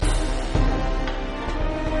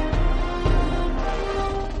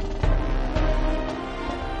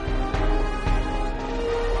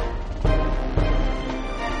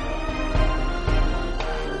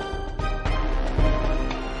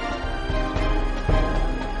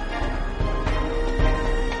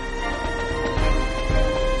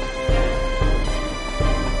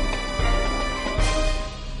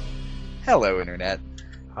Hello, Internet.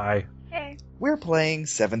 Hi. Hey. We're playing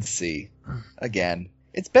 7th Sea. Again.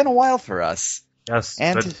 It's been a while for us. Yes,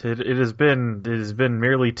 And but it has been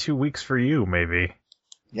merely 2 weeks for you, maybe.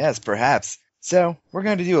 Yes, perhaps. So, we're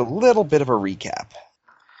going to do a little bit of a recap.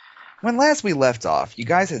 When last we left off, you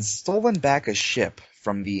guys had stolen back a ship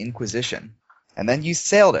from the Inquisition. And then you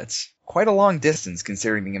sailed it. Quite a long distance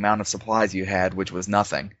considering the amount of supplies you had, which was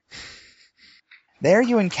nothing. There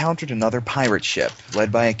you encountered another pirate ship,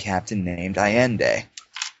 led by a captain named Allende.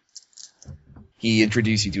 He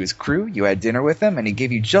introduced you to his crew, you had dinner with him, and he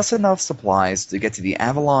gave you just enough supplies to get to the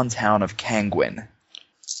Avalon town of Kangwin.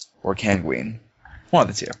 Or Kangwin. One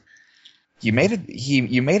of the two. You made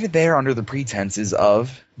it there under the pretenses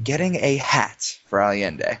of getting a hat for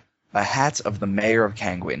Allende. A hat of the mayor of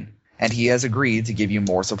Kangwin. And he has agreed to give you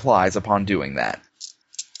more supplies upon doing that.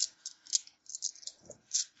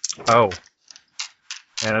 Oh.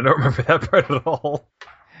 And I don't remember that part at all.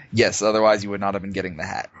 Yes, otherwise you would not have been getting the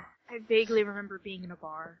hat. I vaguely remember being in a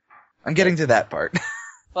bar. I'm getting to that part.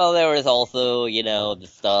 Well, there was also, the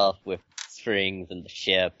stuff with strings and the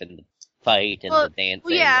ship and the fight and the dancing.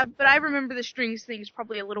 Well, yeah, but I remember the strings things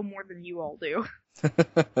probably a little more than you all do.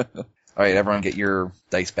 Alright, everyone get your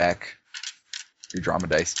dice back. Your drama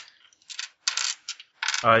dice.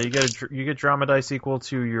 You get drama dice equal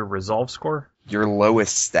to your resolve score? Your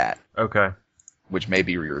lowest stat, Okay. which may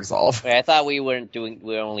be your resolve. Wait, I thought we were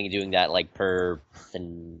only doing that per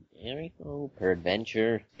scenario, per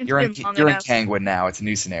adventure. You're in Kangwin now, it's a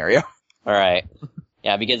new scenario. Alright.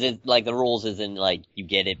 Yeah, because it's the rules isn't you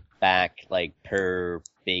get it back per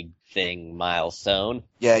big thing milestone.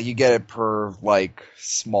 Yeah, you get it per,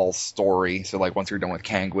 small story. So, once you're done with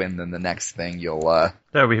Kangwin, then the next thing you'll,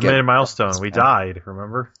 Yeah, we made a milestone. We died,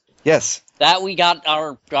 remember? Yes. That we got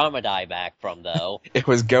our drama die back from, though. It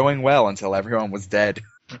was going well until everyone was dead.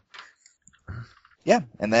 Yeah,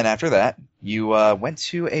 and then after that, you, went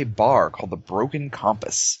to a bar called the Broken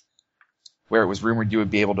Compass, where it was rumored you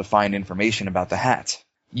would be able to find information about the hat.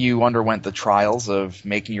 You underwent the trials of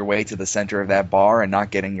making your way to the center of that bar and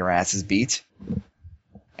not getting your asses beat.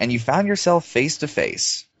 And you found yourself face to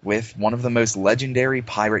face with one of the most legendary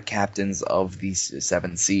pirate captains of the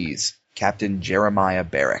Seven Seas, Captain Jeremiah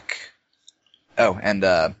Barrick. Oh, and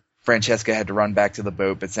Francesca had to run back to the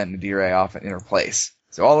boat but sent Nadire off in her place.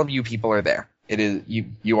 So all of you people are there. It is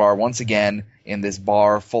you are once again in this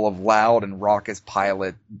bar full of loud and raucous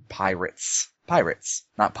pirates. Pirates,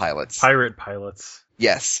 not pilots. Pirate pilots.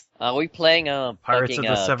 Yes. Are we playing Pirates of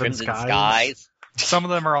the Seven Crimson Skies? Some of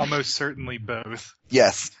them are almost certainly both.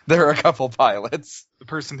 Yes, there are a couple pilots. The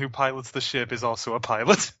person who pilots the ship is also a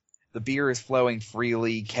pilot. The beer is flowing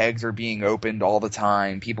freely, kegs are being opened all the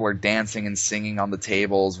time, people are dancing and singing on the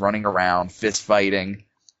tables, running around, fist fighting.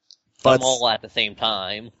 Some all at the same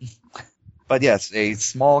time. But yes, a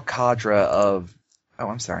small cadre of... Oh,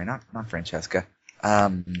 I'm sorry, not Francesca.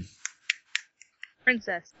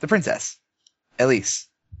 Princess. The princess. Elise,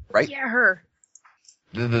 right? Yeah, her.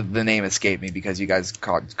 The name escaped me because you guys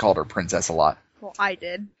called her princess a lot. Well, I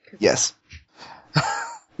did. Yes.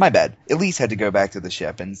 My bad. Elise had to go back to the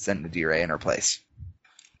ship and sent Nadire in her place.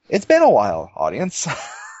 It's been a while, audience.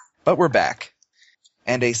 But we're back.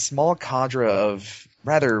 And a small cadre of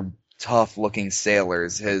rather tough-looking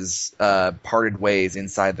sailors has parted ways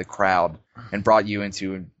inside the crowd and brought you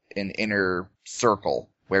into an inner circle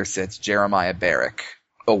where sits Jeremiah Barrick,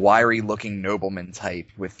 a wiry-looking nobleman type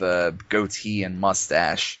with a goatee and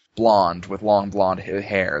mustache, blonde with long blonde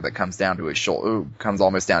hair that comes down to his comes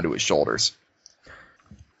almost down to his shoulders.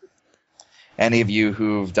 Any of you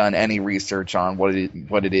who've done any research on what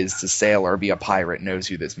it is to sail or be a pirate knows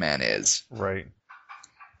who this man is. Right.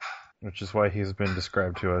 Which is why he's been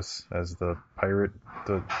described to us as the pirate,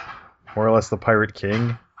 more or less the pirate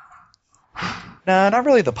king. No, not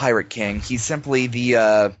really the pirate king. He's simply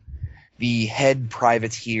the head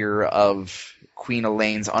privateer of Queen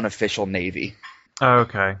Elaine's unofficial navy. Oh,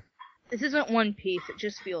 okay. This isn't One Piece, it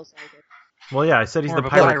just feels like it. Well, yeah, I said he's More the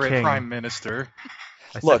of a pirate pirate king. prime minister.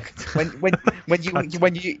 Look,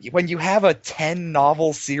 when you have a 10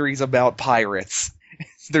 novel series about pirates,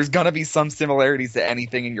 there's gonna be some similarities to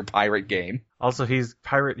anything in your pirate game. Also, he's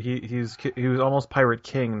pirate. He was almost pirate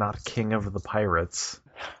king, not king of the pirates.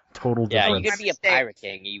 Total Yeah, difference. you can be a pirate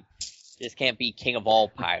king. You just can't be king of all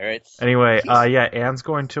pirates. Anyway, yeah, Anne's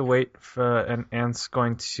going to wait and Anne's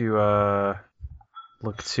going to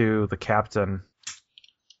look to the captain.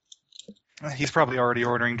 He's probably already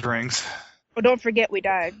ordering drinks. Oh, don't forget we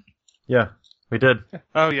died. Yeah, we did.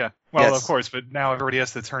 Oh, yeah. Well, Yes. of course, but now everybody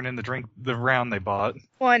has to turn in the round they bought.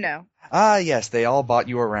 Well, I know. Ah, yes, they all bought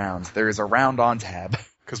you a round. There is a round on tab.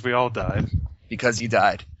 Because we all died. Because you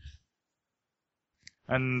died.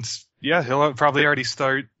 And yeah, he'll probably already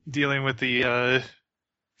start dealing with the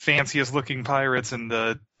fanciest looking pirates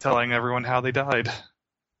and telling everyone how they died.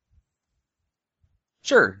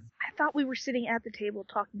 Sure. I thought we were sitting at the table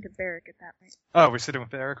talking to Barrick at that point. Oh, we're sitting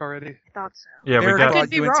with Eric already? I thought so. Yeah, we Barrick got. could brought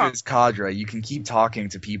be you into wrong. his cadre. You can keep talking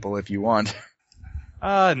to people if you want.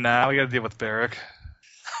 Nah, we gotta deal with Barrick.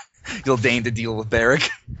 You'll deign to deal with Barrick.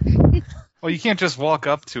 Well, you can't just walk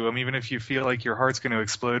up to him even if you feel like your heart's gonna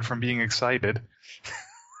explode from being excited.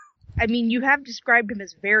 I mean, you have described him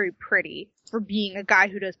as very pretty for being a guy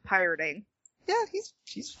who does pirating. Yeah,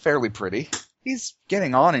 he's fairly pretty. He's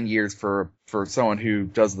getting on in years for someone who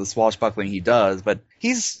does the swashbuckling he does, but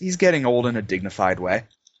he's getting old in a dignified way.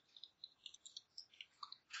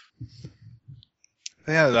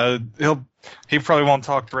 Yeah, he probably won't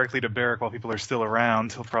talk directly to Barrick while people are still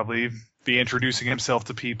around. He'll probably be introducing himself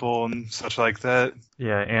to people and such like that.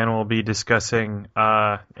 Yeah, Anne will be discussing.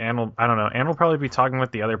 I don't know. Anne will probably be talking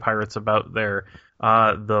with the other pirates about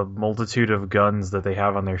the multitude of guns that they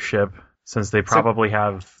have on their ship, since they probably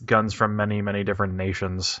have guns from many, many different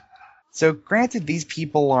nations. So, granted, these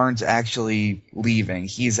people aren't actually leaving.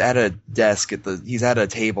 He's at a desk he's at a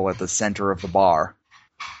table at the center of the bar.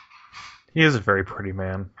 He is a very pretty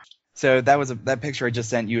man. So that picture I just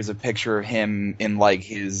sent you is a picture of him in like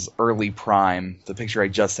his early prime. The picture I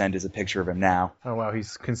just sent is a picture of him now. Oh wow,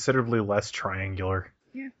 he's considerably less triangular.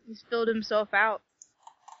 Yeah, he's filled himself out.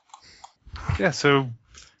 Yeah, so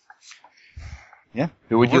Yeah.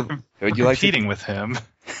 Who would you like to? competing with him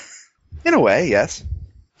In a way, yes.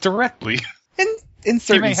 directly. In He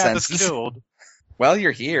certain may have us senses. killed. Well,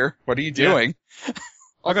 you're here. What are you Yeah. doing?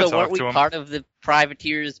 I'll go Also, talk weren't we to him. part of the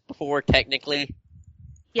privateers before, technically?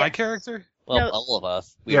 Yeah. My character? Well, No. all of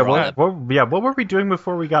us. We Yeah, were all what were we doing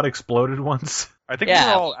before we got exploded once? I think Yeah.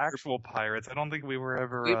 we were all actual pirates. I don't think we were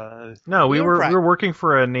ever. No, we We were were working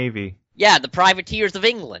for a navy. Yeah, the privateers of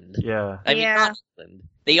England. Yeah. I mean, Yeah. not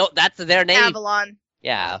England. That's their name. Avalon.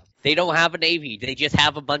 Yeah, they don't have a navy. They just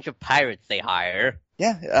have a bunch of pirates they hire.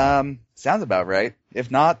 Yeah, sounds about right. If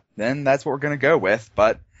not, then that's what we're gonna go with,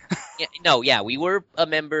 but Yeah, we were a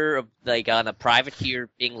member of, like, on a privateer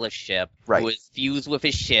English ship Right. who was fused with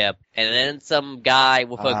his ship, and then some guy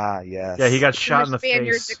with a... yes. Yeah, he got shot in the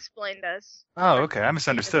Spaniards face. explained us. Oh, okay. I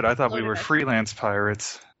misunderstood. I thought we were freelance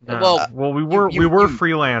pirates. No. Well, we were you-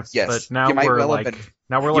 freelance, yes, but now you might we're well have like been-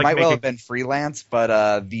 now we're You like might well making have been freelance,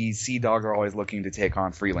 but the Sea Dog are always looking to take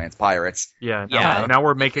on freelance pirates. now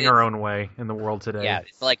we're making our own way in the world today. Yeah,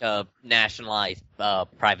 it's like a nationalized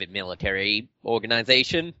private military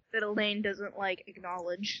organization. That Elaine doesn't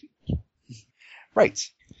acknowledge. Right.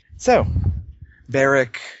 So,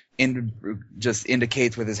 Barrick just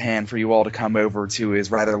indicates with his hand for you all to come over to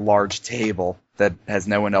his rather large table that has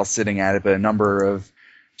no one else sitting at it, but a number of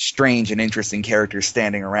strange and interesting characters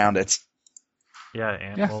standing around it. Yeah,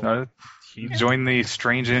 and Yeah. well, Join the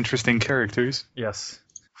strange and interesting characters. yes.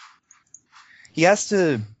 He has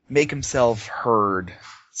to make himself heard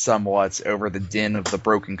somewhat over the din of the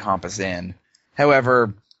Broken Compass Inn.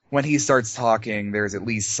 However, when he starts talking, there's at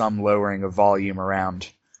least some lowering of volume around.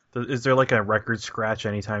 Is there like a record scratch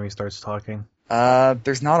anytime he starts talking?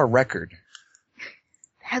 There's not a record.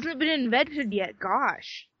 Hasn't been invented yet,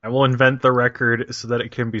 gosh. I will invent the record so that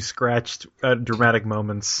it can be scratched at dramatic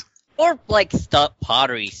moments. Or,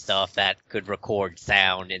 pottery stuff that could record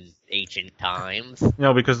sound in ancient times.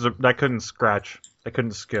 No, because that couldn't scratch. That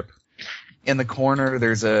couldn't skip. In the corner,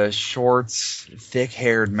 there's a short,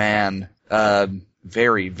 thick-haired man,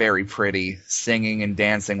 very, very pretty, singing and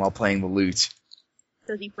dancing while playing the lute.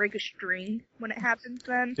 Does he break a string when it happens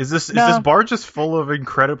then? Is this No. bar just full of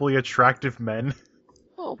incredibly attractive men?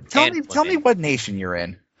 Oh, Tell and me women. what nation you're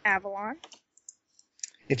in. Avalon?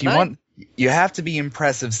 If you What? want, you have to be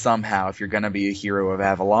impressive somehow if you're gonna be a hero of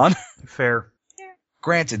Avalon. Fair.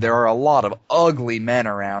 Granted, there are a lot of ugly men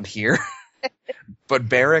around here. But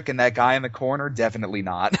Barrick and that guy in the corner, definitely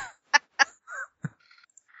not.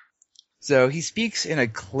 So he speaks in a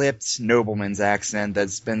clipped nobleman's accent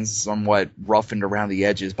that's been somewhat roughened around the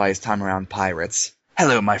edges by his time around pirates.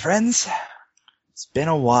 Hello, my friends. It's been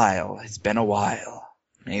a while.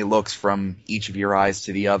 And he looks from each of your eyes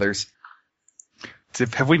to the others.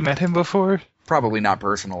 Have we met him before? Probably not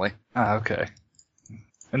personally. Ah, okay.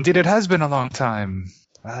 Indeed, it has been a long time.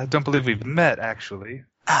 I don't believe we've met, actually.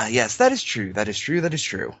 Ah, yes, that is true.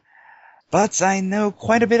 But I know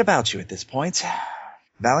quite a bit about you at this point.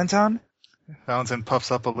 Valentin? Valentin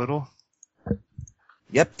puffs up a little.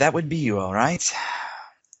 Yep, that would be you, all right.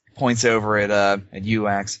 Points over at you,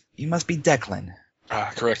 Axe. You must be Declan.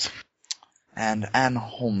 Ah, correct. And Anne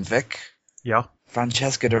Holmvik. Yeah.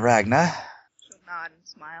 Francesca de Ragna. She'll nod and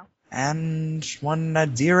smile. And one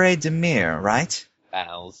Nadire Demir, right?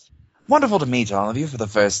 bows. Wonderful to meet all of you for the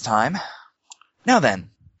first time. Now then,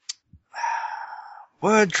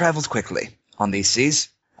 word travels quickly on these seas.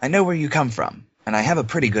 I know where you come from, and I have a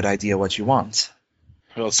pretty good idea what you want.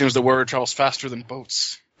 Well, it seems the word travels faster than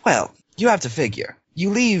boats. Well, you have to figure. You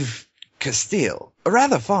leave Castile, a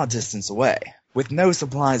rather far distance away, with no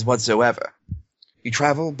supplies whatsoever. You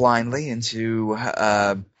travel blindly into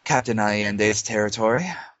Captain Allende's territory.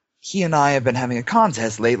 He and I have been having a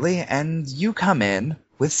contest lately, and you come in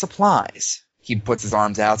with supplies. He puts his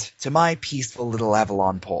arms out to my peaceful little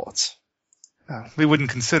Avalon port. We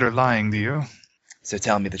wouldn't consider lying to you. So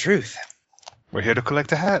tell me the truth. We're here to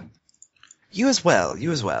collect a hat. You as well,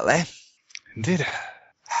 eh? Indeed.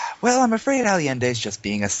 Well, I'm afraid Allende's just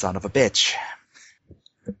being a son of a bitch.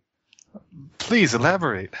 Please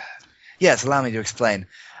elaborate. Yes, allow me to explain.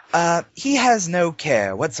 He has no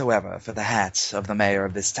care whatsoever for the hat of the mayor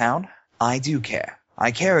of this town. I do care.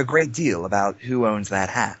 I care a great deal about who owns that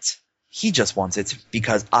hat. He just wants it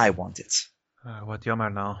because I want it. What jammer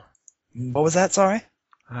now? What was that, sorry?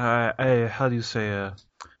 How do you say,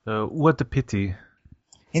 what a pity.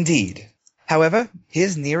 Indeed. However,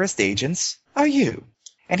 his nearest agents are you.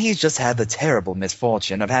 And he's just had the terrible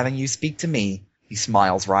misfortune of having you speak to me. He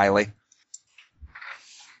smiles wryly.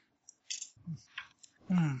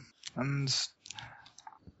 And,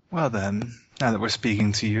 well then, now that we're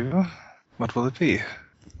speaking to you, what will it be?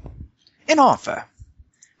 An offer.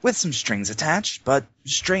 With some strings attached, but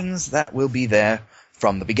strings that will be there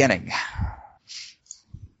from the beginning.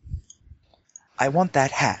 I want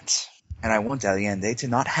that hat, and I want Allende to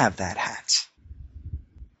not have that hat.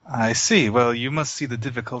 I see. Well, you must see the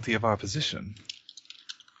difficulty of our position.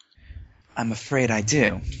 I'm afraid I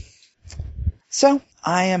do. So,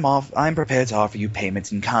 I'm prepared to offer you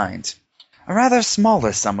payment in kind. A rather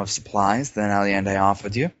smaller sum of supplies than Allende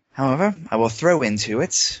offered you. However, I will throw into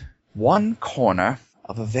it one corner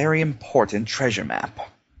of a very important treasure map.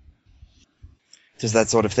 Does that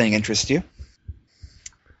sort of thing interest you?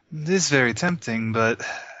 It is very tempting, but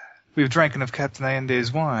we've drank of Captain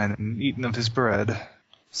Allende's wine and eaten of his bread.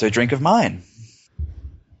 So drink of mine.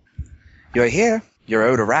 You're here. You're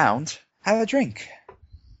owed a round. Have a drink.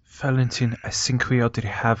 Valentin, I think we already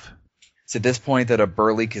have. It's at this point that a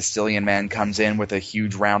burly Castilian man comes in with a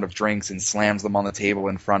huge round of drinks and slams them on the table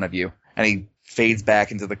in front of you, and he fades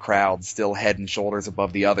back into the crowd, still head and shoulders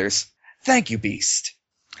above the others. Thank you, Beast.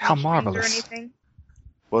 How Any marvelous. strings or anything?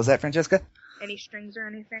 What was that, Francesca? Any strings or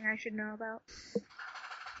anything I should know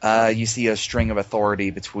about? You see a string of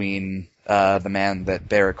authority between the man that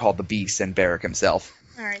Barrick called the Beast and Barrick himself.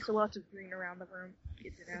 Alright, so lots of green around the room.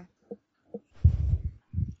 Good to know.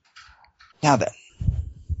 Now then,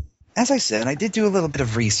 as I said, I did do a little bit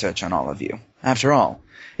of research on all of you. After all,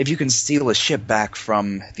 if you can steal a ship back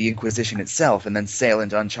from the Inquisition itself and then sail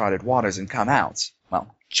into uncharted waters and come out,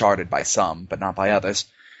 well, charted by some, but not by others,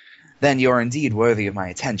 then you're indeed worthy of my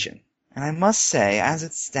attention. And I must say, as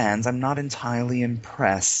it stands, I'm not entirely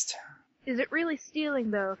impressed. Is it really stealing,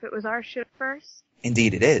 though, if it was our ship first?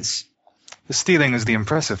 Indeed it is. The stealing is the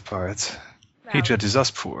impressive part. He Valid. judges us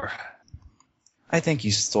poor. I think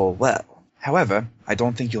you stole well. However, I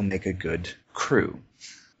don't think you'll make a good crew.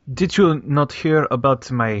 Did you not hear about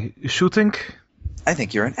my shooting? I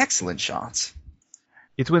think you're an excellent shot.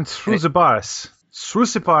 It went through the bars,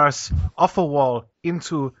 off a wall,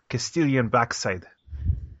 into Castilian backside.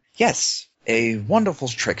 Yes, a wonderful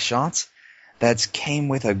trick shot that came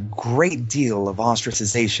with a great deal of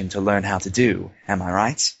ostracization to learn how to do. Am I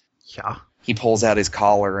right? Yeah. He pulls out his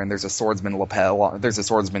collar and there's a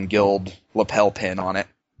swordsman guild lapel pin on it.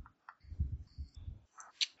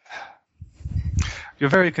 You're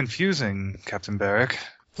very confusing, Captain Barrick.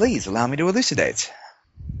 Please allow me to elucidate.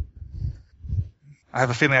 I have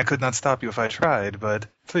a feeling I could not stop you if I tried, but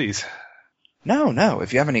please. No,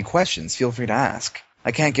 if you have any questions, feel free to ask.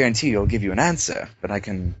 I can't guarantee I'll give you an answer, but I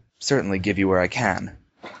can certainly give you where I can.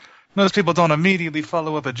 Most people don't immediately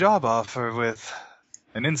follow up a job offer with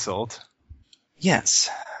an insult. Yes,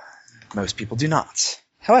 most people do not.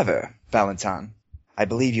 However, Valentin, I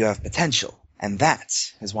believe you have potential, and that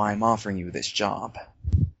is why I'm offering you this job.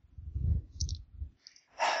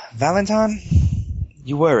 Valentin,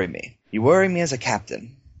 you worry me. You worry me as a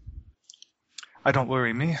captain. I don't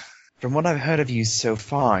worry me. From what I've heard of you so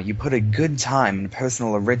far, you put a good time in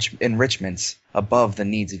personal enrichment above the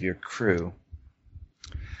needs of your crew.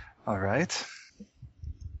 All right.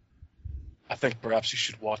 I think perhaps you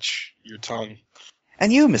should watch your tongue.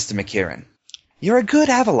 And you, Mr. McKieran, you're a good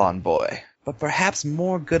Avalon boy, but perhaps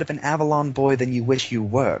more good of an Avalon boy than you wish you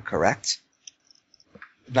were, correct?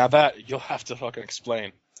 Now that, you'll have to fucking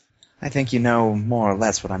explain. I think you know more or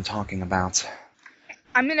less what I'm talking about.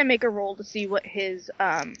 I'm gonna make a roll to see what his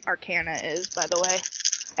Arcana is. By the way,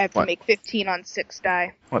 I have to What? make 15 on 6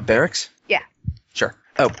 die. What, barracks? Yeah. Sure.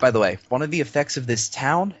 Oh, by the way, one of the effects of this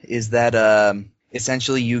town is that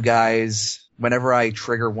essentially you guys, whenever I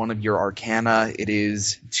trigger one of your Arcana, it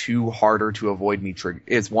is 2 harder to avoid me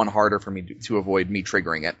it's 1 harder for me to avoid me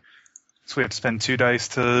triggering it. So we have to spend 2 dice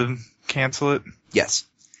to cancel it? Yes.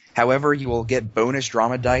 However, you will get bonus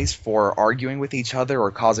drama dice for arguing with each other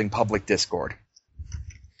or causing public discord.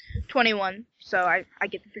 21. So I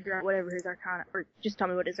get to figure out whatever his Arcana, or just tell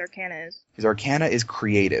me what his Arcana is. His Arcana is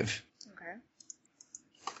creative. Okay.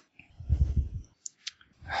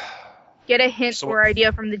 Get a hint So or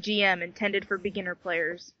idea from the GM intended for beginner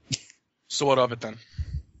players. So what of it then?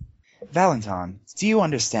 Valentin, do you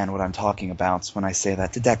understand what I'm talking about when I say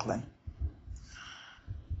that to Declan?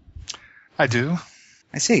 I do.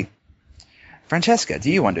 I see. Francesca, do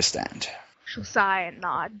you understand? She'll sigh and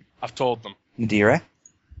nod. I've told them. Nadira?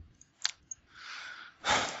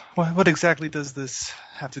 What exactly does this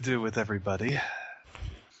have to do with everybody?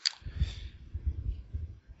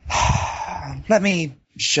 Let me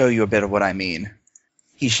show you a bit of what I mean.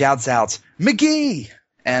 He shouts out, McGee!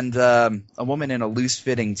 And a woman in a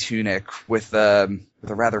loose-fitting tunic with a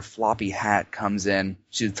rather floppy hat comes in.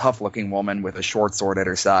 She's a tough-looking woman with a short sword at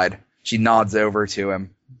her side. She nods over to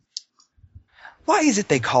him. Why is it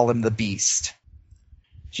they call him the Beast?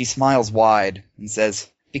 She smiles wide and says,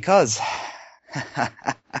 because...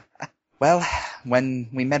 Well, when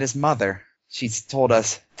we met his mother, she told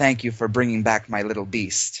us, thank you for bringing back my little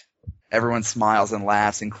beast. Everyone smiles and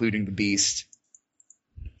laughs, including the Beast.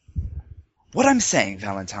 What I'm saying,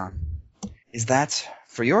 Valentin, is that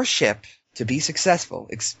for your ship to be successful,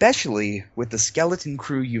 especially with the skeleton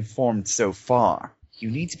crew you've formed so far,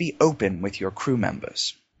 you need to be open with your crew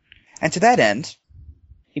members. And to that end,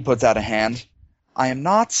 he puts out a hand, I am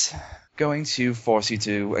not going to force you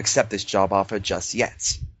to accept this job offer just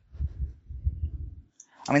yet.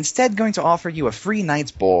 I'm instead going to offer you a free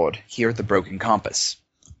night's board here at the Broken Compass,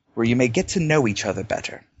 where you may get to know each other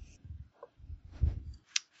better.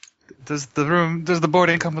 Does the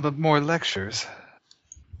boarding come with more lectures?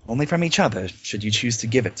 Only from each other, should you choose to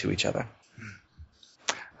give it to each other.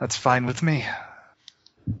 That's fine with me.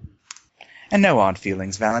 And no odd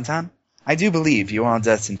feelings, Valentin. I do believe you are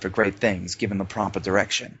destined for great things, given the proper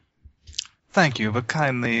direction. Thank you, but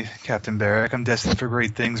kindly, Captain Barrack, I'm destined for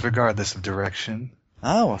great things regardless of direction.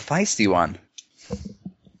 Oh, a feisty one.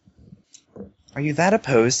 Are you that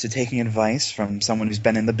opposed to taking advice from someone who's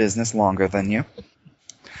been in the business longer than you?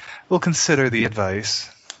 We'll consider the advice.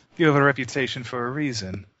 You have a reputation for a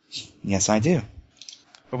reason. Yes, I do.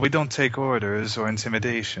 But we don't take orders or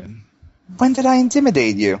intimidation. When did I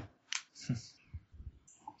intimidate you?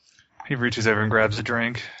 He reaches over and grabs a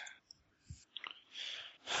drink.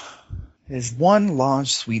 It is one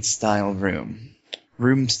large suite-style room.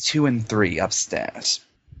 Rooms 2 and 3 upstairs.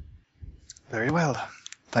 Very well.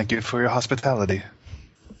 Thank you for your hospitality.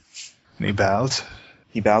 And he bows.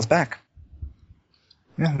 He bows back.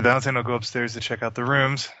 Yeah, Valentin will go upstairs to check out the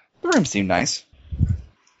rooms. The rooms seem nice.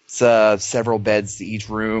 It's several beds to each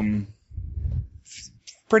room.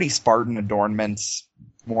 Pretty Spartan adornments.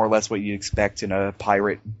 More or less what you'd expect in a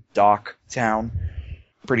pirate dock town.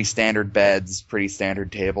 Pretty standard beds, pretty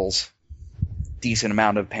standard tables. Decent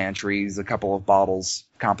amount of pantries, a couple of bottles,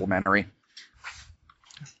 complimentary.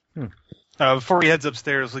 Before he heads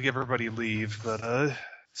upstairs, we'll give everybody leave, but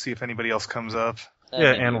see if anybody else comes up.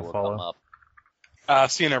 Yeah, Maybe Anne we'll will come follow. up.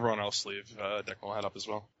 Seeing everyone else leave, Declan will head up as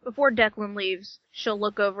well. Before Declan leaves, she'll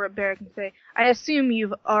look over at Barrack and say, I assume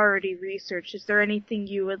you've already researched. Is there anything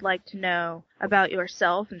you would like to know about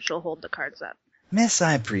yourself? And she'll hold the cards up. Miss,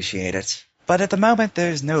 I appreciate it. But at the moment,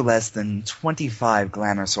 there's no less than 25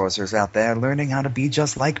 glamour sorcerers out there learning how to be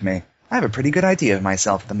just like me. I have a pretty good idea of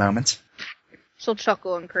myself at the moment. She'll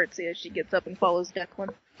chuckle and curtsy as she gets up and follows Declan.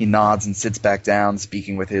 He nods and sits back down,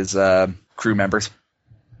 speaking with his crew members.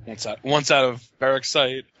 Once out of Barrack's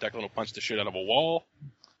sight, Declan will punch the shit out of a wall.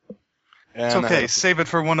 It's And okay, save it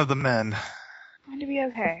for one of the men. Going to be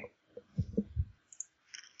okay.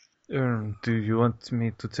 Do you want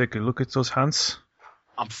me to take a look at those hands?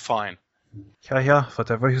 I'm fine. Yeah,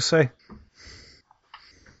 whatever you say.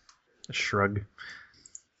 A shrug.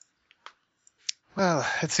 Well,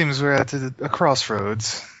 it seems we're at a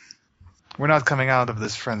crossroads. We're not coming out of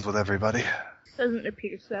this friends with everybody. Doesn't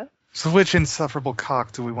appear so. So which insufferable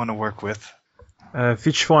cock do we want to work with?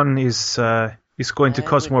 Which one is going to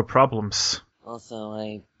cause more problems? Also,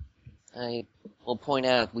 I will point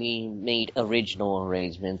out we made original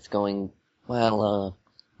arrangements going,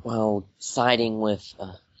 siding with,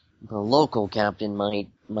 the local captain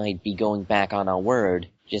might be going back on our word.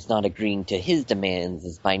 Just not agreeing to his demands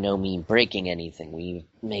is by no means breaking anything. We've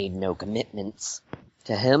made no commitments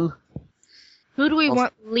to him. Who do we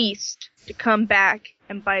want least to come back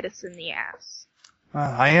and bite us in the ass?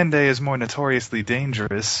 Allende is more notoriously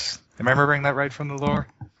dangerous. Am I remembering that right from the lore?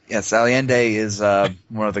 Yes, Allende is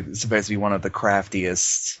supposed to be one of the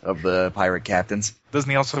craftiest of the pirate captains. Doesn't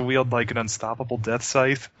he also wield like an unstoppable death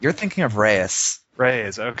scythe? You're thinking of Reyes.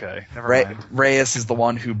 Reyes, okay. Never mind. Reyes is the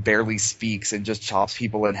one who barely speaks and just chops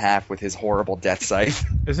people in half with his horrible death scythe.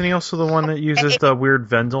 Isn't he also the one that uses the weird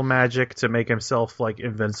Vendel magic to make himself, like,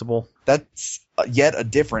 invincible? That's yet a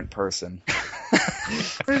different person.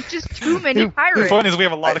 There's just too many The pirates. point is we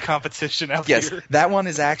have a lot of competition out Yes, here. that one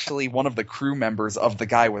is actually one of the crew members of the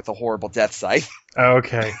guy with the horrible death scythe.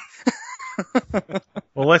 Okay.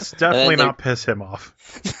 Well, let's definitely not piss him off.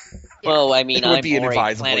 Well, I mean, It would I'm be already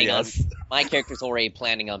inadvisable, planning yes. on... My character's already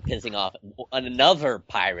planning on pissing off another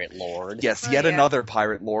pirate lord. Yes, Oh, yet yeah. another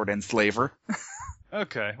pirate lord and slaver.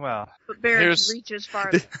 Okay, well. But Barrett Here's- reaches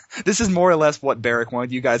farther. This is more or less what Barrick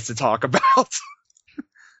wanted you guys to talk about.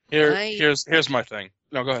 Here's my thing.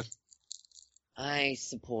 No, go ahead. I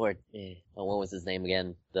support... what was his name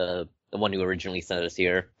again? The one who originally sent us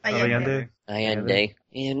here. Allende? Allende.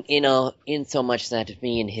 And, in so much that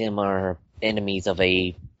me and him are enemies of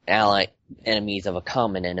a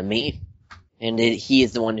common enemy. And he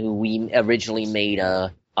is the one who we originally made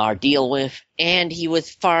our deal with, and he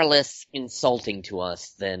was far less insulting to us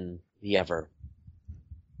than the ever.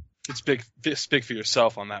 Speak for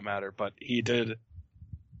yourself on that matter, but he did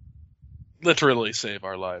literally save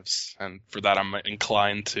our lives, and for that I'm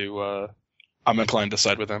inclined to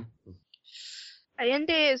side with him.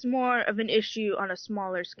 Allende is more of an issue on a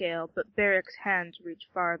smaller scale, but Barrick's hands reach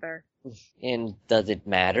farther. And does it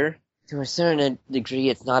matter? To a certain degree,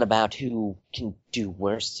 it's not about who can do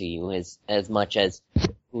worse to you as much as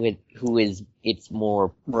who is it's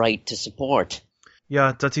more right to support.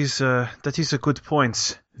 Yeah, that is a good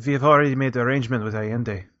point. We have already made arrangement with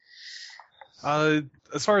Allende.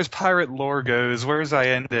 As far as pirate lore goes, where's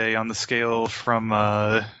Allende on the scale from,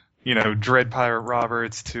 Dread Pirate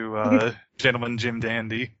Roberts to, Gentleman Jim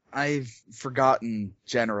Dandy? I've forgotten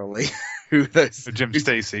generally who those... Jim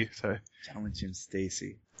Stacy, so. Gentleman Jim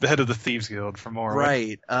Stacy. The head of the Thieves Guild from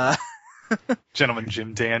Morrowind. Right, Gentleman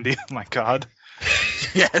Jim Dandy, oh my god.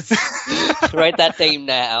 yes. Write that name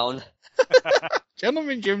down.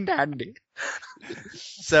 Gentleman Jim Dandy.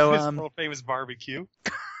 So, His world famous barbecue.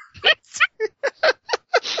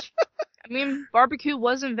 I mean, barbecue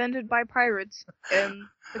was invented by pirates in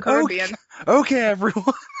the Caribbean. Okay,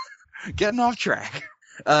 everyone. Getting off track.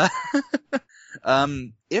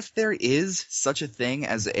 If there is such a thing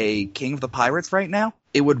as a king of the pirates right now,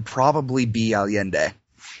 it would probably be Allende.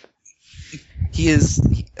 He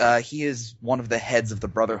is one of the heads of the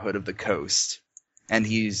Brotherhood of the Coast, and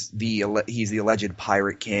he's the alleged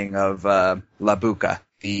pirate king of La Buca,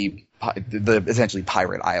 the essentially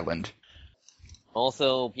pirate island.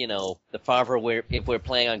 Also, if we're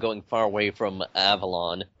planning on going far away from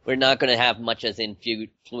Avalon, we're not going to have much as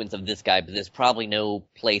influence of this guy, but there's probably no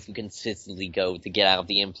place we consistently go to get out of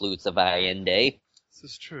the influence of Allende. This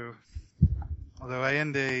is true. Although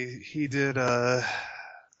Allende, he did,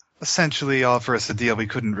 essentially offer us a deal we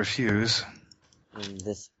couldn't refuse.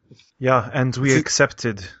 Yeah, and we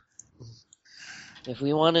accepted. If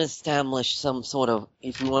we want to establish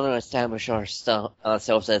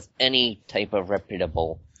ourselves as any type of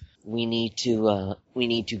reputable, we need to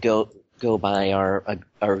go by our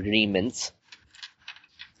agreements.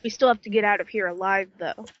 We still have to get out of here alive,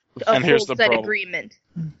 though. To And here's uphold the that problem. agreement.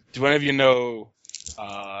 Do any of you know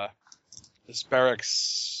this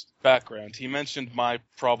Barrick's background? He mentioned my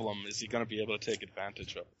problem. Is he going to be able to take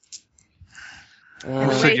advantage of it? We'll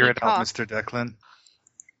way figure he it out, talks. Mr. Declan.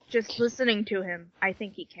 Just listening to him, I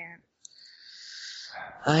think he can.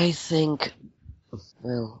 I think,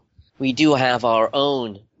 we do have our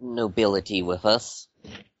own nobility with us.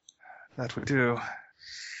 That we do.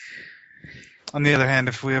 On the other hand,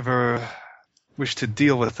 if we ever wish to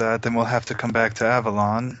deal with that, then we'll have to come back to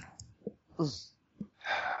Avalon.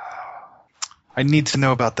 I need to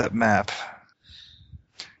know about that map.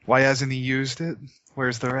 Why hasn't he used it?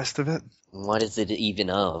 Where's the rest of it? What is it even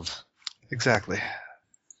of? Exactly.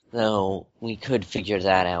 Though, we could figure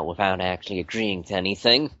that out without actually agreeing to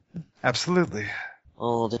anything. Absolutely.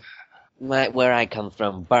 Where I come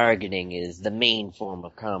from, bargaining is the main form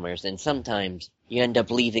of commerce, and sometimes you end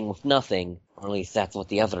up leaving with nothing, or at least that's what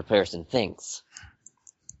the other person thinks.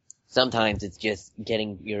 Sometimes it's just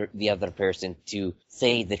getting the other person to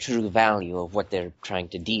say the true value of what they're trying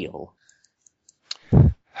to deal.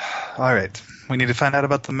 Alright, we need to find out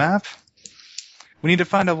about the map. We need to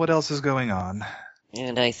find out what else is going on.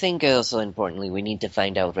 And I think also importantly, we need to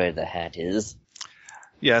find out where the hat is.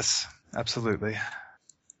 Yes, absolutely.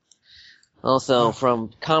 Also, from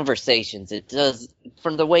conversations,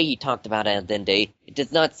 from the way he talked about Aldente, it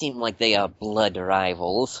does not seem like they are blood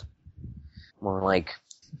rivals. More like,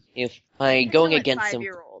 if by going like against him,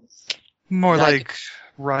 5-year-olds. More Like- like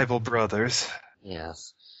rival brothers.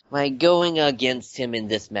 yes, by going against him in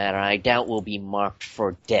this matter, I doubt we'll be marked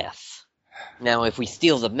for death. Now, if we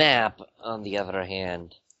steal the map, on the other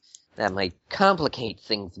hand, that might complicate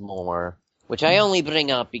things more. Which I only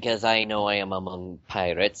bring up because I know I am among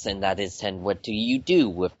pirates, and that is what do you do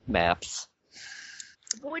with maps?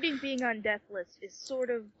 Avoiding being on death list is sort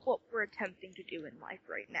of what we're attempting to do in life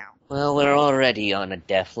right now. Well, we're already on a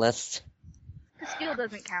death list. The skill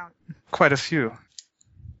doesn't count. Quite a few.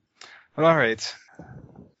 Well, alright.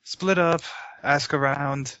 Split up, ask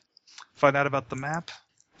around, find out about the map,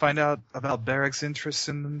 find out about Barrick's interest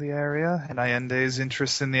in the area, and Allende's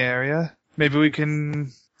interest in the area. Maybe we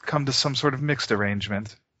can come to some sort of mixed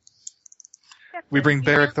arrangement. We bring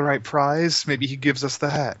Barrick the right prize, maybe he gives us the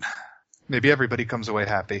hat. Maybe everybody comes away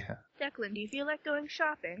happy. Declan, do you feel like going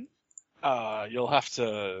shopping? You'll have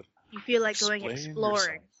to You feel like going explain exploring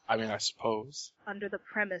yourself. I mean, I suppose. under the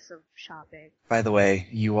premise of shopping? By the way,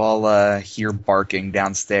 you all hear barking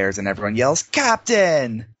downstairs, and everyone yells,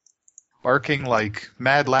 "Captain!" Barking like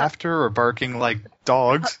mad laughter or barking like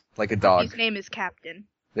dogs? Like a dog. His name is Captain.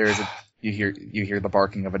 There is a you hear the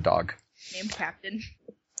barking of a dog. Named Captain.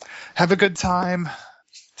 Have a good time.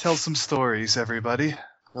 Tell some stories, everybody.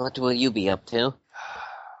 What will you be up to?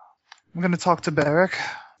 I'm going to talk to Barrick.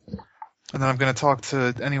 And then I'm going to talk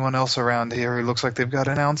to anyone else around here who looks like they've got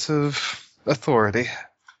an ounce of authority.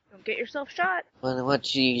 Don't get yourself shot. Well, what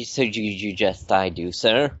should you suggest I do,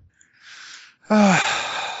 sir?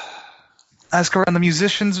 Ask around the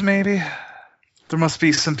musicians, maybe? There must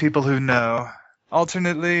be some people who know.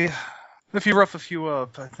 Alternately, if you rough a few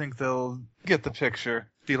up, I think they'll get the picture.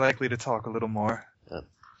 Be likely to talk a little more.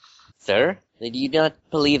 Sir? Do you not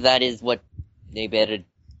believe that is what they better...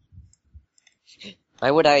 Why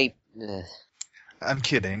would I... I'm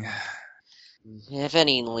kidding. If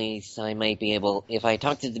any, least I might be able... If I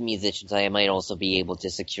talk to the musicians, I might also be able to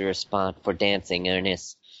secure a spot for dancing,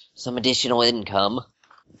 Ernest. Some additional income.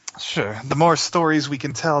 Sure, the more stories we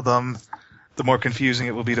can tell them, the more confusing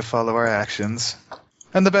it will be to follow our actions.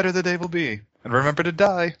 And the better the day will be. And remember to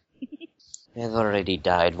die. I've already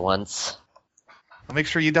died once. I'll make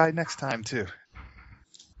sure you die next time, too.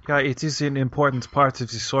 Yeah, it is an important part of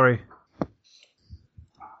the story.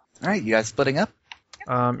 Alright, you guys splitting up?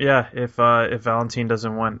 Yeah, if Valentine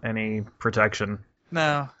doesn't want any protection.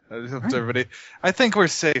 No, everybody. I think we're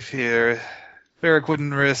safe here. Barrick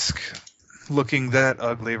wouldn't risk looking that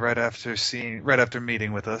ugly right after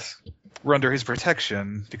meeting with us. We're under his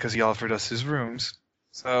protection because he offered us his rooms.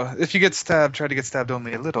 So if you get stabbed, try to get stabbed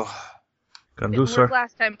only a little. Can Didn't do, work sir.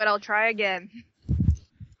 last time, but I'll try again.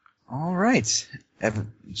 Alright.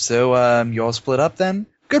 So, you all split up then?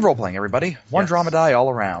 Good role-playing, everybody. One Yes. drama die all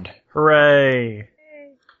around. Hooray!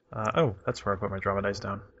 Oh, that's where I put my drama dice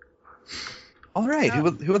down. Alright, who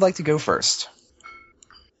would like to go first?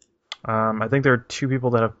 I think there are two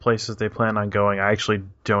people that have places they plan on going. I actually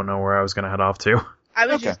don't know where I was going to head off to. I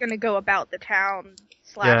was Okay. just gonna go about the town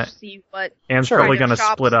 / Yeah. see what. Anne's Sure. probably kind going of to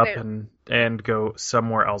shops split up there. and go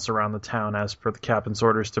somewhere else around the town as per the captain's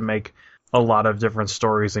orders to make a lot of different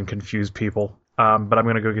stories and confuse people. But I'm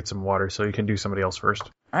going to go get some water, so you can do somebody else first.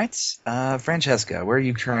 Alright, Francesca, where are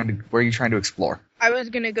you trying to explore? I was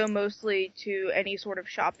gonna go mostly to any sort of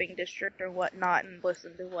shopping district or whatnot and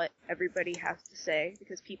listen to what everybody has to say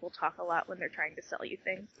because people talk a lot when they're trying to sell you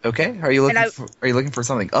things. Okay, are you And looking for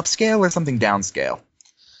something upscale or something downscale?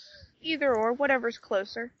 Either or, whatever's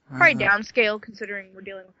closer. Probably downscale considering we're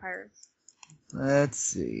dealing with pirates. Let's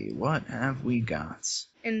see, what have we got?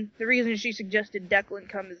 And the reason she suggested Declan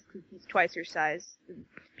come is because he's twice her size. And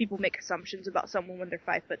people make assumptions about someone when they're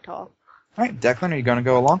 5 foot tall. Alright, Declan, are you going to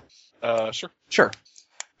go along? Sure. Sure.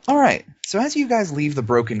 Alright, so as you guys leave the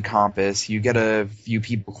broken compass, you get a few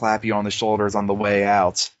people clap you on the shoulders on the way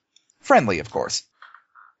out. Friendly, of course.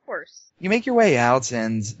 Of course. You make your way out,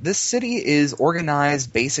 and this city is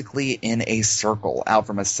organized basically in a circle out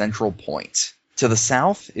from a central point. To the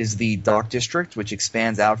south is the dock district, which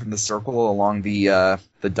expands out from the circle along the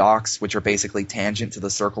docks, which are basically tangent to the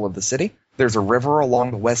circle of the city. There's a river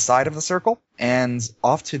along the west side of the circle, and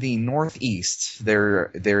off to the northeast,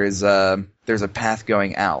 there's a path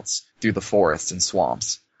going out through the forests and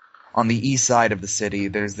swamps. On the east side of the city,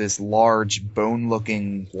 there's this large,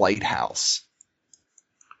 bone-looking lighthouse.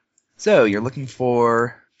 So, you're looking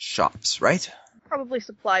for shops, right? Probably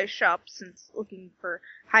supply shop, since looking for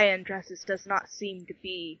high-end dresses does not seem to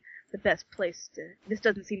be the best place to... This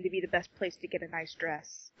doesn't seem to be the best place to get a nice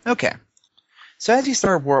dress. Okay. So as you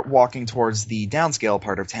start walking towards the downscale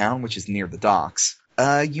part of town, which is near the docks,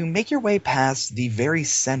 you make your way past the very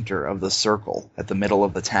center of the circle at the middle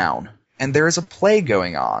of the town, and there is a play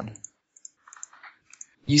going on.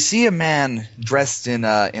 You see a man dressed in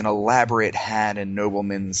an elaborate hat and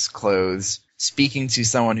nobleman's clothes, speaking to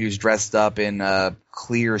someone who's dressed up in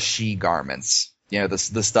clear she garments. You know, the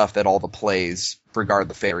stuff that all the plays regard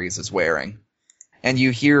the fairies as wearing. And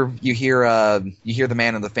you hear the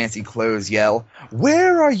man in the fancy clothes yell,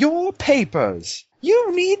 "Where are your papers?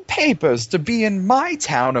 You need papers to be in my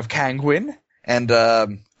town of Kangwin." And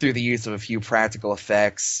through the use of a few practical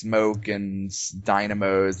effects, smoke and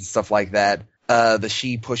dynamos and stuff like that, the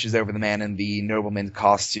she pushes over the man in the nobleman's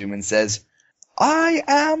costume and says, "I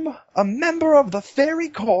am a member of the fairy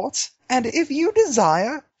court, and if you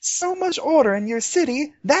desire so much order in your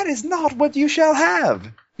city, that is not what you shall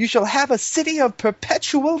have. You shall have a city of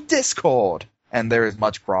perpetual discord." And there is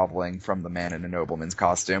much groveling from the man in a nobleman's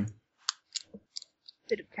costume.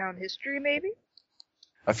 Bit of town history, maybe?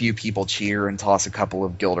 A few people cheer and toss a couple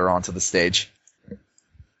of gilder onto the stage.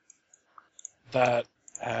 That,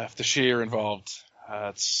 if the she are involved,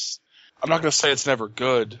 I'm not going to say it's never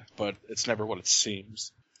good, but it's never what it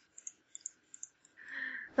seems.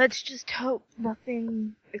 Let's just hope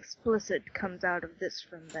nothing explicit comes out of this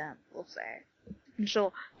from them, we'll say. And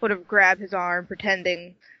she'll sort of grab his arm,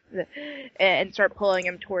 pretending, and start pulling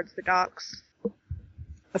him towards the docks.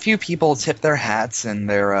 A few people tip their hats and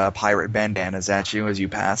their pirate bandanas at you as you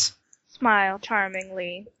pass. Smile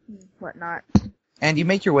charmingly, and whatnot. And you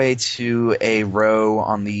make your way to a row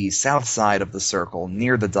on the south side of the circle,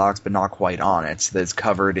 near the docks but not quite on it, that's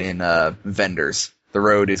covered in vendors. The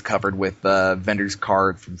road is covered with vendors'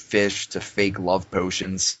 carts from fish to fake love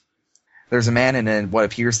potions. There's a man in what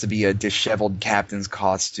appears to be a disheveled captain's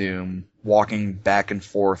costume, walking back and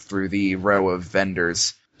forth through the row of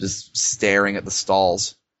vendors, just staring at the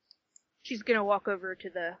stalls. She's gonna walk over to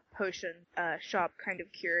the potion shop, kind of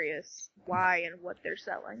curious why and what they're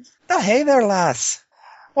selling. Oh, hey there, lass.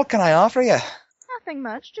 What can I offer you? Nothing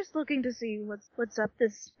much, just looking to see what's up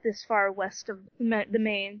this far west of the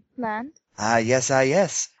mainland.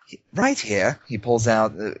 Yes. Right here, he pulls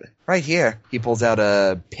out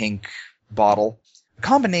a pink bottle. A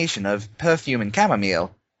combination of perfume and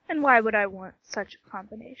chamomile. And why would I want such a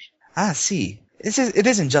combination? See. It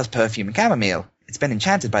isn't just perfume and chamomile. It's been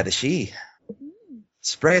enchanted by the she.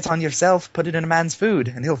 Spray it on yourself, put it in a man's food,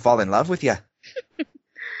 and he'll fall in love with you.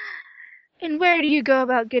 And where do you go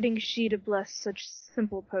about getting she to bless such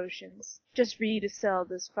simple potions? Just for you to sell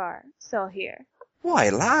this far. Sell here. Why,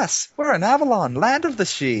 lass, we're in Avalon, land of the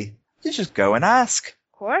she. You just go and ask.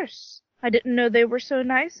 Of course. I didn't know they were so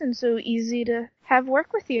nice and so easy to have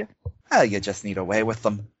work with you. Well, you just need a way with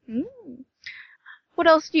them. What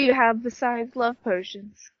else do you have besides love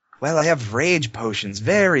potions? Well, I have rage potions,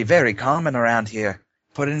 very, very common around here.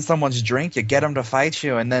 Put it in someone's drink, you get them to fight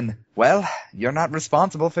you, and then, well, you're not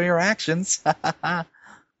responsible for your actions. Now,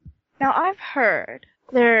 I've heard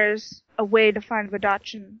there's a way to find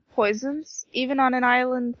Vodachan poisons, even on an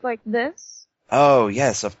island like this. Oh,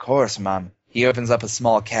 yes, of course, Mum. He opens up a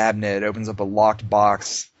small cabinet, opens up a locked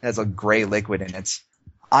box, it has a gray liquid in it.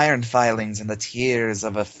 Iron filings and the tears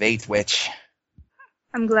of a fate witch.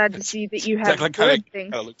 I'm glad to see that you have Declan good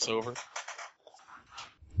things. kind of looks over.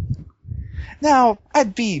 Now,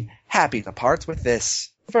 I'd be happy to part with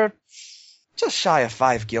this for just shy of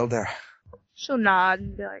 5 guilder. She'll nod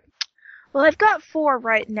and be like, "Well, I've got 4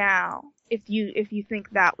 right now. If you think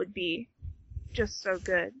that would be just so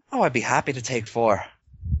good." Oh, I'd be happy to take 4.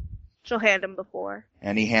 She'll hand him the 4.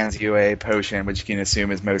 And he hands you a potion, which you can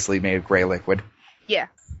assume is mostly made of gray liquid. Yeah.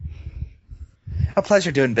 A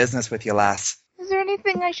pleasure doing business with you, lass. Is there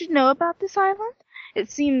anything I should know about this island? It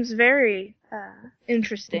seems very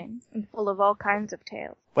interesting and full of all kinds of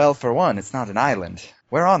tales. Well, for one, it's not an island.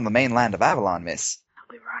 We're on the mainland of Avalon, miss.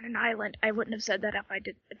 We were on an island. I wouldn't have said that if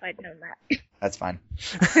I'd known that. That's fine.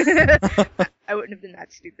 I wouldn't have been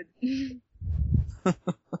that stupid.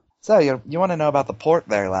 So, you want to know about the port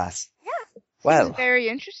there, lass? Yeah. Well. Seems very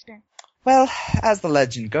interesting. Well, as the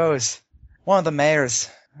legend goes, one of the mayors,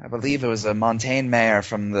 I believe it was a Montaigne mayor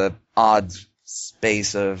from the odd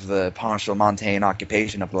space of the partial Montaigne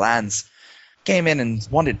occupation of the lands, came in and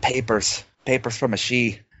wanted papers from a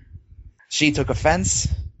she. She took offense,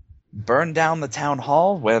 burned down the town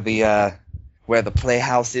hall where the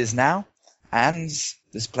playhouse is now, and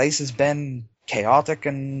this place has been chaotic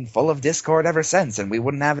and full of discord ever since, and we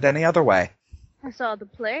wouldn't have it any other way. I saw the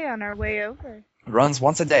play on our way over. It runs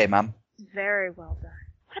once a day, ma'am. Very Very well done.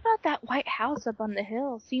 What about that white house up on the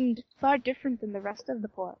hill? Seemed far different than the rest of the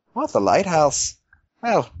port. What, the lighthouse?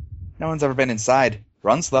 Well, no one's ever been inside.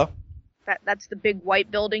 Runs though. That's the big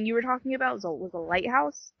white building you were talking about? Was a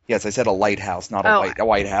lighthouse? Yes, I said a lighthouse, not Oh. a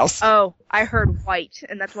white house. Oh, I heard white,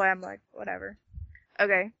 and that's why I'm like, whatever.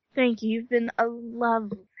 Okay. Thank you. You've been a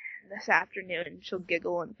lovely man this afternoon. She'll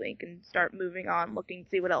giggle and wink and start moving on, looking to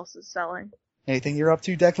see what else is selling. Anything you're up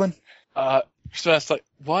to, Declan? So that's like,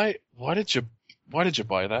 why did you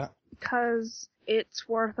buy that? Because it's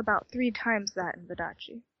worth about 3 times that in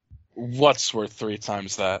Badachi. What's worth 3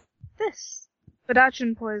 times that? This.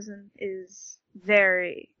 Badachin poison is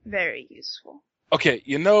very, very useful. Okay,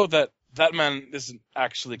 you know that man isn't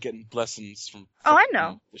actually getting blessings from Oh, I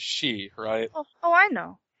know. the she, right? Oh, I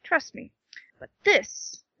know. Trust me. But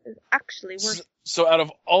this is actually worth So out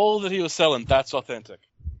of all that he was selling, that's authentic.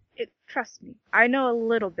 it. Trust me. I know a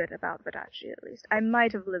little bit about Badachi, at least. I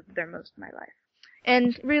might have lived there most of my life.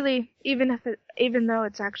 And really, even though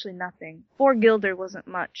it's actually nothing, 4 guilder wasn't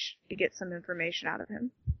much to get some information out of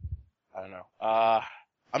him. I don't know.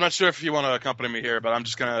 I'm not sure if you want to accompany me here, but I'm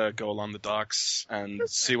just gonna go along the docks and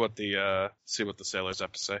see what the sailors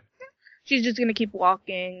have to say. She's just gonna keep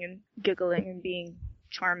walking and giggling and being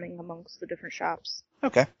charming amongst the different shops.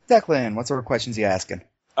 Okay. Declan, what sort of questions are you asking?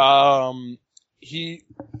 He,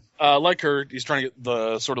 like her, he's trying to get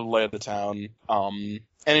the sort of lay of the town.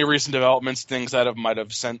 Any recent developments, things that might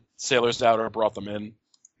have sent sailors out or brought them in.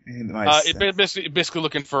 Basically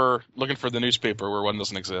looking for the newspaper where one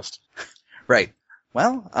doesn't exist. Right.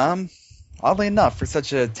 Well, oddly enough, for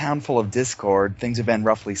such a town full of discord, things have been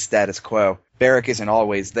roughly status quo. Barrack isn't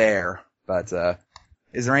always there, but,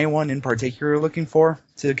 is there anyone in particular you're looking for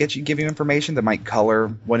to give you information that might color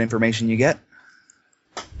what information you get?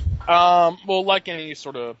 Well, like any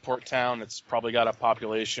sort of port town, it's probably got a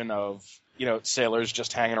population of, sailors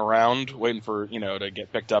just hanging around, waiting for, to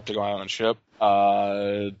get picked up to go out on a ship.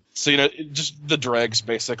 So, just the dregs,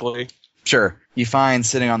 basically. Sure. You find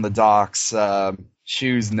sitting on the docks,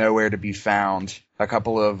 shoes nowhere to be found. A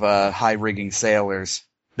couple of, high-rigging sailors.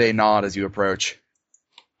 They nod as you approach.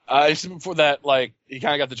 Before that, you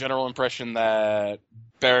kind of got the general impression that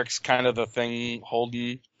Barrack's kind of the thing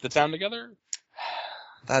holding the town together?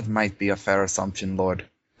 That might be a fair assumption, Lord.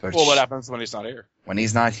 But Well, what happens when he's not here? when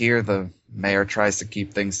he's not here, the mayor tries to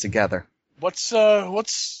keep things together. What's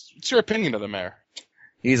your opinion of the mayor?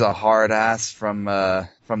 He's a hard ass from the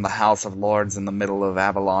House of Lords in the middle of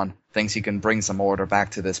Avalon. Thinks he can bring some order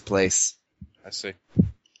back to this place. I see.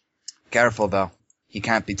 Careful, though. He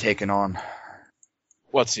can't be taken on.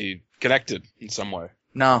 What's he connected in some way?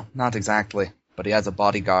 No, not exactly. But he has a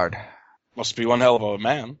bodyguard. Must be one hell of a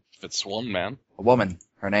man, if it's one man. A woman.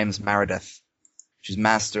 Her name's Meredith. She's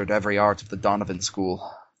mastered every art of the Donovan School.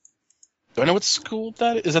 Do I know what school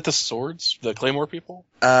that is? Is that the swords? The Claymore people?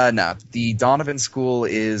 No. The Donovan School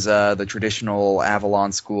is the traditional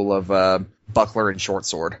Avalon school of buckler and short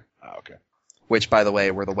sword. Oh, okay. Which, by the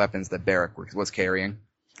way, were the weapons that Barrack was carrying.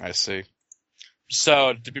 I see.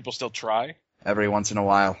 So, do people still try? Every once in a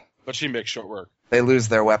while. But she makes short work. They lose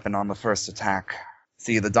their weapon on the first attack.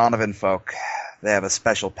 See, the Donovan folk, they have a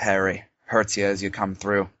special parry. Hurts you as you come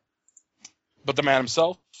through. But the man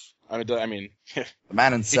himself? I mean, The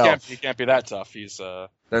man himself, he can't be that tough. He's,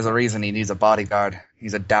 there's a reason he needs a bodyguard.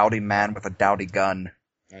 He's a dowdy man with a dowdy gun.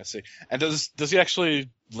 I see. And does he actually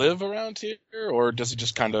live around here, or does he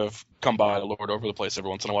just kind of come by and lord over the place every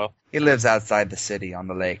once in a while? He lives outside the city on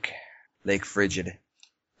the lake. Lake Frigid.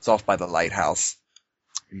 It's off by the lighthouse.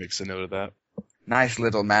 He makes a note of that. Nice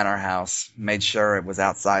little manor house. Made sure it was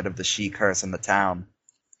outside of the she curse in the town.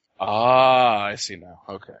 Ah, I see now.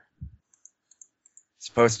 Okay.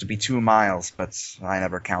 Supposed to be 2 miles, but I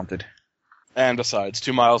never counted. And besides,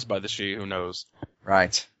 2 miles by the she, who knows?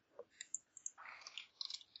 Right.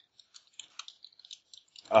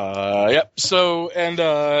 Yep. So, and,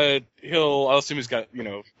 I'll assume he's got,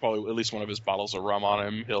 probably at least one of his bottles of rum on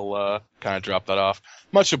him. He'll, kind of drop that off.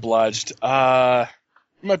 Much obliged. We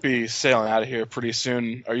might be sailing out of here pretty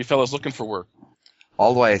soon. Are you fellas looking for work?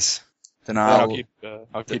 Always. Then I'll keep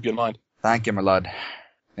you in mind. Thank you, my lord.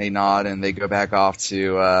 They nod and they go back off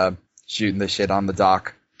to shooting the shit on the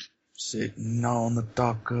dock. Sitting on the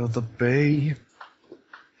dock of the bay.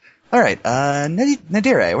 Alright,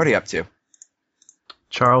 Nadire, what are you up to?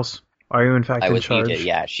 Charles, are you in fact I in was charge? muted,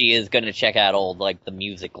 yeah. She is gonna check out the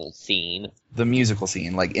musical scene. The musical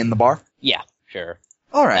scene, like in the bar? Yeah, sure.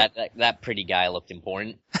 Alright. That pretty guy looked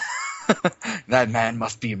important. That man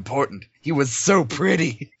must be important. He was so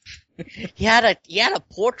pretty. He had a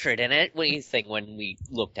portrait in it when we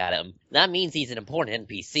looked at him. That means he's an important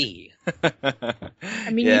NPC.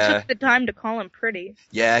 I mean, you took the time to call him pretty.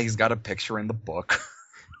 Yeah, he's got a picture in the book.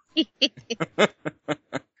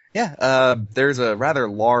 Yeah, there's a rather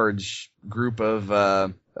large group of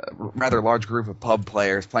pub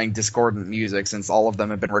players playing discordant music, since all of them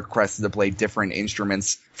have been requested to play different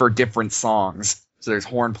instruments for different songs. So there's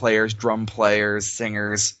horn players, drum players,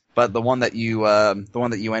 singers. But the one that you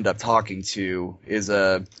end up talking to is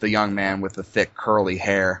the young man with the thick curly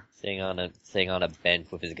hair. Sitting on a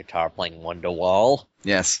bench with his guitar playing Wonderwall.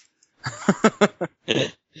 Yes. Yeah,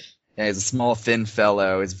 he's a small, thin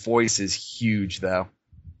fellow. His voice is huge, though.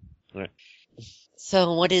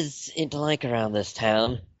 So, what is it like around this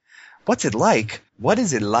town? What's it like? What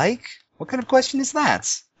is it like? What kind of question is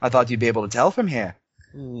that? I thought you'd be able to tell from here.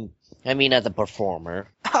 I mean, as a performer.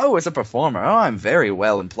 Oh, as a performer. Oh, I'm very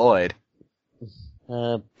well employed.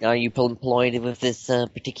 Are you employed with this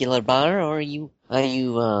particular bar, or are you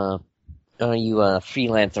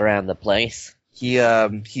freelance around the place?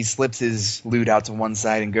 He slips his lute out to one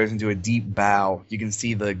side and goes into a deep bow. You can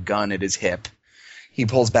see the gun at his hip. He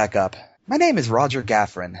pulls back up. My name is Roger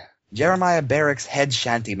Gaffron, Jeremiah Barrick's head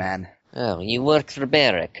shantyman. Oh, you work for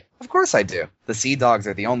Barrick. Of course I do. The Sea Dogs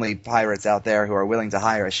are the only pirates out there who are willing to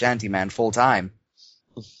hire a shantyman full time.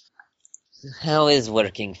 How is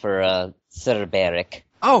working for Sir Barrick?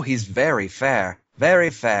 Oh, he's very fair.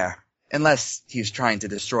 Very fair. Unless he's trying to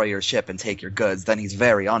destroy your ship and take your goods, then he's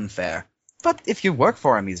very unfair. But if you work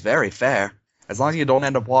for him, he's very fair. As long as you don't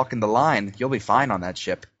end up walking the line, you'll be fine on that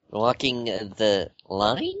ship. Walking the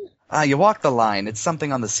line? You walk the line. It's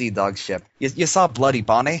something on the Sea Dog ship. You saw Bloody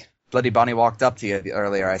Bonnie? Bloody Bonnie walked up to you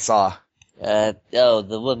earlier, I saw. The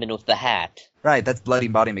woman with the hat. Right, that's Bloody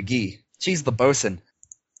Bonnie McGee. She's the bosun.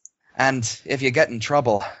 And if you get in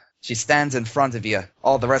trouble, she stands in front of you.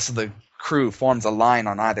 All the rest of the crew forms a line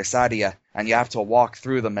on either side of you, and you have to walk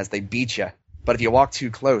through them as they beat you. But if you walk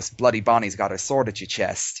too close, Bloody Bonnie's got her sword at your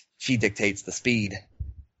chest. She dictates the speed.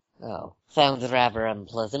 Oh, sounds rather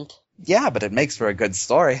unpleasant. Yeah, but it makes for a good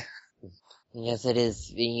story. Yes, it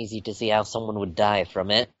is easy to see how someone would die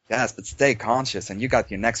from it. Yes, but stay conscious, and you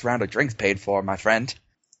got your next round of drinks paid for, my friend.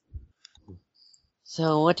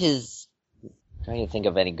 So, what is... I'm trying to think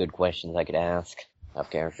of any good questions I could ask of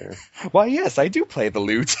character. Why, yes, I do play the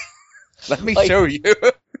lute. Let me show you.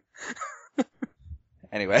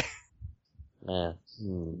 Anyway.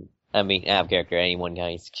 I mean, out of character, anyone got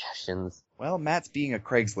any suggestions? Well, Matt's being a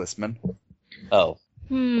Craigslistman. Oh.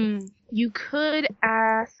 You could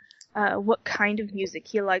ask what kind of music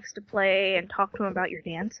he likes to play and talk to him about your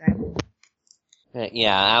dancing.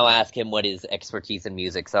 Yeah, I'll ask him what his expertise in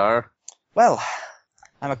musics are. Well,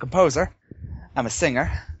 I'm a composer, I'm a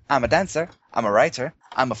singer, I'm a dancer, I'm a writer,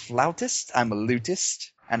 I'm a flautist, I'm a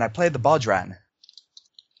lutist, and I play the bodhran.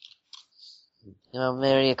 You're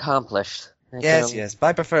very accomplished. Yes, but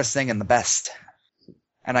I prefer singing the best.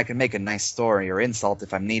 And I can make a nice story or insult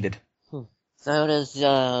if I'm needed. So does,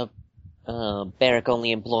 Barrick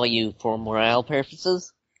only employ you for morale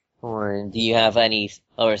purposes? Or do you have any,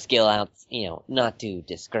 or skill outs, not to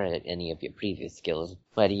discredit any of your previous skills,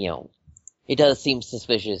 but, it does seem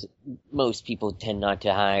suspicious. Most people tend not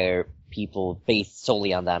to hire people based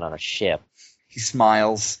solely on that on a ship. He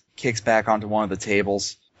smiles, kicks back onto one of the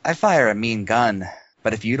tables. I fire a mean gun,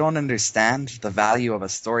 but if you don't understand the value of a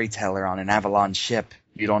storyteller on an Avalon ship,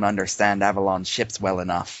 you don't understand Avalon ships well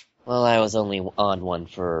enough. Well, I was only on one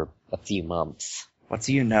for a few months. What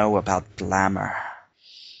do you know about glamour?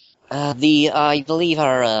 I believe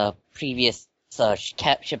our, previous,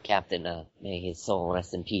 ship captain, may his soul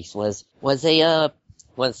rest in peace, was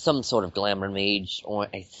some sort of glamour mage, or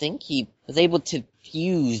I think he was able to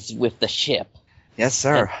fuse with the ship. Yes,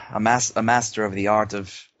 sir. A master of the art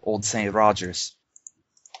of Old St. Rogers.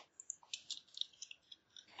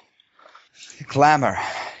 Glamour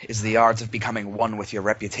is the art of becoming one with your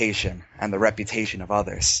reputation and the reputation of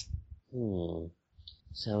others.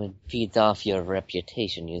 So it feeds off your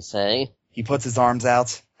reputation, you say? He puts his arms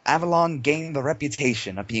out. Avalon gained the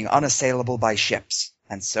reputation of being unassailable by ships,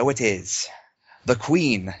 and so it is. The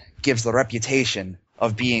Queen gives the reputation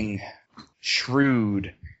of being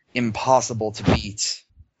shrewd, impossible to beat,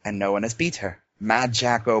 and no one has beat her. Mad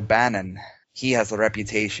Jack O'Bannon, he has the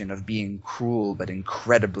reputation of being cruel but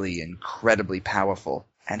incredibly, incredibly powerful,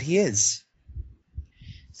 and he is.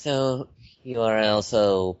 So you are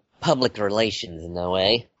also public relations in a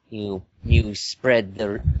way. You sing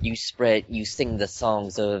the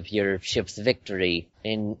songs of your ship's victory,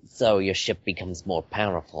 and so your ship becomes more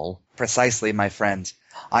powerful. Precisely, my friend.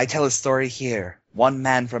 I tell a story here. One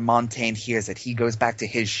man from Montaigne hears it. He goes back to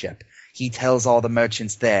his ship. He tells all the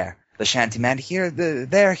merchants there. The shantyman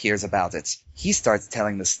there hears about it. He starts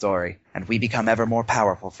telling the story, and we become ever more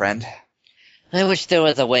powerful, friend. I wish there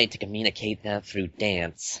was a way to communicate that through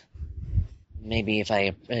dance. Maybe if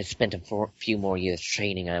I spent a few more years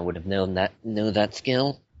training, I would have known that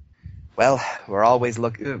skill. Well, we're always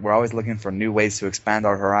looking for new ways to expand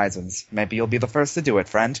our horizons. Maybe you'll be the first to do it,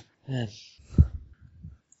 friend.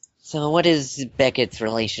 So what is Beckett's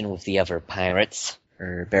relation with the other pirates?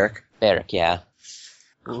 Beric? Beric, yeah.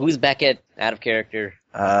 Who's Beckett? Out of character?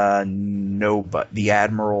 No, but the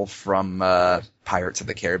Admiral from, Pirates of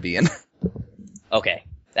the Caribbean. Okay,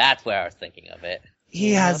 that's where I was thinking of it.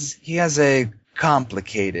 He has a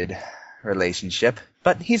complicated relationship,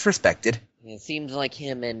 but he's respected. It seems like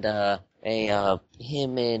him and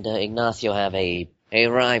Ignacio have a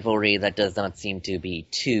rivalry that does not seem to be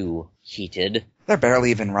too heated. They're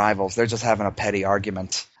barely even rivals. They're just having a petty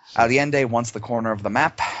argument. Allende wants the corner of the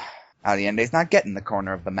map. Allende's not getting the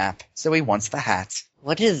corner of the map, so he wants the hat.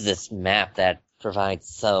 What is this map that provides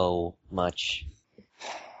so much?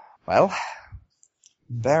 Well,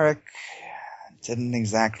 Beric didn't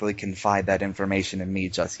exactly confide that information in me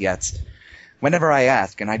just yet. Whenever I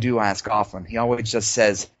ask, and I do ask often, he always just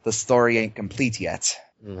says, the story ain't complete yet.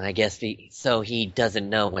 I guess so he doesn't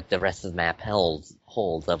know what the rest of the map holds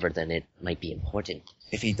other than it might be important.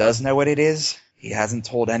 If he does know what it is, he hasn't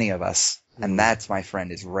told any of us. And that, my friend,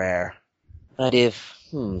 is rare. But if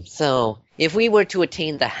we were to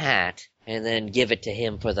attain the hat, and then give it to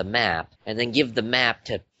him for the map, and then give the map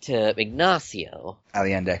to Ignacio...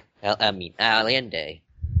 Allende. Allende.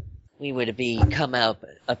 We would come out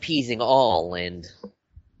appeasing all, and...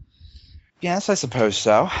 Yes, I suppose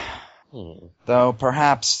so. Though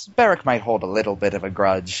perhaps Beric might hold a little bit of a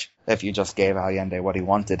grudge if you just gave Allende what he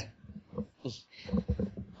wanted.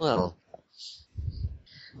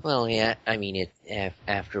 Well, yeah, I mean,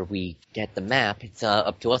 after we get the map, it's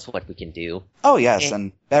up to us what we can do. Oh, yes,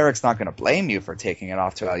 and Beric's not going to blame you for taking it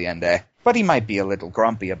off to Allende, but he might be a little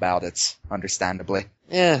grumpy about it, understandably.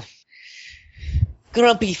 Yeah.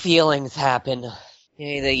 Grumpy feelings happen.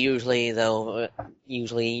 Yeah, they usually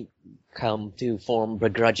come to form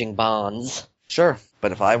begrudging bonds. Sure,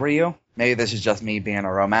 but if I were you, maybe this is just me being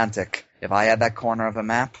a romantic. If I had that corner of the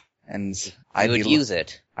map, and I would use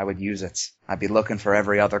it. I would use it. I'd be looking for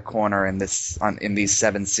every other corner in these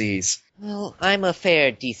 7 seas. Well, I'm a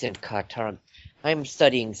fair, decent I'm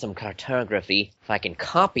studying some cartography. If I can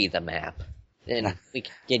copy the map, then we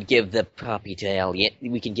can give the copy to Allende.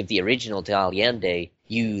 We can give the original to Allende.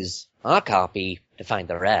 Use our copy to find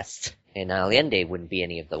the rest, and Allende wouldn't be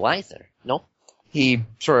any of the wiser. No? He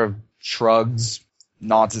sort of shrugs,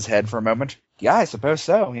 nods his head for a moment. Yeah, I suppose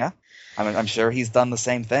so. Yeah, I'm sure he's done the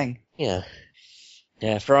same thing. Yeah.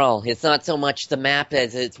 After all, it's not so much the map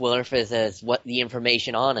as it's worth as what the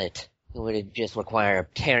information on it. It would just require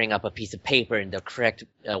tearing up a piece of paper in the correct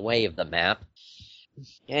way of the map.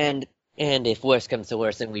 And if worse comes to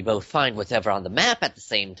worse and we both find whatever on the map at the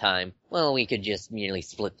same time, well, we could just merely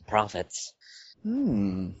split the profits.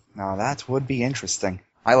 Now that would be interesting.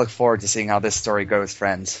 I look forward to seeing how this story goes,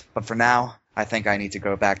 friends. But for now, I think I need to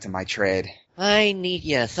go back to my trade.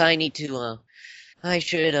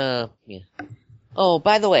 Oh,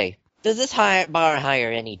 by the way, does this bar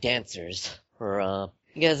hire any dancers?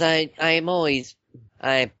 Because I've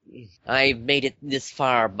made it this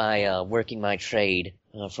far by working my trade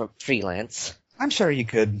for freelance. I'm sure you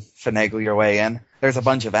could finagle your way in. There's a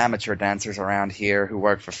bunch of amateur dancers around here who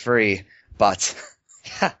work for free, but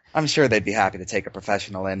I'm sure they'd be happy to take a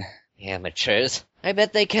professional in. Amateurs? I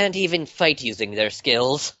bet they can't even fight using their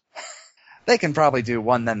skills. They can probably do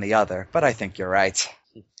one then the other, but I think you're right.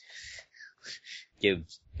 Give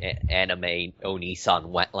anime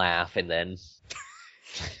Oni-san wet laugh and then...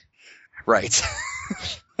 Right.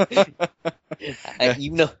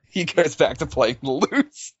 He goes back to playing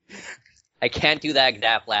loose. I can't do that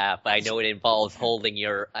exact laugh. I know it involves holding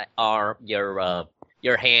your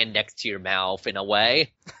hand next to your mouth in a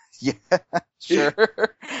way. Yeah, sure.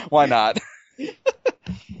 Why not?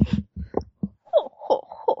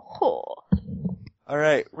 All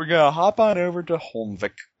right, we're gonna hop on over to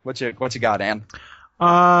Holmvik. What you got, Anne?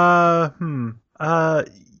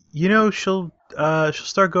 She'll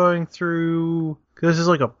start going through. This is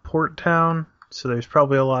like a port town, so there's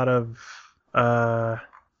probably a lot of.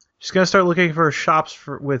 She's gonna start looking for shops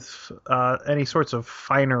with any sorts of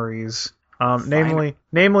fineries.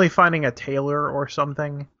 Namely finding a tailor or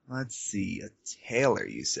something. Let's see, a tailor,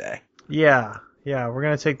 you say? Yeah, we're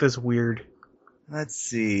gonna take this weird. Let's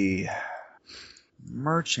see.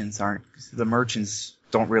 Merchants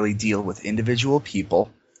don't really deal with individual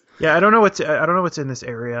people. Yeah, I don't know what's in this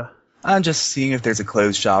area. I'm just seeing if there's a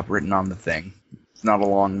clothes shop written on the thing. It's not a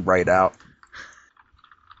long write out.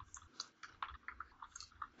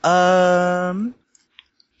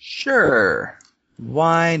 Sure.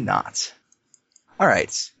 Why not?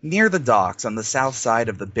 Alright, near the docks on the south side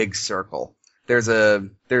of the big circle, there's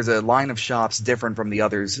a line of shops different from the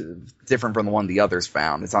one the others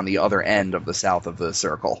found. It's on the other end of the south of the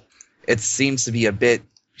circle. It seems to be a bit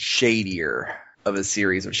shadier of a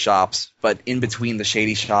series of shops, but in between the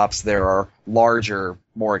shady shops there are larger,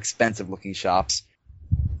 more expensive looking shops.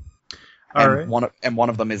 And one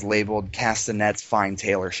of them is labeled Castanet's Fine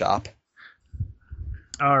Tailor Shop.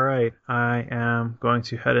 Alright, I am going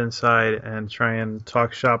to head inside and try and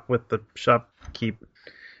talk shop with the shopkeep.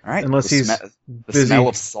 Alright, Unless he's the busy. smell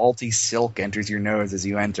of salty silk enters your nose as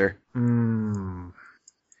you enter.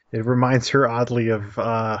 It reminds her oddly of,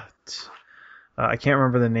 I can't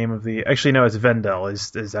remember the name of the... Actually, no, it's Vendel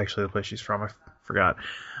is actually the place she's from. I forgot.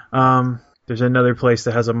 There's another place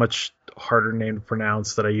that has a much harder name to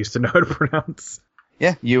pronounce that I used to know how to pronounce.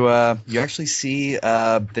 Yeah, you actually see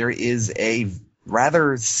there is a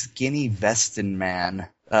rather skinny Vestin man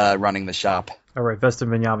running the shop. Alright, Vestin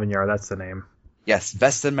Vinyar, that's the name. Yes,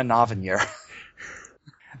 Vestin Manavinir.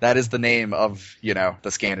 That is the name of,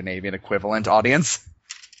 the Scandinavian equivalent audience.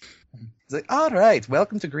 He's like, alright,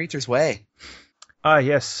 welcome to Greeter's Way.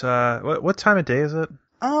 Yes, what time of day is it?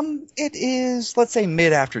 It is, let's say,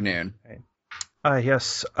 mid-afternoon.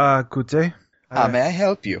 Yes, good day. May I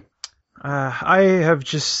help you? I have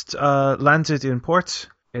just landed in port,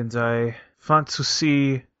 and I want to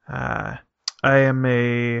see... I am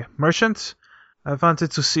a merchant. I wanted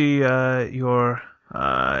to see your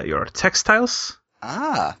textiles.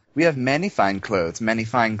 Ah, we have many fine clothes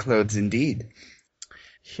indeed.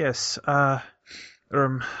 Yes, Or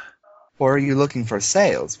are you looking for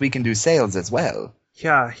sales? We can do sales as well.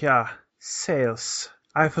 Yeah, sales.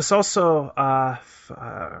 I was also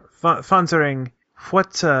wondering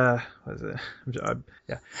what was it?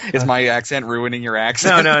 Yeah. Is my accent ruining your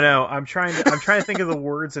accent? No. I'm trying to think of the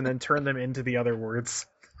words and then turn them into the other words.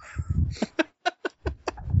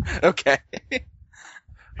 Okay.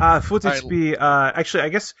 Would it be actually? I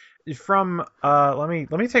guess from let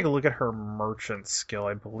me take a look at her merchant skill.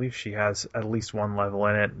 I believe she has at least one level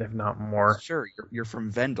in it, if not more. Sure, you're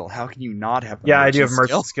from Vendel. How can you not have? Yeah, I do have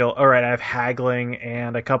merchant skill. All right, I have haggling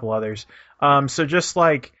and a couple others. So just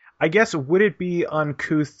like, I guess, would it be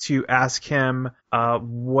uncouth to ask him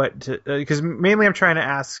because mainly I'm trying to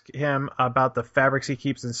ask him about the fabrics he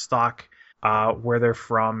keeps in stock, where they're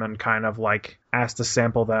from, and kind of like ask to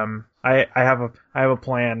sample them. I have a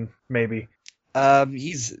plan, maybe.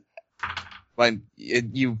 He's like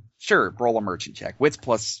you. Sure, roll a merchant check. Wits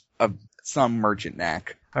plus some merchant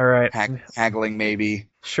knack. All right. Haggling maybe.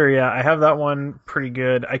 Sure, yeah, I have that one pretty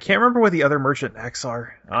good. I can't remember what the other merchant knacks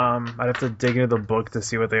are. I'd have to dig into the book to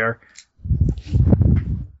see what they are.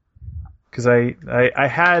 Because I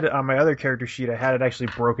had on my other character sheet, I had it actually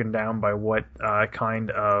broken down by what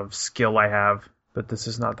kind of skill I have, but this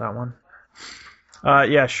is not that one.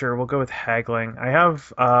 Yeah, sure, we'll go with haggling. I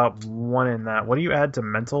have one in that. What do you add to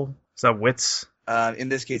mental? Is that wits? In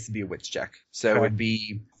this case, it'd be a wits check. So it would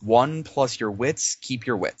be 1 plus your wits, keep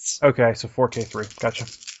your wits. Okay, so 4k3. Gotcha.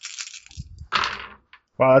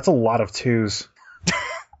 Wow, that's a lot of 2s.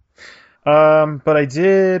 But I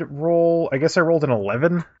did roll... I guess I rolled an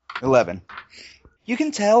 11. 11. You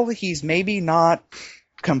can tell he's maybe not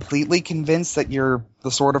completely convinced that you're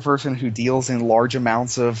the sort of person who deals in large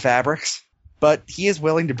amounts of fabrics, but he is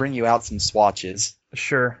willing to bring you out some swatches.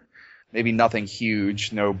 Sure. Maybe nothing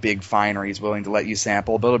huge, no big fineries willing to let you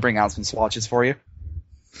sample, but he'll bring out some swatches for you.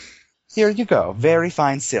 Here you go. Very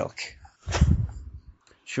fine silk.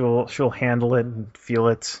 She'll handle it and feel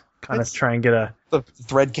it. Kind of try and get a... The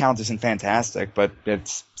thread count isn't fantastic, but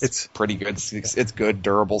it's pretty good. It's good,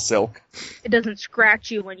 durable silk. It doesn't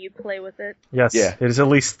scratch you when you play with it. Yes, yeah. It is at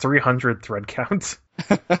least 300 thread count.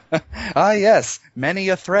 Ah, yes. Many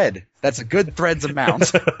a thread. That's a good threads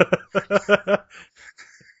amount.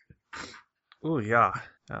 Oh, yeah.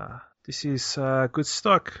 This is good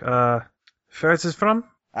stock. Where is it from?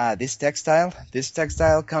 This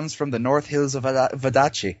textile comes from the North Hills of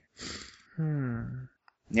Vadachi.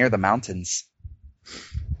 Near the mountains.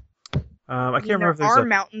 I can't remember if there there's are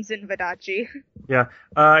mountains in Vadachi. Yeah.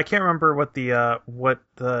 I can't remember what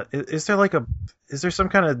is there some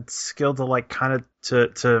kind of skill to like kind of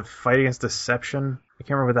to fight against deception? I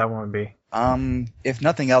can't remember what that one would be. If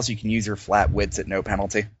nothing else, you can use your flat wits at no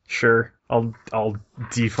penalty. Sure. I'll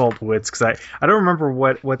default wits because I don't remember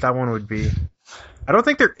what that one would be. I don't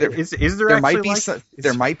think there is there actually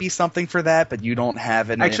there might be something for that, but you don't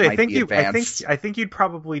have it. Actually, I think you'd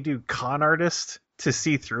probably do con artist to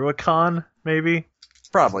see through a con, maybe.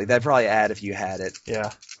 Probably. That'd probably add if you had it.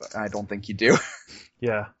 Yeah. But I don't think you do.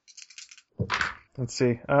 Yeah. Let's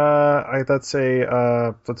see. That's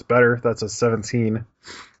better. That's a 17.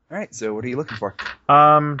 Alright, so what are you looking for?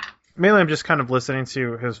 Mainly I'm just kind of listening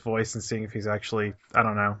to his voice and seeing if he's actually, I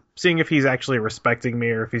don't know, seeing if he's actually respecting me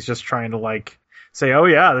or if he's just trying to, like, say, oh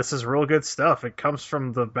yeah, this is real good stuff. It comes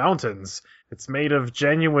from the mountains. It's made of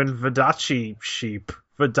genuine Vidachi sheep.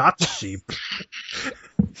 Vidachi sheep.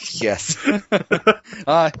 Yes.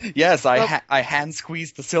 Yes, I hand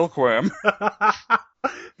squeezed the silkworm.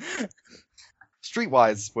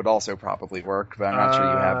 Streetwise would also probably work, but I'm not sure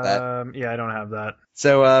you have that. Yeah, I don't have that.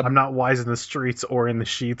 So I'm not wise in the streets or in the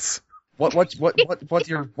sheets. What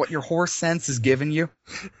your horse sense is giving you?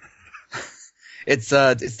 It's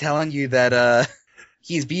telling you that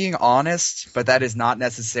he's being honest, but that is not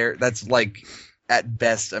necessary. That's like at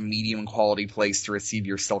best a medium quality place to receive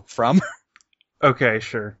your silk from. Okay,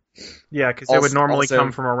 sure. Yeah, because it would normally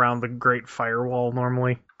come from around the Great Firewall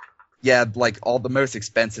normally. Yeah, like all the most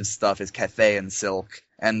expensive stuff is Cathayan silk,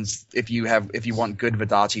 and if you want good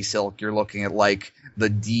Vidachi silk, you're looking at like the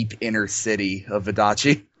deep inner city of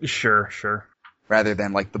Vidachi, Sure. rather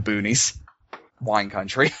than like the boonies, wine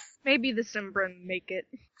country. Maybe the Simbran make it.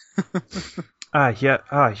 Yeah,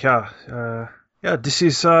 this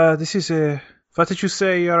is what did you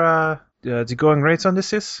say your the going rates on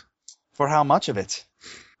this is? For how much of it?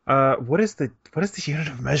 What is the unit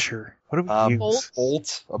of measure? What do we use?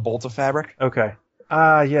 A bolt of fabric. Okay.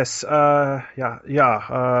 Yes. One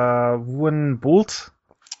bolt.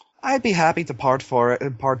 I'd be happy to part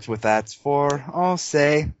with that for,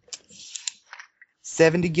 say,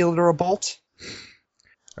 70 guilder a bolt.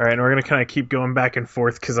 All right, and we're gonna kind of keep going back and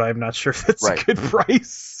forth because I'm not sure if that's Right. a good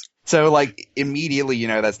price. So, like, immediately,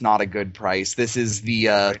 that's not a good price. This is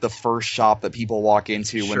the first shop that people walk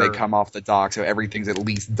into when they Sure. come off the dock, so everything's at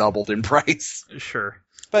least doubled in price. Sure.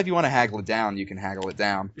 But if you want to haggle it down, you can haggle it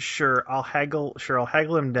down. Sure, I'll haggle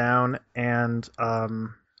him down, and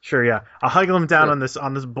sure, yeah, I'll haggle him down Sure.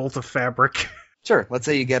 on this bolt of fabric. Sure, let's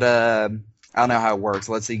say you get I don't know how it works.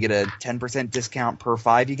 Let's say you get a 10% discount per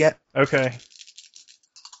 5 you get. Okay.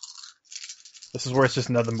 This is where it's just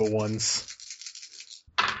nothing but ones.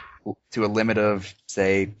 To a limit of,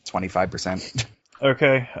 say, 25%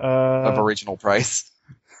 Okay. of original price.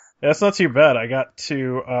 That's not too bad. I got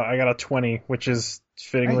a 20, which is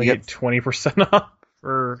fittingly Right, you get- 20% off.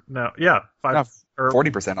 Or no, yeah, 5 No, or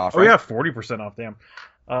 40% off, Oh right? yeah, 40% off. Damn.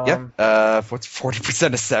 What's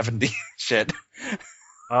 40% of 70? Shit.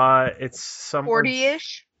 It's somewhere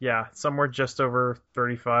 40-ish? Yeah, somewhere just over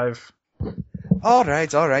 35.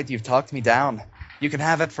 Alright, you've talked me down. You can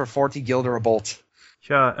have it for 40 guilder a bolt.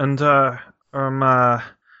 Yeah, and what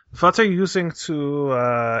are you using to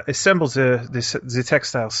assemble the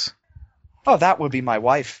textiles? Oh, that would be my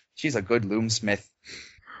wife. She's a good loomsmith.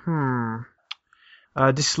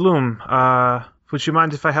 This loom. Would you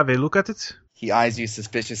mind if I have a look at it? He eyes you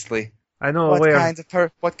suspiciously. I know a What way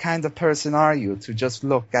kind of person are you to just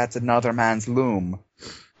look at another man's loom?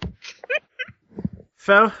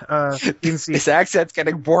 Well, in the This accent's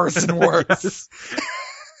getting worse and worse.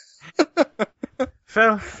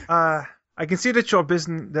 Well, I can see that your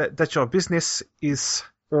business is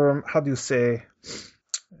how do you say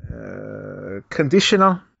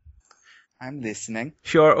conditional. I'm listening.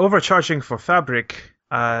 If you are overcharging for fabric,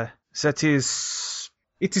 it is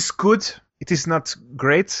good. It is not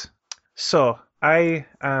great. So I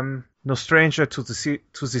am no stranger to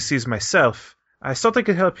the seas myself. I thought I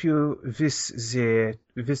could help you with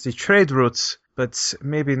the trade routes, but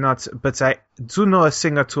maybe not. But I do know a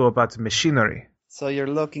thing or two about machinery. So you're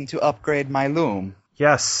looking to upgrade my loom?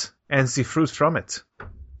 Yes, and the fruit from it.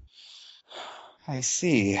 I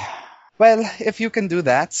see. Well, if you can do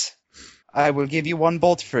that, I will give you 1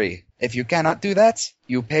 bolt free. If you cannot do that,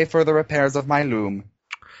 you pay for the repairs of my loom.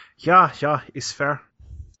 Yeah, it's fair.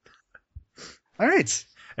 All right.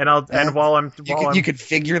 You can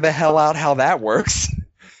figure the hell out how that works.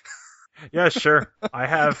 Yeah, sure. I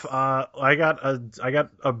have I got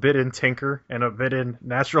a bit in Tinker and a bit in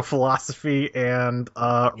Natural Philosophy and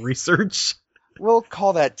Research. We'll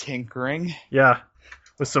call that tinkering. Yeah,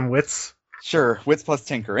 with some wits. Sure, wits plus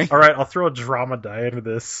tinkering. All right, I'll throw a drama die into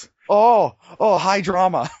this. Oh, high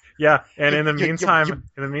drama. Yeah, and in the You-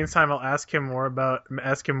 meantime, I'll ask him more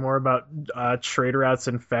about trade routes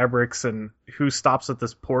and fabrics and who stops at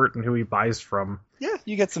this port and who he buys from. Yeah,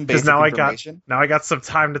 you get some Because basic now information. I got some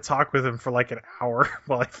time to talk with him for like an hour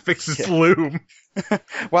while I fix his Yeah. loom.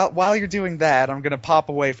 While you're doing that, I'm gonna pop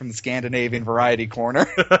away from the Scandinavian variety corner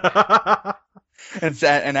and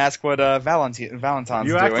ask what Valentine's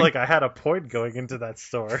You doing. act like I had a point going into that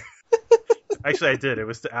store. Actually, I did. It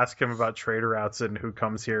was to ask him about trade routes and who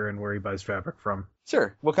comes here and where he buys fabric from.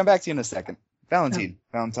 Sure, we'll come back to you in a second. Valentin.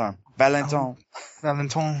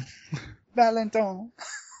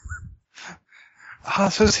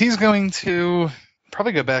 So he's going to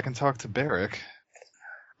probably go back and talk to Barrick.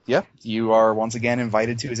 Yep, you are once again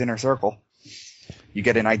invited to his inner circle. You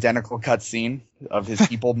get an identical cutscene of his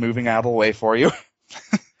people moving out of the way for you.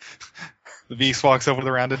 The beast walks over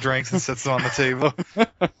the round of drinks and sits them on the table.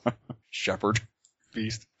 Shepherd.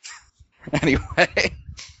 Beast. Anyway.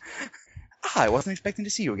 I wasn't expecting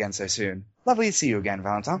to see you again so soon. Lovely to see you again,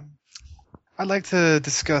 Valentin. I'd like to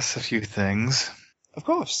discuss a few things. Of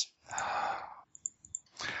course.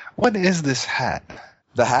 What is this hat?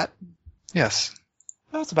 The hat? Yes.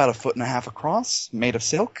 Well, it's about 1.5 feet across, made of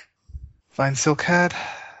silk. Fine silk hat.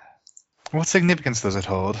 What significance does it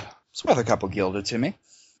hold? It's worth a couple guilder to me.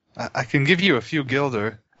 I can give you a few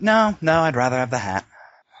guilder. No, I'd rather have the hat.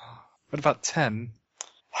 What about 10?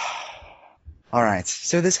 Alright,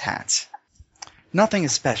 so this hat. Nothing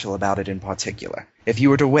is special about it in particular. If you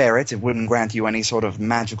were to wear it, it wouldn't grant you any sort of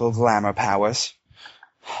magical glamour powers.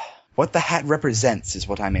 What the hat represents is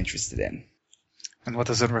what I'm interested in. And what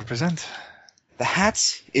does it represent? The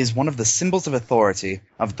hat is one of the symbols of authority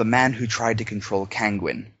of the man who tried to control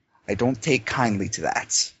Kangwin. I don't take kindly to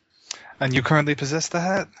that. And you currently possess the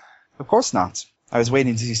hat? Of course not. I was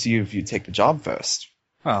waiting to see if you'd take the job first.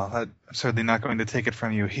 Well, I'm certainly not going to take it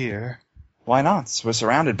from you here. Why not? We're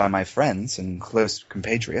surrounded by my friends and close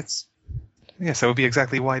compatriots. Yes, that would be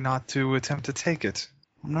exactly why not to attempt to take it.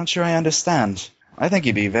 I'm not sure I understand. I think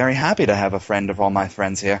you'd be very happy to have a friend of all my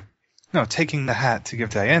friends here. No, taking the hat to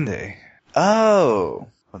give to Allende. Oh,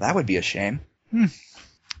 well, that would be a shame.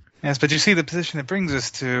 Yes, but you see the position it brings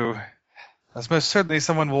us to. As most certainly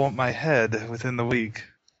someone will want my head within the week.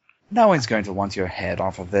 No one's going to want your head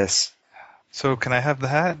off of this. So can I have the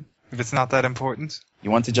hat, if it's not that important?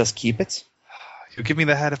 You want to just keep it? You'll give me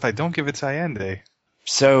the hat if I don't give it to Allende.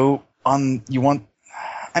 So, you want...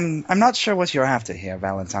 I'm not sure what you're after here,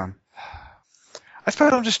 Valentin. I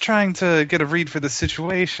suppose I'm just trying to get a read for the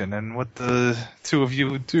situation and what the two of you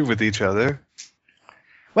would do with each other.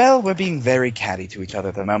 Well, we're being very catty to each other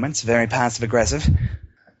at the moment, very passive-aggressive.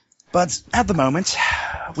 But at the moment,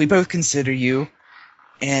 we both consider you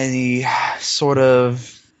a sort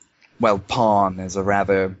of... Well, pawn is a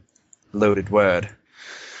rather loaded word.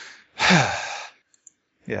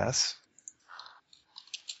 Yes.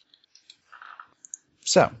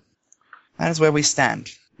 So, that is where we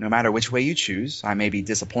stand. No matter which way you choose, I may be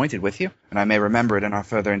disappointed with you, and I may remember it in our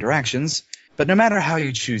further interactions, but no matter how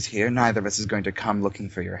you choose here, neither of us is going to come looking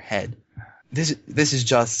for your head. This is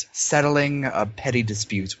just settling a petty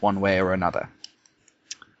dispute one way or another.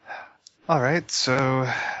 Alright, so...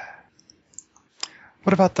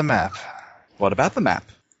 What about the map? What about the map?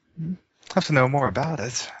 I have to know more about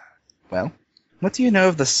it. Well, what do you know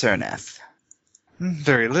of the Cerneth?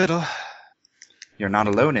 Very little. You're not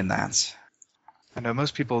alone in that. I know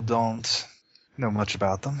most people don't know much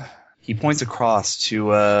about them. He points across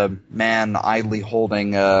to a man idly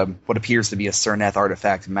holding what appears to be a Cerneth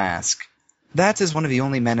artifact mask. That is one of the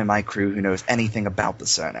only men in my crew who knows anything about the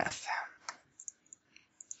Cerneth.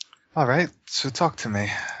 Alright, so talk to me.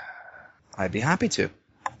 I'd be happy to.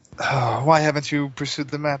 Why haven't you pursued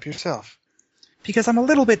the map yourself? Because I'm a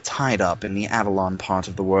little bit tied up in the Avalon part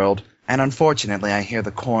of the world, and unfortunately I hear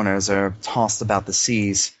the corners are tossed about the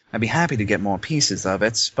seas. I'd be happy to get more pieces of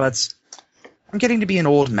it, but I'm getting to be an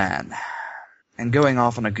old man, and going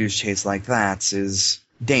off on a goose chase like that is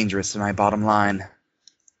dangerous to my bottom line.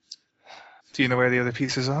 Do you know where the other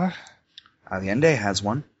pieces are? Allende has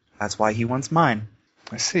one. That's why he wants mine.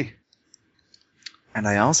 I see. And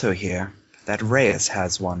I also hear that Reyes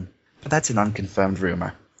has one, but that's an unconfirmed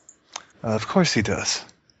rumor. Of course he does.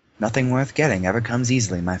 Nothing worth getting ever comes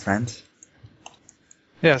easily, my friend.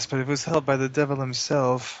 Yes, but if it was held by the devil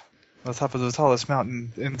himself, on top of the tallest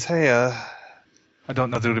mountain in Taya, I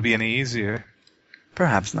don't know that it would be any easier.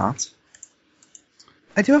 Perhaps not.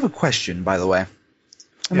 I do have a question, by the way.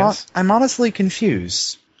 Yes? I'm honestly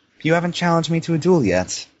confused. You haven't challenged me to a duel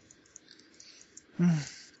yet.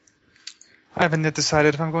 I haven't yet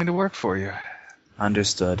decided if I'm going to work for you.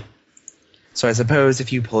 Understood. So I suppose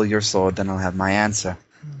if you pull your sword, then I'll have my answer.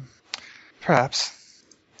 Perhaps.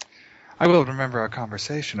 I will remember our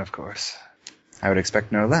conversation, of course. I would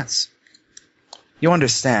expect no less. You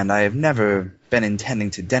understand, I have never been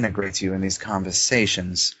intending to denigrate you in these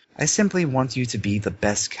conversations. I simply want you to be the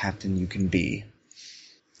best captain you can be.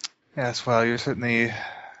 Yes, well, you're certainly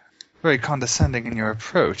very condescending in your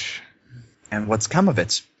approach. And what's come of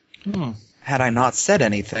it? Had I not said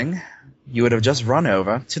anything, you would have just run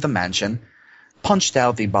over to the mansion, punched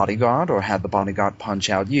out the bodyguard or had the bodyguard punch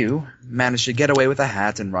out you, managed to get away with a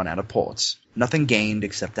hat and run out of port. Nothing gained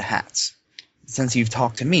except a hat. Since you've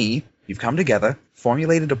talked to me, you've come together,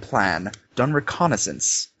 formulated a plan, done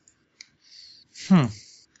reconnaissance.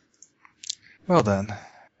 Well then.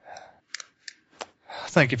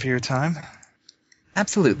 Thank you for your time.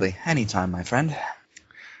 Absolutely. Anytime, my friend.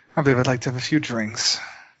 I believe I'd like to have a few drinks.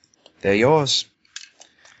 They're yours.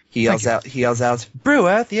 He yells out,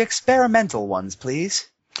 Brewer, the experimental ones, please.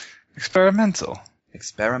 Experimental?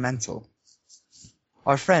 Experimental.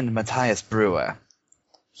 Our friend Matthias Brewer,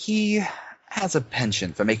 he has a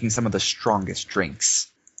penchant for making some of the strongest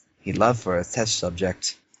drinks. He'd love for a test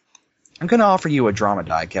subject. I'm going to offer you a drama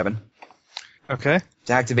die, Kevin, Okay.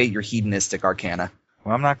 to activate your hedonistic arcana.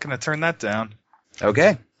 Well, I'm not going to turn that down.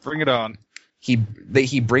 Okay. Bring it on. He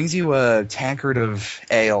brings you a tankard of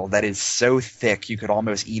ale that is so thick you could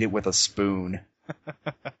almost eat it with a spoon. Do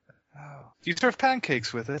you serve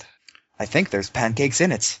pancakes with it? I think there's pancakes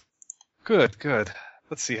in it. Good, good.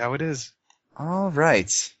 Let's see how it is. All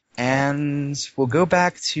right. And we'll go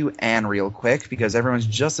back to Anne real quick, because everyone's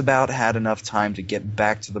just about had enough time to get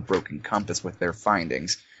back to the broken compass with their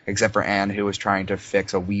findings, except for Anne, who was trying to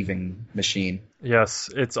fix a weaving machine. Yes,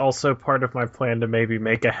 it's also part of my plan to maybe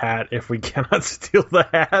make a hat if we cannot steal the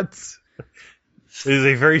hats. It is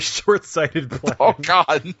a very short-sighted plan. Oh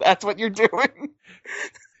God, that's what you're doing?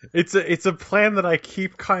 It's a plan that I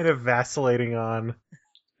keep kind of vacillating on.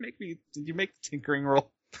 Did you make the tinkering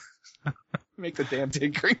roll? Make the damn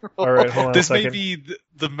tinkering roll. All right, hold on This a may second. be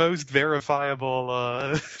the most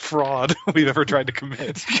verifiable fraud we've ever tried to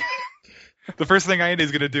commit. The first thing Andy's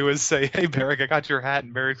going to do is say, hey, Barrick, I got your hat.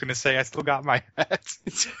 And Barrick's going to say, I still got my hat.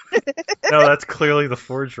 No, that's clearly the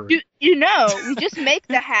forgery. You know, we just make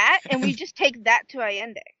the hat and we just take that to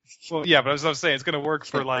Allende. Well, yeah, but as I was saying, it's going to work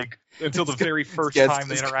for, until the very first Yeah, time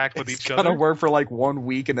they interact with each It's gonna other. work for 1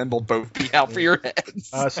 week, and then they'll both be out for your heads.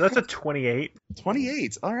 So that's a 28.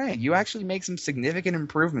 28. All right, you actually make some significant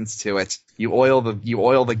improvements to it. You oil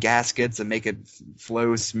the gaskets and make it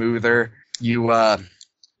flow smoother. You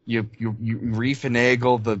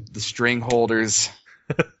refinagle the string holders.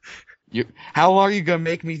 How long are you gonna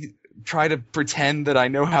make me try to pretend that I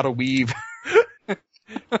know how to weave?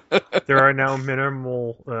 There are now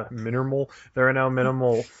minimal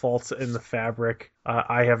faults in the fabric.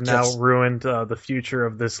 I have now Yes. ruined the future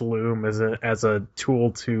of this loom as a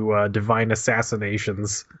tool to divine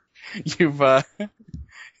assassinations. You've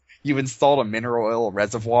installed a mineral oil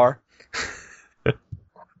reservoir.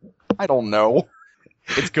 I don't know.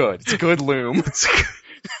 It's good. It's a good loom.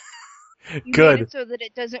 You Good. made it so that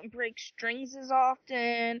it doesn't break strings as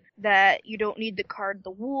often, that you don't need to card the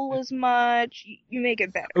wool as much. You make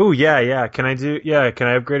it better. Oh yeah. Can I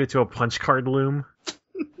upgrade it to a punch card loom?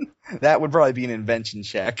 That would probably be an invention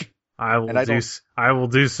check. I will And I I will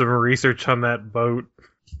do some research on that boat.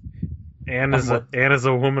 Anne is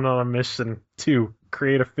a woman on a mission to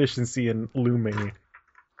create efficiency in looming.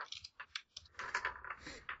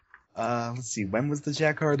 Let's see. When was the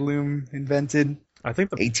jacquard loom invented? I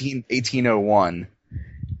think 1801.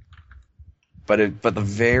 But the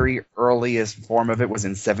very earliest form of it was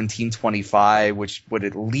in 1725, which would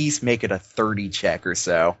at least make it a 30 check or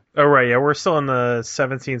so. Oh right, yeah, we're still in the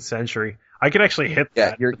 17th century. I could actually hit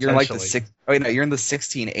Yeah, that. you're like the potentially. you're in the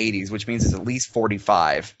 1680s, which means it's at least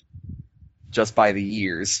 45, just by the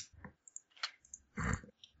years.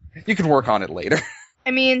 You can work on it later.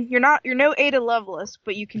 I mean, you're no Ada Lovelace,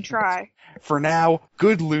 but you can try. For now,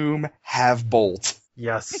 good loom, have bolt.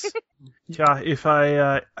 Yes. Yeah, if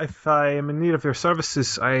I am in need of your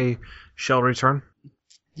services, I shall return.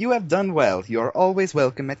 You have done well. You are always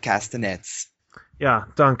welcome at Castanets. Yeah,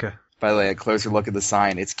 danke. By the way, a closer look at the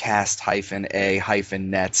sign, it's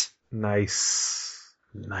cast-a-net. Nice.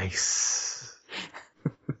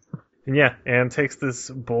 And yeah, Anne takes this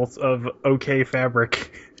bolt of okay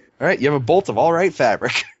fabric. All right, you have a bolt of all right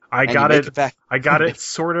fabric. I And got you make it. back. I got it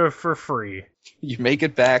sort of for free. You make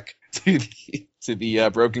it back to the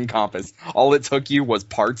broken compass. All it took you was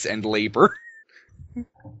parts and labor.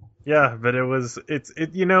 Yeah, but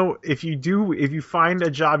if you find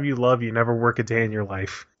a job you love, you never work a day in your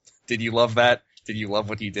life. Did you love that? Did you love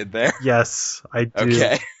what you did there? Yes, I do.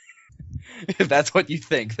 Okay. If that's what you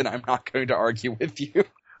think, then I'm not going to argue with you.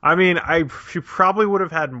 I mean, she probably would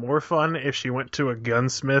have had more fun if she went to a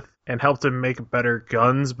gunsmith and helped him make better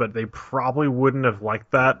guns, but they probably wouldn't have liked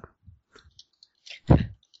that.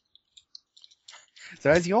 So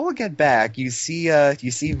as you all get back, you see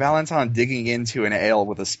Valentin digging into an ale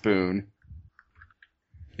with a spoon.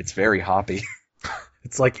 It's very hoppy.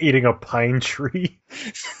 It's like eating a pine tree.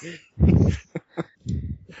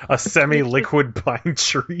 A semi-liquid pine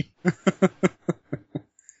tree.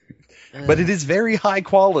 But it is very high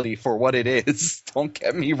quality for what it is. Don't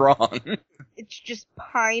get me wrong. It's just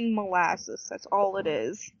pine molasses. That's all it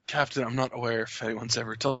is. Captain, I'm not aware if anyone's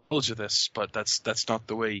ever told you this, but that's not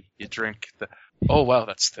the way you drink the... Oh, wow,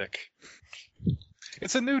 that's thick.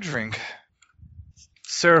 It's a new drink.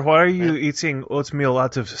 Sir, why are you eating oatmeal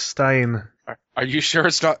out of stein? Are you sure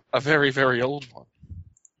it's not a very, very old one?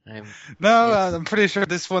 I'm pretty sure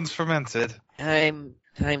this one's fermented. Times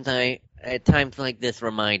like this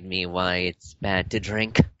remind me why it's bad to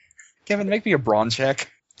drink. Kevin, make me a brawn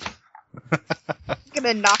check.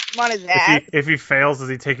 Gonna knock him on his ass. If he fails, does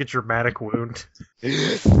he take a dramatic wound?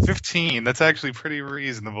 15. That's actually pretty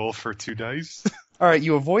reasonable for 2 dice. Alright,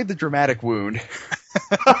 you avoid the dramatic wound.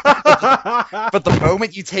 But the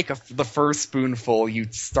moment you take the first spoonful, you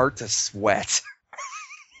start to sweat.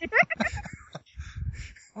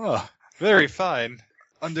 Oh, very fine.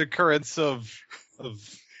 Undercurrents of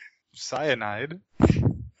cyanide.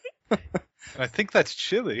 I think that's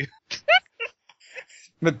chili.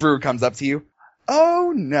 The brewer comes up to you.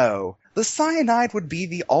 Oh no, the cyanide would be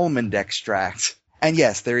the almond extract. And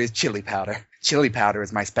yes, there is chili powder. Chili powder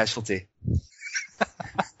is my specialty.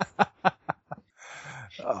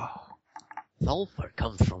 Oh. Sulfur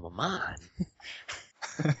comes from a mine.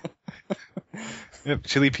 Yep,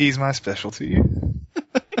 chili pea's my specialty.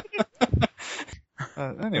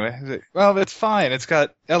 Anyway, well, it's fine. It's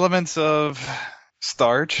got elements of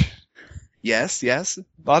starch. Yes. A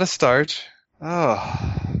lot of starch.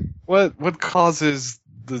 Oh. What causes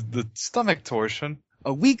the stomach torsion?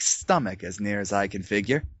 A weak stomach, as near as I can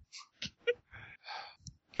figure.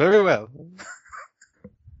 Very well.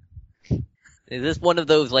 Is this one of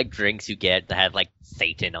those, like, drinks you get that have, like,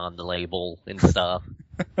 Satan on the label and stuff?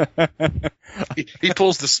 He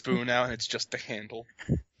pulls the spoon out and it's just the handle.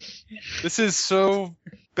 This is so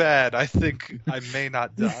bad, I think I may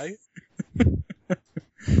not die.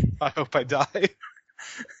 I hope I die.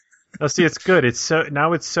 Oh, see, it's good. It's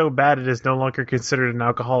so bad it is no longer considered an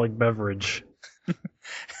alcoholic beverage.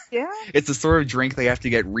 Yeah. It's the sort of drink they have to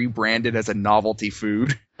get rebranded as a novelty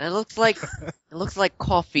food. It looks like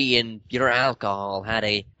coffee and your alcohol had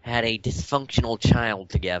a dysfunctional child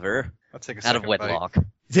together I'll take a out second of wedlock.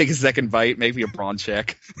 Take a second bite, make me a brawn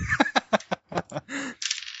check.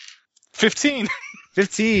 15.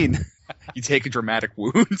 15. You take a dramatic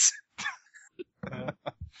wound.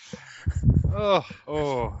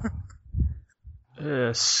 Oh.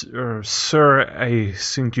 Sir, I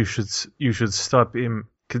think you should stop him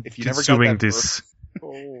If you never got consuming that this.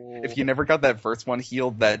 If you never got that first one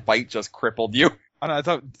healed, that bite just crippled you. Oh, no, I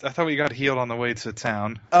thought we got healed on the way to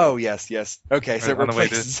town. Oh, yes. Okay, so it Right, on the way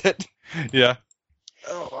replaces it. Yeah.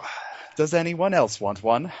 Oh. Does anyone else want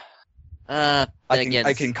one? I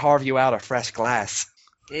can carve you out a fresh glass.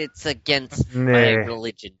 It's against Nah. my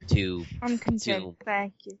religion to I'm content, to-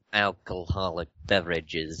 thank you. alcoholic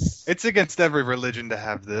beverages. It's against every religion to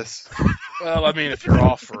have this. Well, I mean, if you're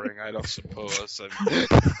offering, I don't suppose.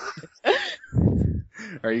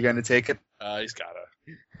 Are you going to take it? He's gotta.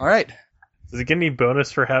 All right. Does it get any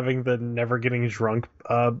bonus for having the never getting drunk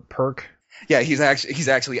perk? Yeah, he's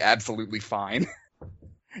actually absolutely fine.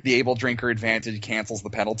 The able drinker advantage cancels the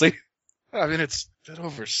penalty. I mean, it's a bit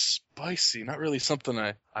over spicy. Not really something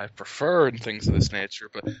I prefer in things of this nature,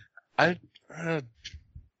 but I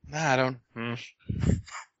don't.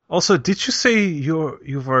 Also, did you say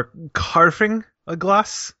you were carving a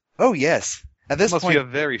glass? Oh yes. At this Must point, be a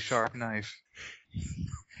very sharp knife.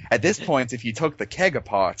 if you took the keg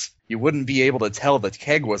apart, you wouldn't be able to tell the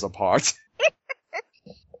keg was apart.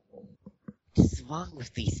 What's wrong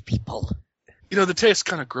with these people? You know, the taste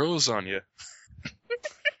kind of grows on you.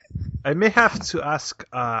 I may have to ask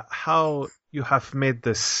how you have made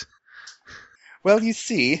this. Well, you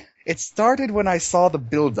see, it started when I saw the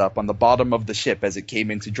build-up on the bottom of the ship as it came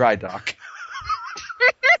into dry dock.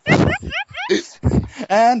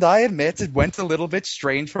 And I admit it went a little bit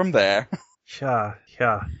strange from there. Yeah.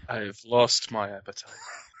 I've lost my appetite.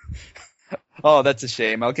 Oh, that's a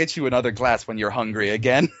shame. I'll get you another glass when you're hungry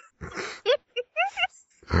again.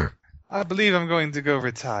 I believe I'm going to go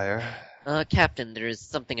retire. Captain, there is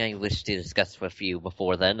something I wish to discuss with you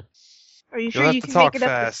before then. Are you You'll sure have you to can talk make it up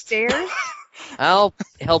the fast. stairs? I'll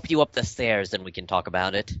help you up the stairs and we can talk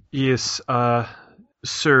about it. Yes,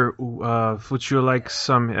 sir, would you like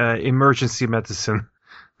some emergency medicine?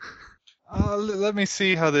 Let me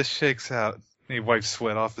see how this shakes out. He wipes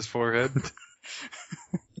sweat off his forehead.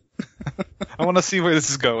 I want to see where this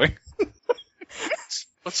is going.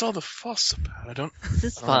 What's all the fuss about? I don't This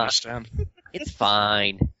is fine. understand. It's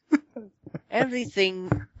fine.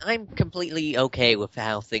 I'm completely okay with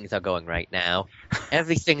how things are going right now.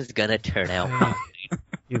 Everything's gonna turn out fine.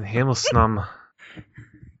 In hemelsnam.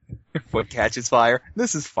 Foot catches fire.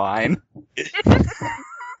 This is fine.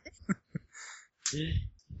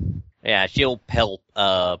 Yeah, she'll pelt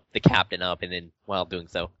the captain up, and then while doing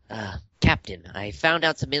so, Captain, I found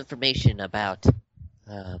out some information about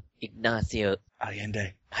Ignacio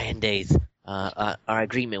Allende's our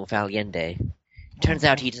agreement with Allende. Turns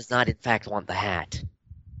out he does not, in fact, want the hat.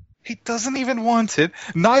 He doesn't even want it.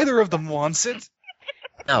 Neither of them wants it.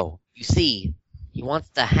 No, you see, he wants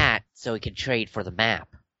the hat so he can trade for the map.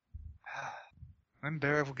 And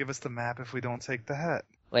Barrett will give us the map if we don't take the hat.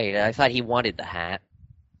 Wait, I thought he wanted the hat.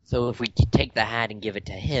 So if we take the hat and give it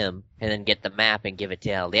to him, and then get the map and give it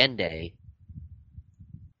to Allende...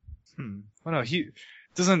 Well, no,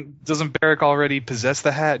 doesn't Barrick already possess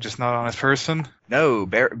the hat, just not on his person? No,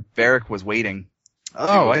 Barrick was waiting.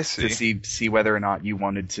 Oh, I see. To see whether or not you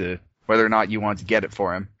wanted to get it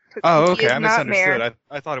for him. Oh, He okay, is I not misunderstood. mayor.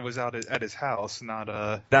 I thought it was out at his house, not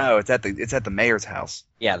No, it's at the mayor's house.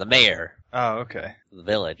 Yeah, the mayor Oh, okay. of the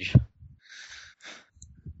village.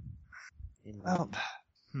 Well,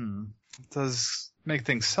 it does make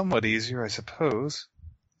things somewhat easier, I suppose.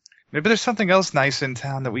 Maybe there's something else nice in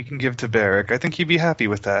town that we can give to Barrick. I think he'd be happy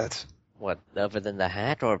with that. What, other than the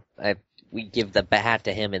hat? Or we give the hat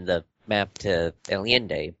to him and the map to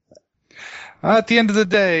Allende? At the end of the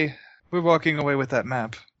day, we're walking away with that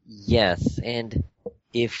map. Yes, and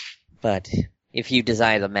if you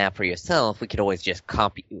desire the map for yourself, we could always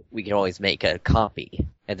make a copy,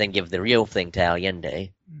 and then give the real thing to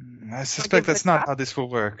Allende. I suspect that's not how this will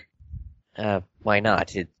work. Why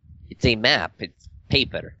not? It's a map. It's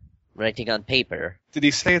paper. Writing on paper. Did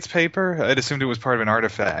he say it's paper? I'd assumed it was part of an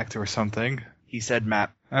artifact or something. He said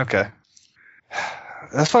map. Okay.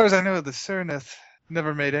 As far as I know, the Cernith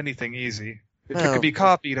never made anything easy. If it could be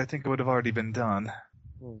copied, I think it would have already been done.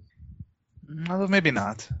 Although maybe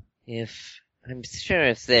not. I'm sure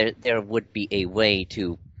if there would be a way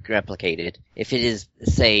to replicate it. If it is,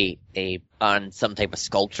 say, on some type of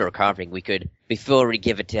sculpture or carving, we could, before we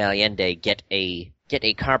give it to Allende, get a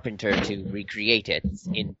carpenter to recreate it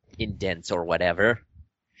in indents or whatever.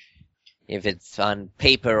 If it's on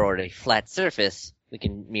paper or a flat surface, we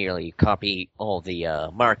can merely copy all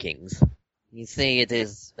the markings. You say it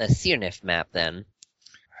is a Cernith map, then?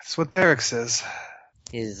 That's what Derek says.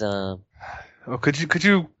 Oh, could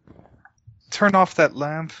you turn off that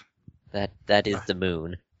lamp? That is the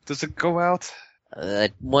moon. Does it go out?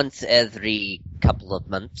 Once every couple of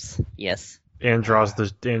months, yes. And draws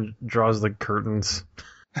the curtains.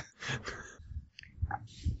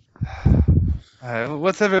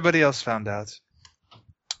 What's everybody else found out?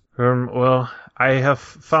 Well, I have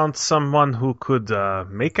found someone who could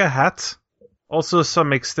make a hat. Also,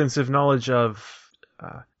 some extensive knowledge of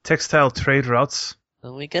textile trade routes.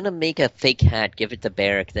 Are we gonna make a fake hat, give it to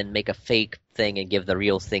Barrick, then make a fake thing and give the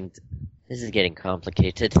real thing This is getting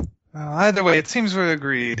complicated. Well, either way, it seems we're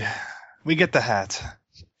agreed. We get the hat.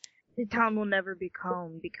 The town will never be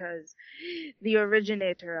calm because the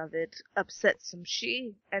originator of it upset some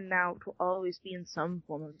she, and now it will always be in some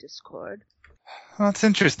form of discord. Well, that's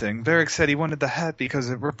interesting. Barrick said he wanted the hat because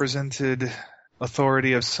it represented the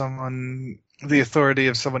authority of someone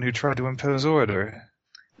who tried to impose order.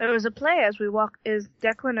 There was a play as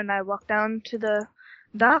Declan and I walked down to the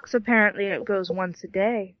docks. Apparently it goes once a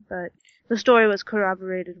day, but the story was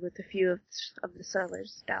corroborated with a few of the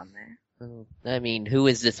sellers down there. I mean, who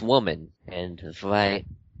is this woman, and why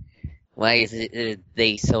is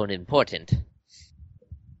they so important?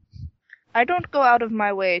 I don't go out of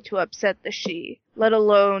my way to upset the she, let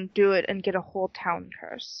alone do it and get a whole town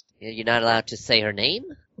cursed. You're not allowed to say her name?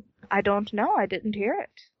 I don't know, I didn't hear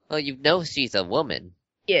it. Well, you know she's a woman.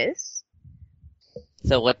 Yes.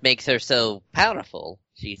 So what makes her so powerful?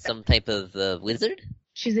 She's some type of wizard?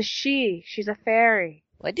 She's a she, she's a fairy.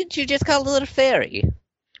 Why didn't you just call her a fairy?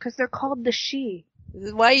 Because they're called the she.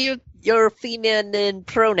 Why you're female in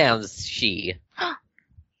pronouns she?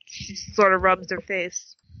 She sort of rubs her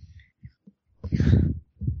face.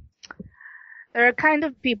 There are a kind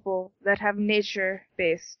of people that have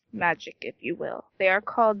nature-based magic, if you will. They are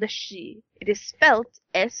called the she. It is spelt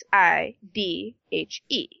S-I-D-H-E.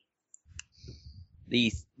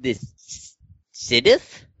 This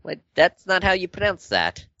Sidith? What? That's not how you pronounce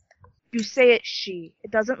that. You say it she.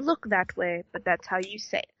 It doesn't look that way, but that's how you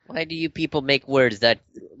say it. Why do you people make words that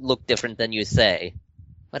look different than you say?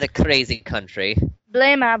 What a crazy country.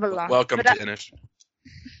 Blame Avalon. Welcome to Inish.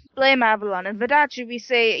 Blame Avalon. In Vidachi, we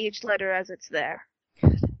say each letter as it's there.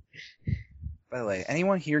 By the way,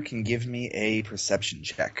 anyone here can give me a perception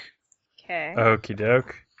check. Okay. Okie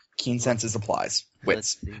doke. Keen senses applies.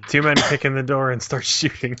 Wits. Let's see. Two men kick in the door and start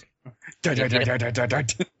shooting. Dun, dun, dun, dun, dun, dun, dun.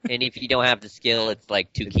 And if you don't have the skill, it's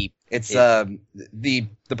like to keep. It's the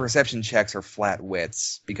perception checks are flat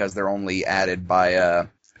wits because they're only added by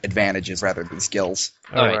advantages rather than skills.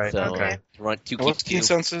 All Alright, right. so Okay. run to keep What's keen two.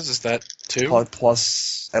 senses? Is that 2?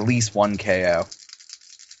 Plus at least 1 KO.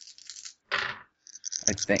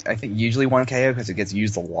 I think usually 1 KO because it gets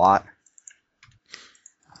used a lot.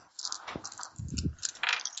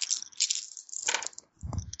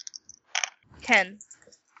 Ten.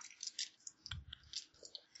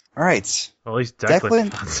 All right, Well, at least Declan-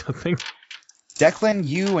 Declan found something. Declan,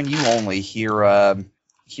 you and you only hear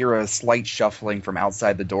a slight shuffling from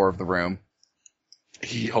outside the door of the room.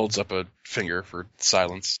 He holds up a finger for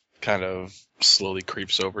silence, kind of slowly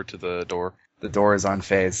creeps over to the door. The door is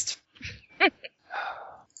unfazed.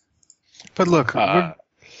 But look, Uh,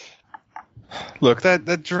 look,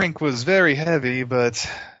 that drink was very heavy, but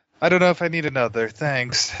I don't know if I need another.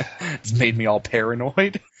 Thanks. It's made me all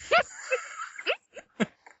paranoid.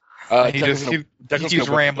 He Declan's gonna keeps whip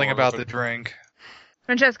the rambling door about open. the drink.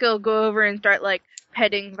 Francesca will go over and start like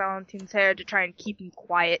petting Valentine's hair to try and keep him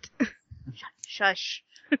quiet. Shush.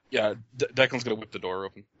 Yeah, Declan's gonna whip the door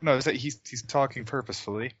open. No, is that he's talking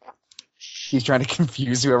purposefully. He's trying to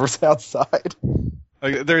confuse whoever's outside.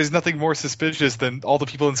 Like, there is nothing more suspicious than all the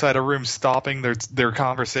people inside a room stopping their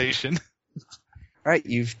conversation. All right,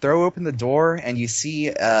 you throw open the door and you see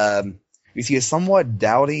a somewhat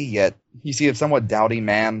dowdy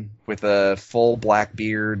man with a full black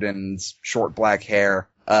beard and short black hair,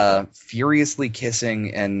 furiously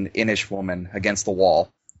kissing an Inish woman against the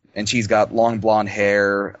wall. And she's got long blonde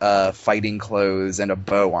hair, fighting clothes, and a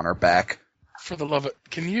bow on her back. For the love of it,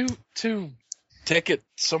 can you two take it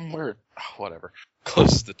somewhere? Oh, whatever.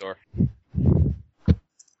 Closes the door.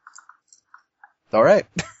 All right.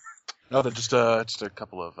 No, they're just a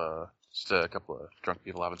couple of drunk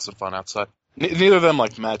people having some fun outside. Neither of them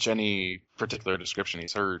like match any particular description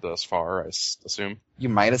he's heard thus far, I assume. You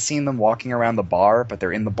might have seen them walking around the bar, but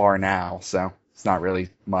they're in the bar now, so it's not really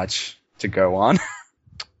much to go on.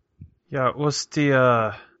 Yeah, was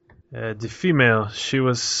the female? She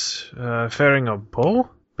was wearing a bow,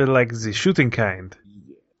 but like the shooting kind.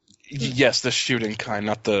 Yes, the shooting kind,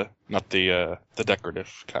 not the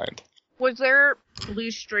decorative kind. Was there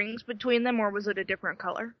blue strings between them, or was it a different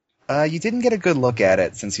color? You didn't get a good look at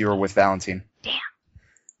it since you were with Valentine.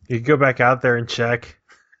 You could go back out there and check.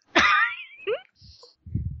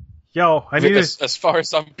 Yo, I need to. As far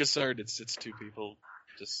as I'm concerned, it's 2 people.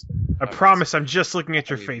 Just I promise, I'm just looking at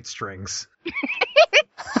your fate strings.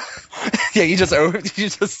 Yeah,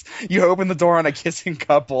 you open the door on a kissing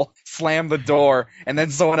couple, slam the door, and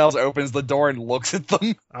then someone else opens the door and looks at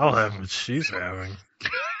them. I'll have what she's having.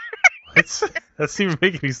 That doesn't even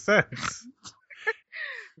make any sense.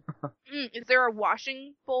 Is there a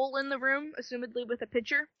washing bowl in the room, assumedly with a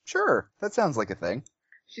pitcher? Sure, that sounds like a thing.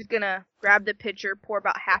 She's gonna grab the pitcher, pour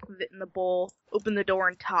about half of it in the bowl, open the door,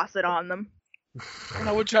 and toss it on them. I don't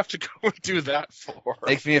know what you have to go and do that for.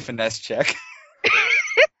 Make me a finesse check.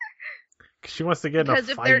 She wants to get in Because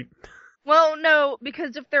a if they're- fight. Well, no,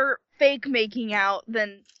 because if they're fake making out,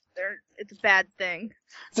 then it's a bad thing.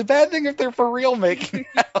 It's a bad thing if they're for real making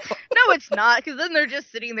out. No, it's not, because then they're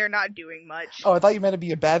just sitting there not doing much. Oh, I thought you meant it'd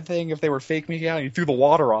be a bad thing if they were fake making out and you threw the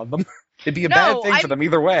water on them. It'd be a No, bad thing for I'm- them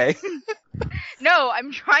either way. No,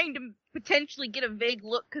 I'm trying to potentially get a vague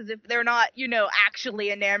look, because if they're not,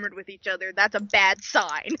 actually enamored with each other, that's a bad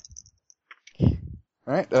sign.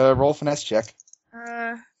 Alright, roll finesse check.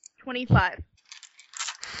 25.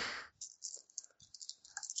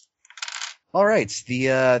 Alright, the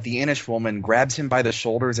Inish woman grabs him by the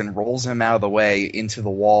shoulders and rolls him out of the way into the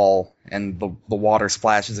wall, and the water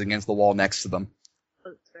splashes against the wall next to them.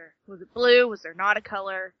 Was it blue? Was there not a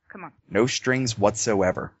color? Come on. No strings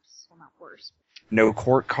whatsoever. Well, not worse. No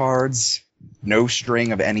court cards, no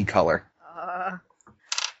string of any color.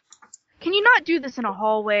 Can you not do this in a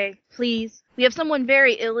hallway, please? We have someone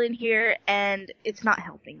very ill in here, and it's not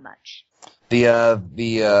helping much.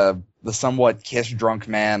 The somewhat kiss-drunk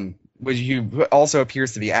man, who also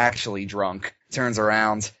appears to be actually drunk, turns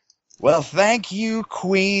around. Well, thank you,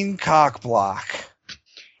 Queen Cockblock.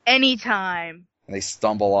 Anytime. And they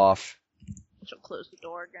stumble off. She'll close the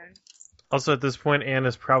door again. Also, at this point, Anne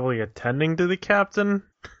is probably attending to the captain.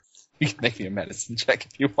 You can make me a medicine check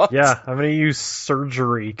if you want. Yeah, I'm gonna use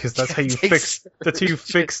surgery because that's how you Take fix. That's how you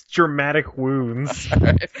fix dramatic wounds.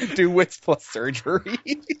 Do wits plus surgery.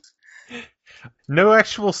 No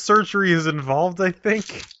actual surgery is involved, I think.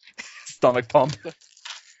 Stomach pump.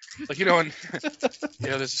 Like, and,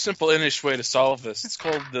 there's a simple Inish way to solve this. It's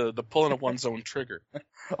called the pulling of one's own trigger.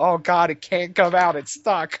 Oh god, it can't come out. It's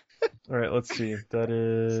stuck. All right, let's see. That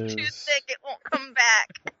is Too thick, it won't come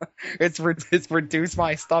back. It's reduced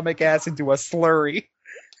my stomach acid to a slurry.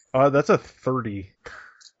 That's a 30.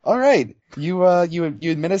 All right, you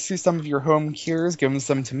administer some of your home cures, give him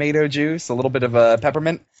some tomato juice, a little bit of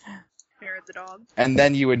peppermint, Hair of the dog. and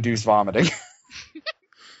then you induce vomiting.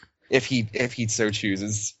 if he so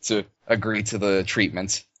chooses to agree to the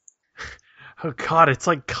treatment. Oh god, it's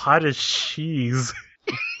like cottage cheese.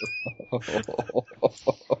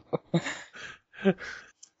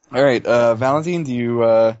 All right, Valentine, do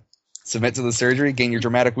you submit to the surgery, gain your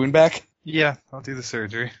dramatic wound back? Yeah, I'll do the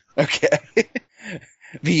surgery. Okay.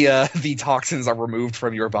 The toxins are removed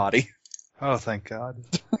from your body. Oh, thank God.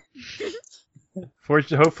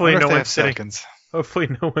 Hopefully Wonder if no they one's have sitting. seconds. Hopefully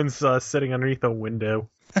no one's sitting underneath a window.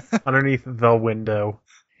 Underneath the window.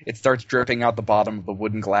 It starts dripping out the bottom of the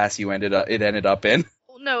wooden glass it ended up in.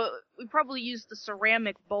 Well, no, we probably used the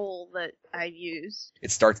ceramic bowl that I used.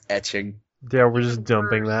 It starts etching. Yeah, we're just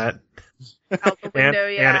dumping that. Out the window,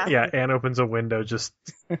 Anne opens a window just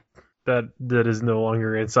that is no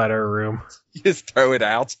longer inside our room. You just throw it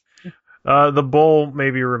out. The bowl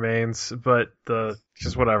maybe remains, but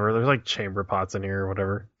just whatever. There's like chamber pots in here or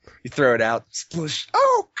whatever. You throw it out. Splish.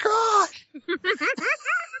 Oh, God!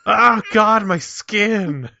 Oh god, my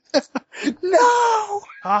skin! No!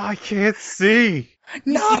 I can't see!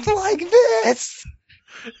 Not like this!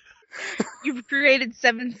 You've created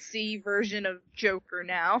 7th C version of Joker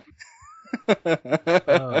now.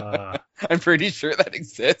 I'm pretty sure that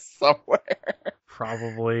exists somewhere.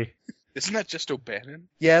 Probably. Isn't that just O'Bannon?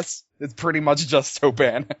 Yes, it's pretty much just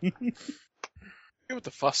O'Bannon. Get with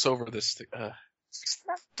the fuss over this thing.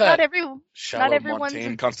 Not everyone. Shallow everyone's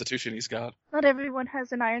Montaigne constitution he's got. Not everyone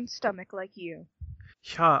has an iron stomach like you.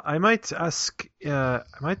 Yeah, I might ask. I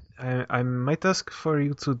might ask for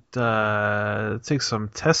you to take some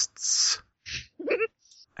tests.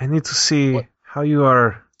 I need to see What? how you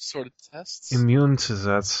are Sort of tests. immune to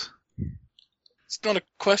that. It's not a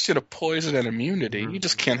question of poison and immunity. You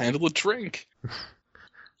just can't handle a drink.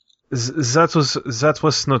 That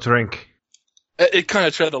was no drink. It kind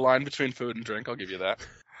of tread the line between food and drink. I'll give you that.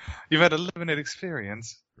 You've had a limited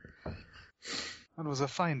experience. That was a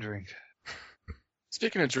fine drink.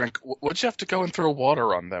 Speaking of drink, what'd you have to go and throw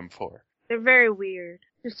water on them for? They're very weird.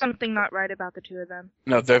 There's something not right about the two of them.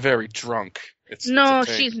 No, they're very drunk. It's No, a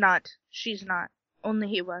thing. she's not. She's not. Only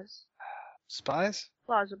he was. Spies?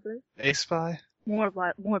 Plausibly. A spy? More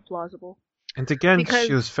plausible. And again, Because-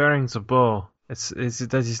 she was wearing the bow.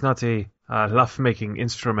 That is not a love-making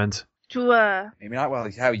instrument. To, Maybe not well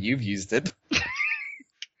how you've used it.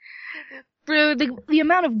 for the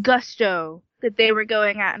amount of gusto that they were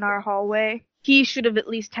going at in our hallway, he should have at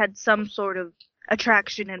least had some sort of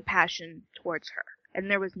attraction and passion towards her. And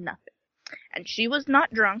there was nothing. And she was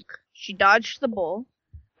not drunk. She dodged the bull.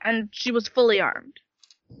 And she was fully armed.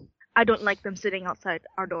 I don't like them sitting outside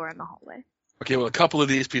our door in the hallway. Okay, well, a couple of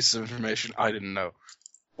these pieces of information I didn't know.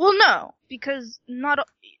 Well, no, because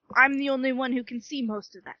I'm the only one who can see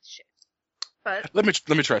most of that shit. But Let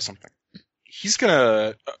me try something. He's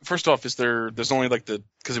gonna. First off, there's only like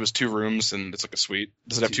because it was 2 rooms and it's like a suite.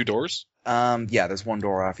 Does it have 2 doors? Yeah, there's one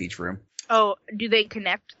door off each room. oh, do they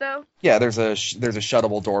connect though? Yeah, there's a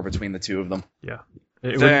shuttable door between the two of them. Yeah.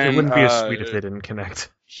 It Then, wouldn't be a suite if they didn't connect.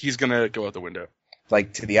 He's gonna go out the window.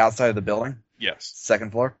 Like to the outside of the building, Yes.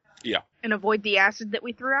 second floor. And avoid the acid that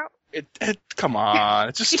we threw out? Come on,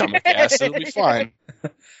 it's just stomach acid. It'll be fine.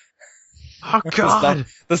 Oh god!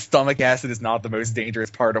 The stomach acid is not the most dangerous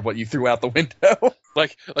part of what you threw out the window.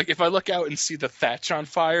 Like if I look out and see the thatch on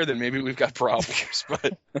fire, then maybe we've got problems.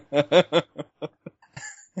 But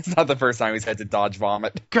It's not the first time he's had to dodge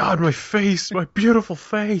vomit. God, my face! My beautiful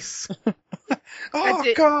face! Oh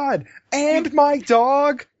it. God! And my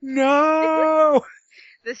dog? No!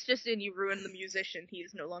 This just in, you ruined the musician. He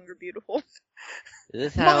is no longer beautiful.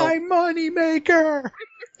 Is this how? My money maker!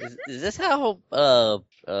 Is this how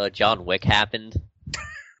John Wick happened?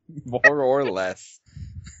 More or less.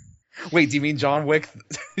 Wait, do you mean John Wick?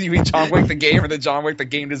 Do you mean John Wick the game, or the John Wick the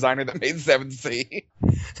game designer that made 7C?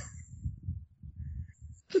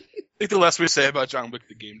 I think the less we say about John Wick,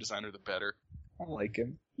 the game designer, the better. I like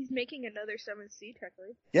him. He's making another 7C,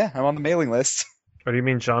 technically. Yeah, I'm on the mailing list. Or do you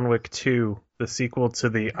mean John Wick 2, the sequel to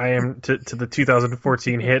the to the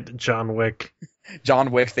 2014 hit John Wick?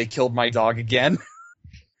 John Wick, they killed my dog again.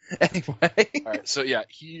 Anyway. All right, so yeah,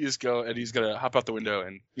 he's gonna hop out the window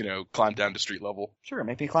and climb down to street level. Sure,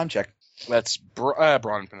 make me a climb check. That's Braun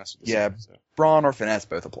and Finesse. Yeah. So, Brawn or finesse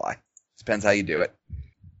both apply. Depends how you do it.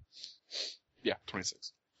 yeah,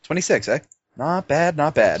 26. 26, eh? Not bad,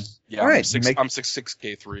 not bad. Yeah, All I'm right,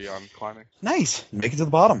 6K3 on climbing. Nice. You make it to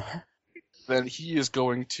the bottom. then he is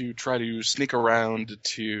going to try to sneak around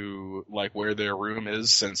to like where their room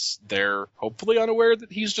is, since they're hopefully unaware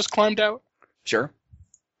that he's just climbed out, Sure.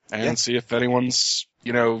 and Yeah. see if anyone's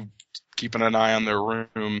keeping an eye on their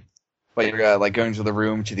room. But you're like going to the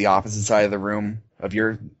room to the opposite side of the room of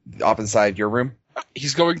the opposite side of your room.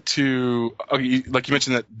 He's going to, like you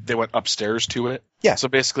mentioned that they went upstairs to it. Yeah. So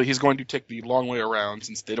basically, he's going to take the long way around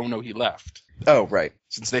since they don't know he left. Oh, right.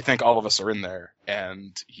 Since they think all of us are in there,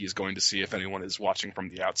 and he's going to see if anyone is watching from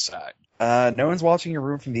the outside. No one's watching your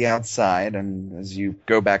room from the outside, and as you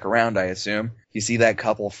go back around, I assume, you see that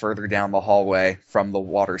couple further down the hallway from the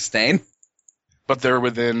water stain. But they're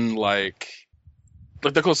within, like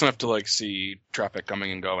they're close enough to, like, see traffic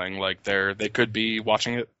coming and going. Like, they could be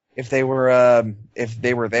watching it. If they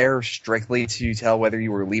were there strictly to tell whether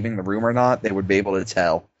you were leaving the room or not, they would be able to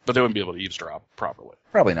tell. But they wouldn't be able to eavesdrop properly.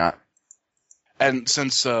 Probably not. And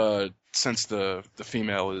since the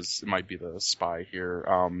female might be the spy here,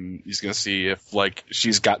 he's gonna see if, like,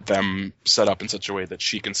 she's got them set up in such a way that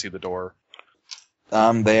she can see the door.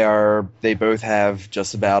 They both have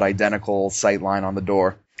just about identical sight line on the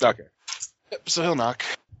door. Okay. Yep, so he'll knock,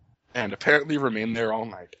 and apparently remain there all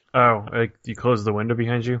night. Oh, you closed the window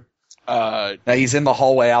behind you? Now he's in the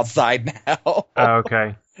hallway outside now. Oh,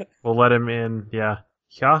 okay. We'll let him in, yeah.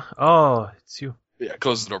 Yeah? Oh, it's you. Yeah,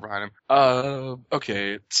 closes the door behind him.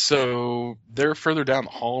 Okay, so they're further down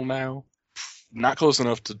the hall now. Not close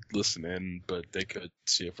enough to listen in, but they could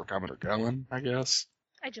see if we're coming or going, I guess.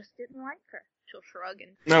 I just didn't like her. She'll shrug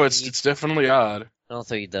and... No, it's definitely odd.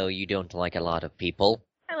 Also, though, you don't like a lot of people.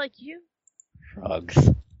 I like you. Shrugs.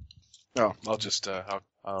 Oh, I'll just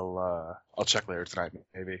I'll check later tonight.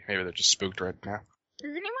 Maybe they're just spooked right now.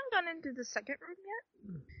 Has anyone gone into the second room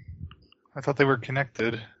yet? I thought they were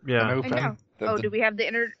connected. Yeah. And open. I know. The- Do we have the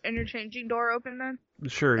interchanging door open then?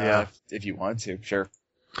 Sure, yeah. If you wanted to, sure.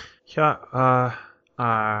 Yeah,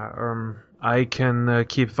 I can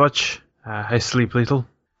keep watch. I sleep little.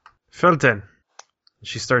 Felton.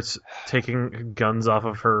 She starts taking guns off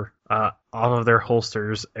of their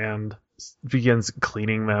holsters and begins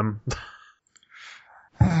cleaning them.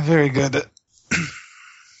 Very good.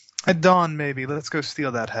 At dawn, maybe. Let's go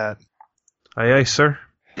steal that hat. Aye, aye, sir.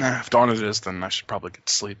 If dawn it is, then I should probably get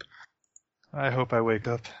to sleep. I hope I wake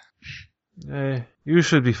up. You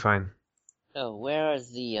should be fine. Oh, where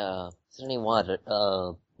is the, is there any water?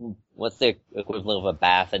 What's the equivalent of a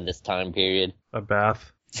bath in this time period? A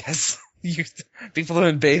bath. Yes. People have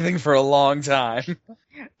been bathing for a long time.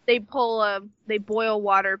 They boil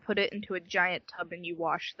water, put it into a giant tub, and you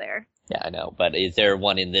wash there. Yeah, I know, but is there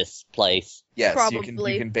one in this place? Yes,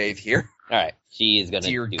 Probably. you can bathe here. Alright, she is gonna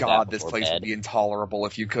Dear do God, that this before place bed. would be intolerable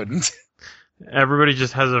if you couldn't. Everybody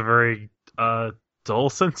just has a very dull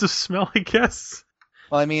sense of smell, I guess.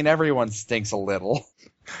 Well, I mean, everyone stinks a little.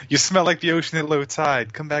 You smell like the ocean at low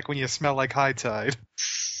tide. Come back when you smell like high tide.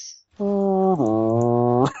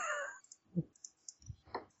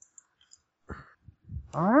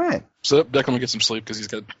 All right. So Declan will get some sleep because he's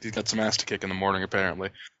got some ass to kick in the morning apparently.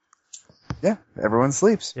 Yeah, everyone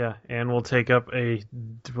sleeps. Yeah, and we'll take up her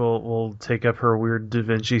weird Da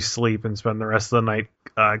Vinci sleep and spend the rest of the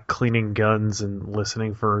night cleaning guns and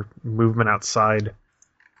listening for movement outside.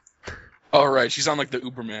 All right, she's on like the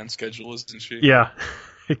Uberman schedule, isn't she? Yeah,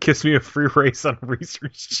 it gives me a free race on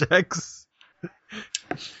research checks.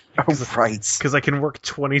 Oh, right. Because I can work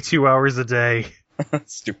 22 hours a day.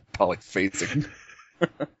 Stupid public facing.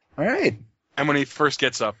 All right. And when he first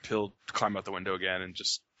gets up, he'll climb out the window again and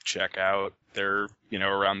just check out. They're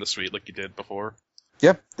around the suite like you did before.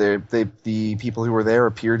 Yep, the people who were there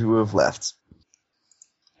appear to have left.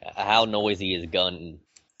 How noisy is gun?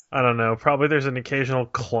 I don't know. Probably there's an occasional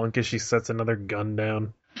clunk as she sets another gun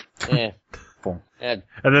down. Eh. Boom. And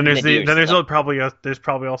then there's stuff.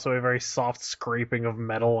 probably also a very soft scraping of a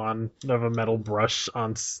metal brush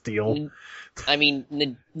on steel. I mean,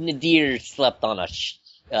 Nadir slept on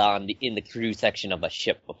in the crew section of a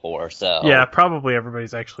ship before, so... Yeah, probably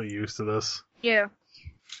everybody's actually used to this. Yeah.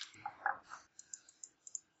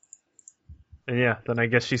 And yeah, then I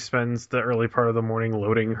guess she spends the early part of the morning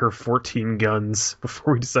loading her 14 guns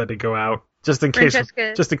before we decide to go out, just in case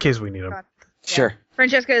we need them. God. Sure.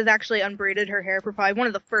 Francesca has actually unbraided her hair for probably one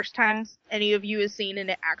of the first times any of you has seen, and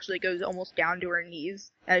it actually goes almost down to her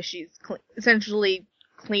knees as she's essentially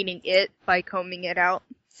cleaning it by combing it out.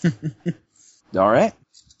 All right.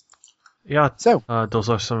 Yeah, So, those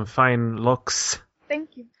are some fine looks.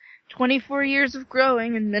 Thank you. 24 years of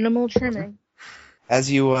growing and minimal trimming. as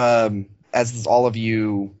all of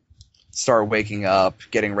you start waking up,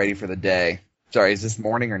 getting ready for the day. Sorry, is this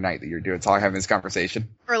morning or night that you're having this conversation?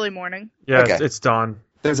 Early morning. Yeah, Okay. it's dawn.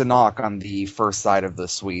 There's a knock on the first side of the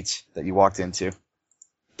suite that you walked into.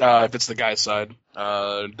 If it's the guy's side,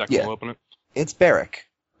 Declan Yeah. will open it. It's Barrick,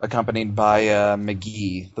 accompanied by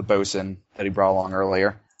McGee, the bosun that he brought along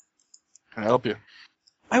earlier. Can I help you?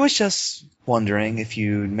 I was just wondering if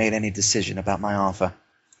you made any decision about my offer.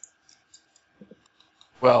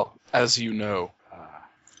 Well, as you know,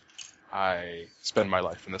 I spend my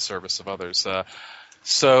life in the service of others.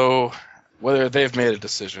 So whether they've made a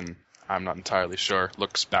decision, I'm not entirely sure.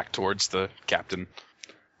 Looks back towards the captain.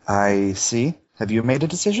 I see. Have you made a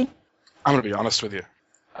decision? I'm going to be honest with you.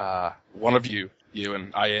 One of you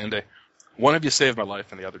and Allende, one of you saved my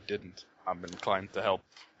life and the other didn't. I'm inclined to help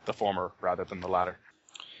the former rather than the latter.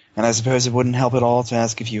 And I suppose it wouldn't help at all to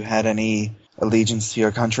ask if you had any allegiance to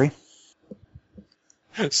your country?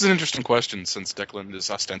 This is an interesting question, since Declan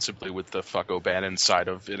is ostensibly with the fuck O'Bannon side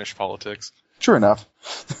of Inish politics. True enough.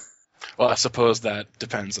 Well, I suppose that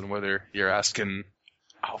depends on whether you're asking,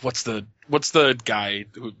 what's the guy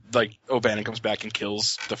who, like, O'Bannon comes back and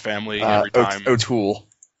kills the family every time. O'Toole.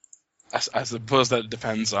 I suppose that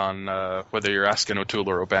depends on whether you're asking O'Toole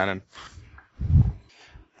or O'Bannon.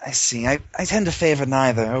 I see. I tend to favor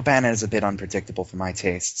neither. O'Bannon is a bit unpredictable for my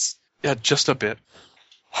tastes. Yeah, just a bit.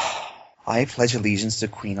 I pledge allegiance to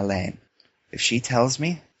Queen Elaine. If she tells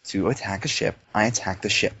me to attack a ship, I attack the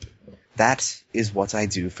ship. That is what I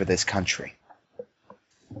do for this country.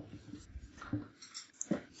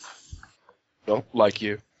 Well, like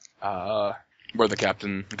you. Where the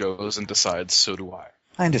captain goes and decides, so do I.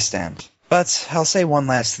 I understand. But I'll say one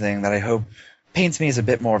last thing that I hope paints me as a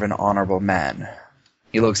bit more of an honorable man.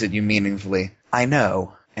 He looks at you meaningfully. I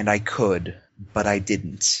know, and I could, but I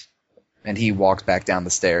didn't. And he walks back down the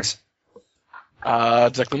stairs.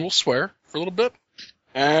 Declan will swear for a little bit,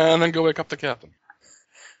 and then go wake up the captain.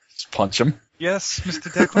 Just punch him. Yes,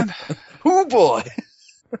 Mr. Declan? Oh boy!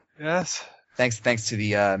 Yes? Thanks to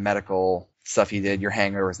the medical stuff you did, your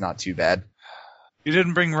hangover was not too bad. You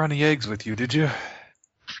didn't bring runny eggs with you, did you?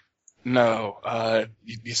 No,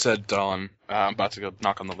 you said Dawn. I'm about to go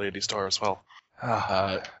knock on the lady's door as well.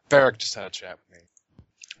 Ah. Barrick just had a chat with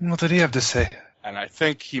me. What did he have to say? And I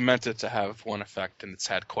think he meant it to have one effect, and it's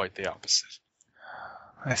had quite the opposite.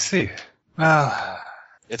 I see. Well,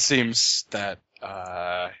 It seems that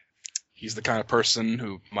he's the kind of person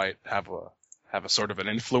who might have a sort of an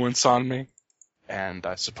influence on me, and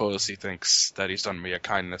I suppose he thinks that he's done me a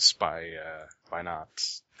kindness by not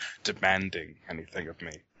demanding anything of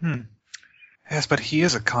me. yes, but he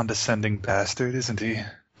is a condescending bastard, isn't he?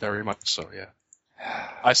 Very much so, yeah.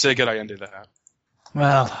 I say get Allende the hat.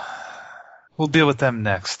 Well, we'll deal with them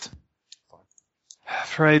next.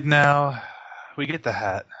 For right now, we get the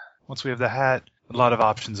hat. Once we have the hat, a lot of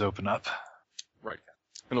options open up. Right.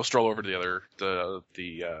 And he'll stroll over to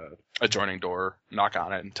the adjoining door, knock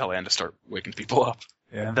on it, and tell Anne to start waking people up.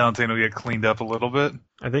 Yeah, Valentine will get cleaned up a little bit.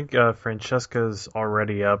 I think Francesca's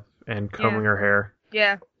already up and combing her hair.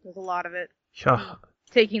 Yeah, there's a lot of it. Ja,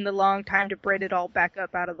 Taking the long time to braid it all back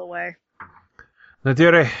up out of the way.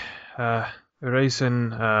 Nadire, rise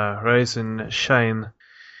and shine.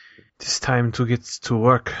 It's time to get to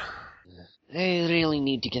work. I really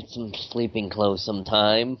need to get some sleeping clothes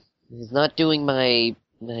sometime. It's not doing my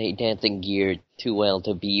dancing gear too well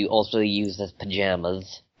to be also used as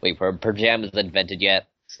pajamas. Wait, were pajamas invented yet?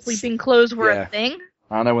 Sleeping clothes were Yeah. a thing.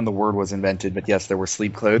 I don't know when the word was invented, but yes, there were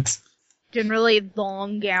sleep clothes. Generally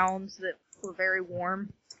long gowns that were very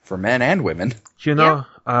warm. For men and women. You know,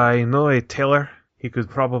 I know a tailor. He could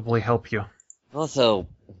probably help you. Also,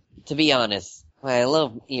 to be honest,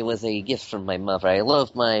 it was a gift from my mother. I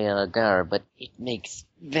love my garb, but it makes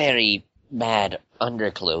very bad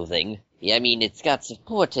underclothing. Yeah, I mean, it's got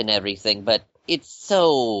support and everything, but it's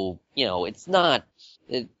so, it's not.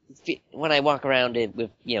 When I walk around it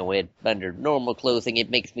with under normal clothing, it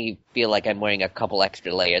makes me feel like I'm wearing a couple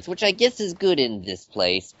extra layers, which I guess is good in this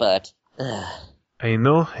place, but. I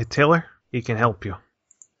know a tailor. He can help you.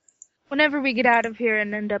 Whenever we get out of here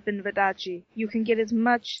and end up in Vadachi, you can get as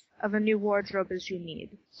much of a new wardrobe as you need.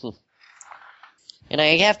 And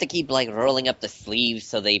I have to keep, rolling up the sleeves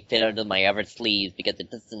so they fit under my other sleeves, because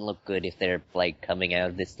it doesn't look good if they're, coming out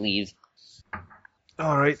of the sleeves.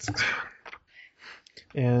 Alright.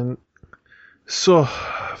 And so,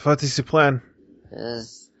 what is the plan?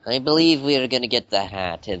 I believe we're gonna get the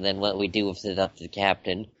hat, and then what we do is it up to the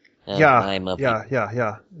captain. I'm up Yeah.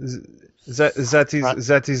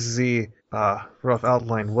 That is the rough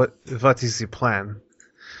outline. What is the plan?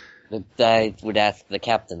 I would ask the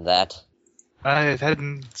captain that. I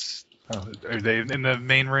hadn't. Oh, are they in the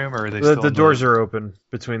main room, or are they still? The doors are open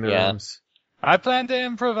between the rooms. I plan to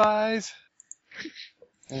improvise.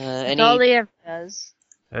 That's all he ever does.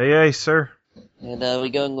 Aye, sir. And are we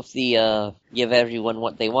going with the give everyone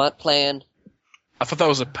what they want plan? I thought that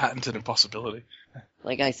was a patented impossibility.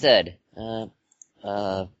 Like I said, One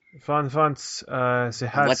wants the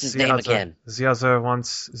hat. What's his name again? The other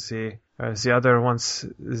wants the other wants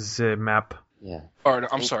the map. yeah. Or,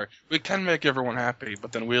 I'm sorry. We can make everyone happy,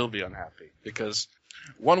 but then we'll be unhappy. Because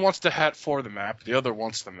one wants the hat for the map, the other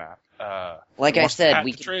wants the map. Like one I wants the said, hat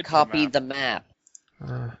we to can trade for copy map. the map.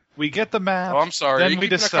 We get the map. Oh, I'm sorry. Then You're we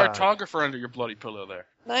keeping a decide. cartographer under your bloody pillow there.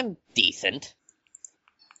 I'm decent.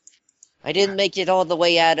 I didn't make it all the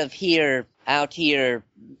way out here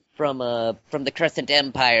from the Crescent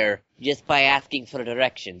Empire just by asking for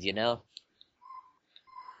directions, you know?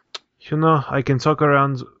 You know, I can talk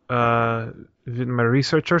around with my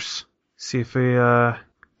researchers, see if we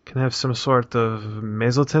can have some sort of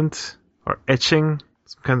mezzotint or etching,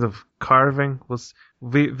 some kind of carving.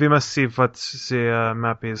 We must see what the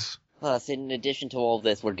map is. Plus, in addition to all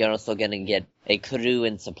this, we're also gonna get a crew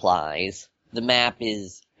and supplies. The map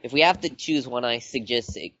is... If we have to choose one, I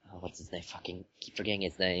suggest... what's his name? Fucking keep forgetting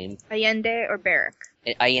his name. Allende or Barrack?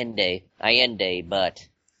 Allende, but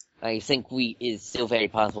I think it's still very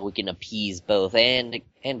possible we can appease both and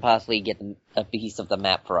possibly get a piece of the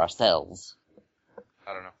map for ourselves.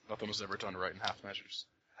 I don't know. Nothing was ever done right in half measures.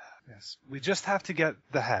 Yes. We just have to get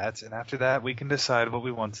the hat, and after that we can decide what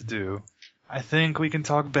we want to do. I think we can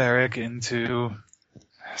talk Barrack into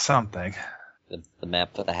something. The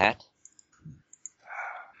map for the hat?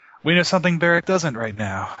 We know something Barrack doesn't right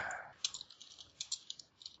now.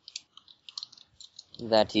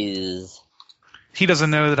 That is... He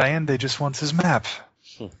doesn't know that Allende just wants his map.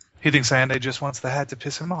 He thinks Allende just wants the hat to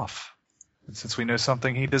piss him off. And since we know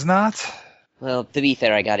something he does not... Well, to be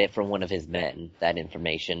fair, I got it from one of his men, that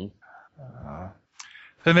information.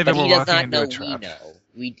 Then maybe But we're he does walking not into know a we trap. know.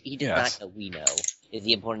 He does Yes. not know we know, is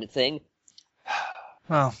the important thing.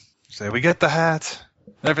 Well, say we get the hat,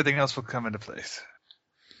 everything else will come into place.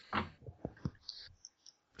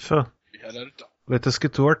 So, We had at a time. let us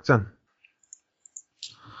get to work then.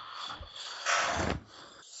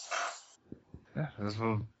 Yeah, as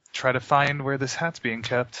we'll try to find where this hat's being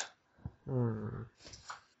kept.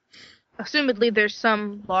 Assumedly, there's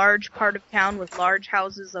some large part of town with large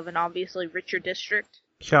houses of an obviously richer district.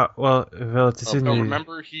 Yeah, well, it is in Oh, the...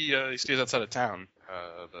 remember, he stays outside of town,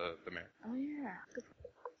 the mayor. Oh yeah.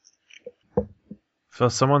 So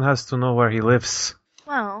someone has to know where he lives.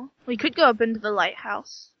 Well, we could go up into the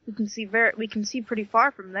lighthouse. We can see pretty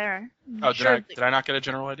far from there. Oh, Sure, did I not get a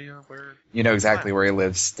general idea of where? You know exactly where he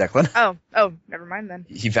lives, Declan. Oh, never mind then.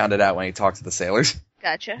 He found it out when he talked to the sailors.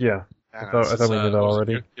 Gotcha. Yeah. I thought we knew that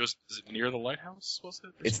already. Is it near the lighthouse, was it?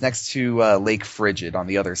 It's next to Lake Frigid on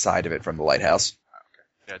the other side of it from the lighthouse.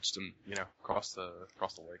 Yeah, just across the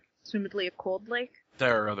lake. Assumedly a cold lake.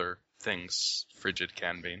 There are other things frigid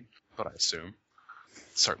can mean, but I assume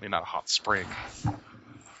it's certainly not a hot spring.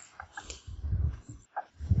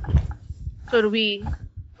 So do we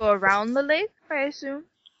go around the lake, I assume?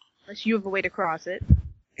 Unless you have a way to cross it.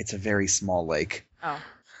 It's a very small lake. Oh.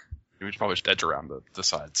 We should probably just edge around the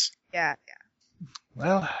sides. Yeah.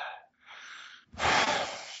 Well,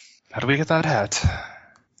 how do we get that hat?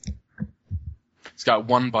 He's got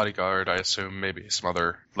one bodyguard, I assume. Maybe some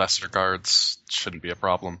other lesser guards. Shouldn't be a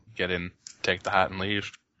problem. Get in, take the hat, and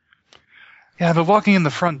leave. Yeah, but walking in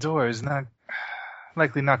the front door is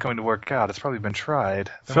likely not going to work out. It's probably been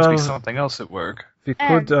tried. There must be So- something else at work. We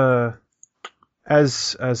could,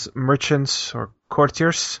 as merchants or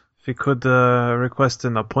courtiers, we could request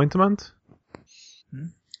an appointment.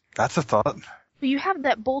 That's a thought. But you have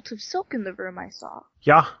that bolt of silk in the room I saw.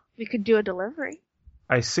 Yeah, We could do a delivery.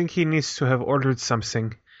 I think he needs to have ordered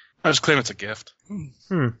something. I just claim it's a gift.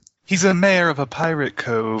 He's a mayor of a pirate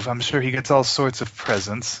cove. I'm sure he gets all sorts of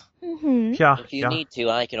presents. Mm-hmm. Yeah, If you yeah. need to,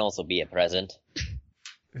 I can also be a present.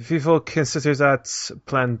 We will consider that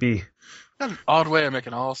plan B. An odd way of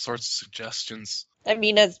making all sorts of suggestions. I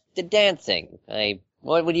mean, as the dancing,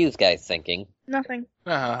 what were you guys thinking? Nothing.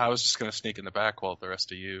 I was just gonna sneak in the back while the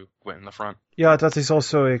rest of you went in the front. Yeah, that is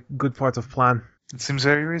also a good part of plan. It seems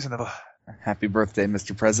very reasonable. Happy birthday,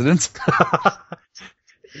 Mr. President.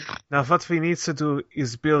 Now what we need to do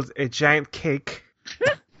is build a giant cake.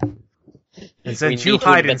 And then We you need to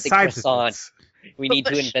hide invent the inside croissant. it. We But- need but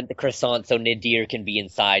to sh- invent the croissant so Nadir can be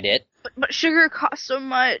inside it. But sugar costs so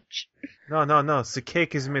much. No. The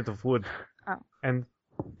cake is made of wood. Oh. And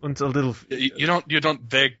a little... You don't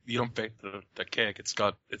bake the cake. It's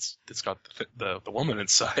got the woman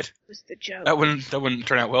inside. Was the joke. That wouldn't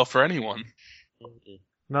turn out well for anyone.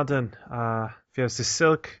 Now then, we have the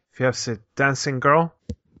silk, we have the dancing girl.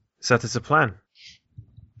 That is the plan.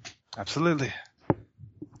 Absolutely.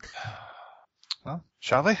 Well,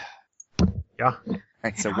 shall we? Yeah.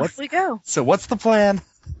 Alright, so Off we go. what's the plan?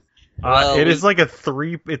 Well, It is like a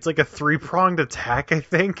three-pronged attack, I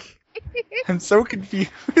think. I'm so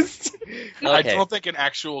confused. I Okay. don't think an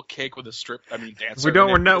actual cake with a strip. I mean, dancer.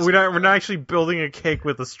 We're in it is- not actually building a cake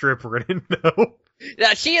with a stripper in it. No. Now,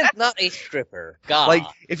 she is not a stripper. God. Like,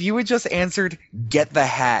 if you had just answered, get the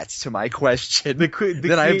hat to my question,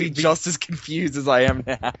 then I'd be just as confused as I am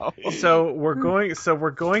now. So we're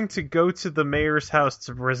going to go to the mayor's house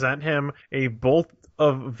to present him a bolt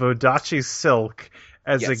of Vodachi silk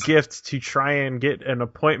as a Yes. gift to try and get an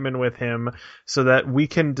appointment with him so that we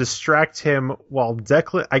can distract him while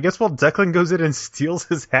Declan goes in and steals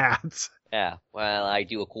his hat. Yeah, well, I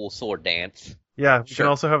do a cool sword dance. Yeah, we Sure. can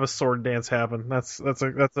also have a sword dance happen. That's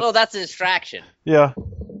a Well, that's a distraction. yeah.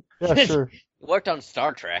 Yeah, sure. It worked on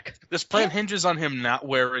Star Trek. This plan hinges on him not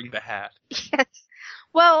wearing the hat. Yes.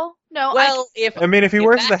 Well, no. Well, if I mean, if he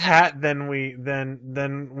wears the that hat, then we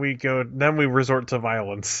resort to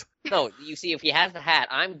violence. No, you see, if he has the hat,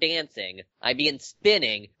 I'm dancing, I begin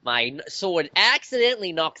spinning, my sword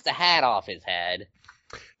accidentally knocks the hat off his head.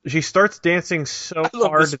 She starts dancing so I love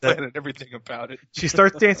hard this plan that and everything about it. she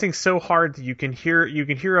starts dancing so hard that you can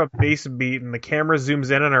hear a bass beat, and the camera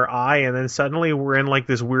zooms in on her eye, and then suddenly we're in like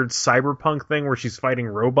this weird cyberpunk thing where she's fighting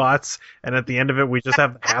robots, and at the end of it we just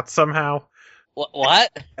have hats somehow.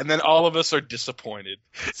 What? And then all of us are disappointed.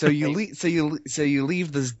 So you leave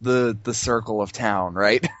the circle of town,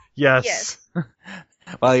 right? Yes. Yes.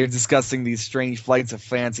 While you're discussing these strange flights of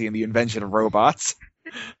fancy and the invention of robots.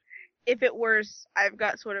 If it worse, I've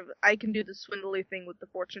got I can do the swindly thing with the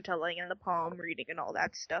fortune telling and the palm reading and all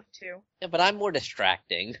that stuff too. Yeah, but I'm more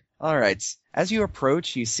distracting. All right. As you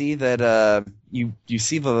approach, you see that you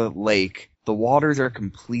see the lake. The waters are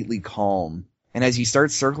completely calm, and as you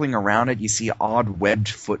start circling around it, you see odd webbed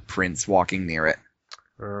footprints walking near it.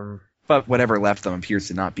 But whatever left them appears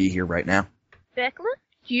to not be here right now. Declan,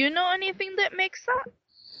 do you know anything that makes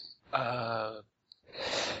that?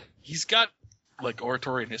 He's got like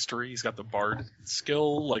oratory and history. He's got the bard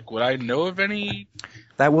skill. Like, would I know of any?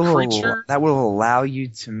 That will Creature? allow you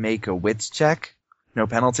to make a wits check. No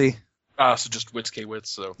penalty. So just wits, K-wits.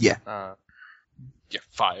 So Yeah. Yeah,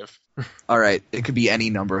 5. All right. It could be any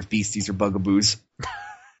number of beasties or bugaboos.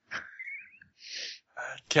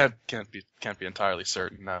 Can't be entirely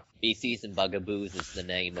certain. No. Beasties and Bugaboos is the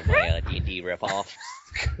name of my D&D ripoff.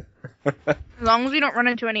 As long as we don't run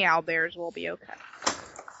into any owlbears, we'll be okay.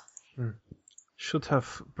 Should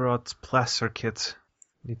have brought placer kit.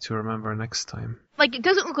 Need to remember next time. Like, it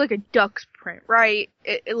doesn't look like a duck's print, right?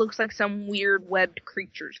 It looks like some weird webbed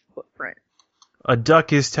creature's footprint. A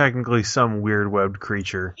duck is technically some weird webbed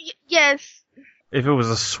creature. Yes. If it was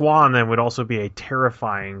a swan, then it would also be a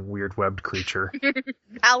terrifying weird webbed creature.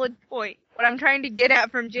 Valid point. What I'm trying to get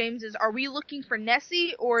at from James is, are we looking for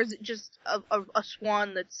Nessie, or is it just a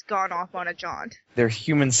swan that's gone off on a jaunt? They're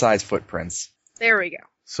human-sized footprints. There we go.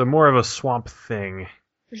 So more of a swamp thing.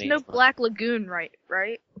 There's no Black Lagoon right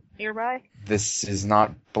nearby? This is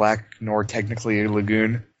not black nor technically a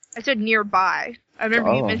lagoon. I said nearby. I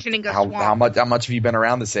remember you mentioning a swamp. How much have you been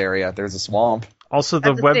around this area? There's a swamp. Also, the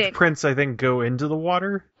That's the web thing. prints, I think, go into the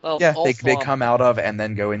water. Well, Yeah, all they swamp- come out of and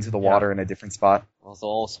then go into the water in a different spot. Also,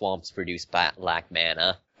 all swamps produce black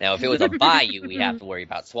mana. Now, if it was a bayou, we'd have to worry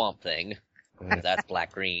about Swamp Thing. 'Cause that's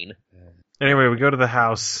black-green. Anyway, we go to the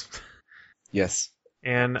house, Yes.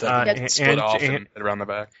 and Split off and around the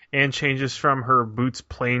back. Anne changes from her boots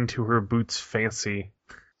plain to her boots fancy.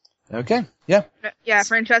 Okay. Yeah. Yeah,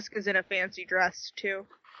 Francesca's in a fancy dress, too.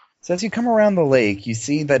 So as you come around the lake, you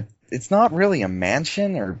see that it's not really a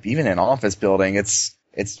mansion or even an office building. It's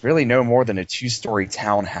really no more than a 2-story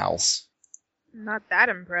townhouse. Not that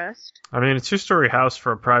impressed. I mean, a 2-story house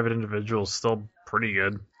for a private individual is still pretty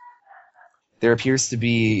good. There appears to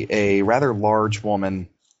be a rather large woman,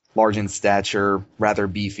 large in stature, rather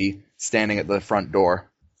beefy, standing at the front door.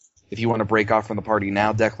 If you want to break off from the party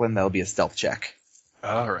now, Declan, that'll be a stealth check.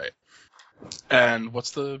 All right. And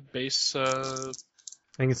what's the base I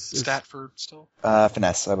think it's stat for still?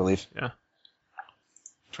 Finesse, I believe.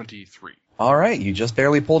 23. All right, you just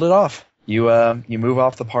barely pulled it off. You move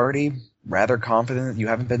off the party, rather confident that you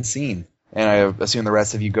haven't been seen. And I assume the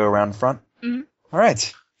rest of you go around front? Mhm. All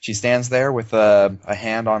right. She stands there with a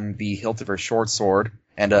hand on the hilt of her short sword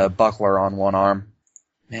and a buckler on one arm.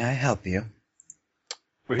 May I help you?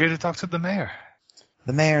 We're here to talk to the mayor.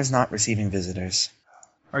 The mayor's not receiving visitors.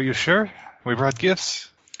 Are you sure? We brought gifts.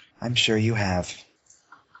 I'm sure you have.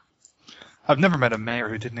 I've never met a mayor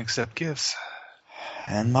who didn't accept gifts.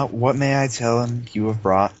 And what may I tell him you have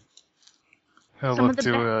brought? He'll Some look of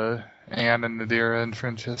the to Anne and Nadira and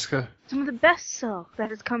Francesca. Some of the best silk that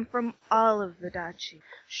has come from all of Vadachi,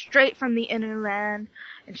 straight from the inner land,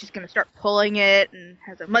 and she's gonna start pulling it, and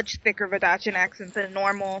has a much thicker Vadachian accent than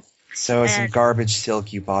normal. So it's some And- garbage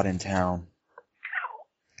silk you bought in town.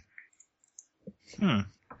 I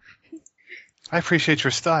appreciate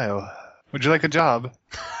your style. Would you like a job?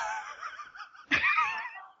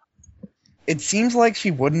 It seems like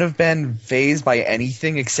she wouldn't have been fazed by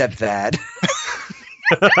anything except that.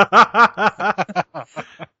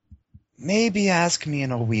 Maybe ask me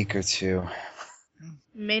in a week or two.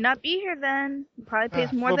 May not be here then. Probably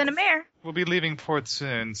pays more well- than a mayor. We'll be leaving port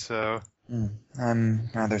soon, so I'm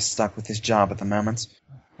rather stuck with this job at the moment.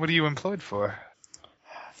 what are you employed for?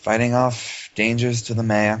 Fighting off dangers to the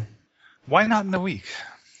mayor. Why not in a week?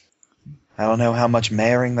 I don't know how much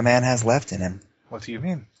mayoring the man has left in him. What do you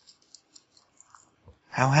mean?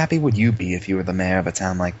 How happy would you be if you were the mayor of a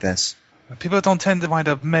town like this? People don't tend to wind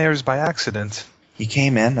up mayors by accident. He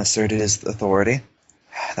came in, asserted his authority.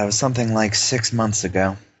 That was something like 6 months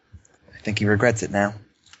ago. I think he regrets it now.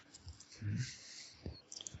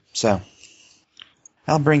 So,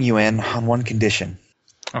 I'll bring you in on one condition.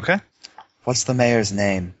 Okay. What's the mayor's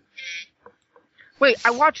name? Wait,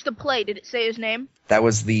 I watched the play. Did it say his name? That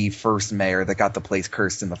was the first mayor that got the place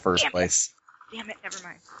cursed in the first Damn it. place. Damn it, never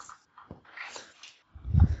mind.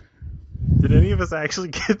 Did any of us actually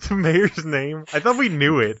get the mayor's name? I thought we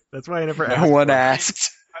knew it. That's why I never asked. No one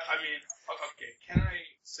asked. I mean, okay, can I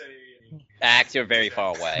say... Axe, you're very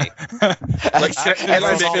far away. Like, And I I'm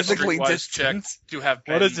make a physically streetwise distant. check to have What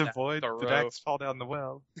been is it, boy? thorough. Did Axe fall down the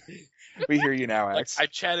well? We hear you now, Like, Axe. I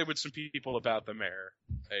chatted with some people about the mayor.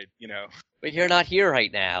 But you're not here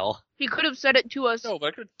right now. He could have said it to us. No, but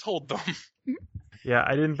I could have told them. Yeah,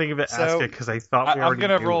 I didn't think of it So, ask it because I thought we I'm already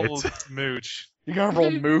gonna knew roll it. Mooch. You're gonna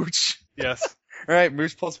roll Mooch. Yes. Alright,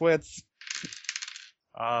 Mooch plus wits.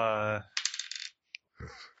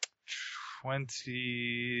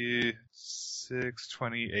 26,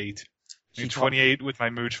 28. She 28 with my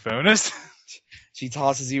Mooch bonus. She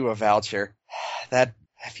tosses you a voucher. That,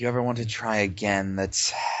 if you ever want to try again,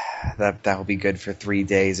 that will be good for 3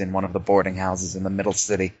 days in one of the boarding houses in the middle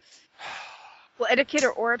city. Will etiquette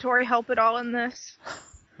or oratory help at all in this?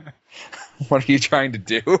 What are you trying to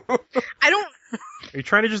do? I don't. Are you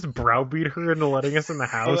trying to just browbeat her into letting us in the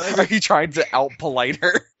house? Are you trying to out-polite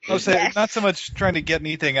her? I was saying, Yes. not so much trying to get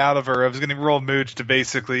anything out of her. I was going to roll Mooch to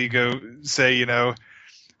basically go say,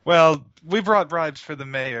 well, we brought bribes for the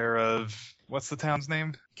mayor of, what's the town's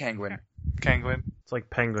name? Kangwin. Kangwin. It's like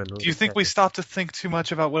Penguin. Do you think we stopped to think too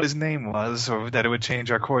much about what his name was, or that it would change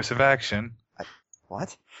our course of action?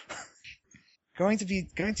 What? Going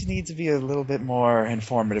to need to be a little bit more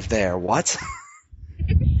informative there. What?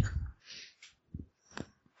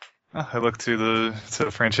 I look to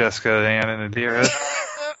Francesca, Anne, and Adira.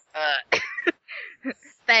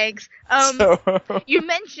 Thanks. So, You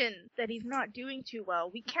mentioned that he's not doing too well.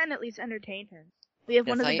 We can at least entertain him. We have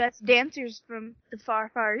one Yes, of the best dancers from the far,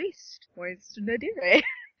 far east. Where's Nadire?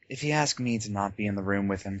 if you ask me to not be in the room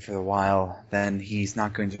with him for a while, then he's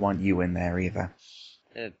not going to want you in there either.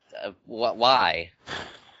 Why?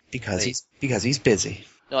 Because Wait. he's busy.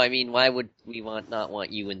 No, I mean, why would we not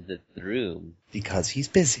want you in the room? Because he's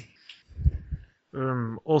busy.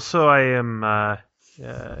 Also, I am.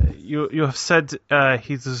 You have said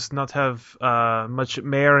he does not have much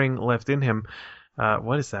mayoring left in him.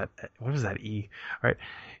 What is that? What is that? E. All right.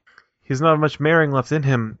 He's not much mayoring left in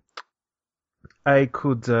him. I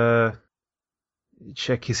could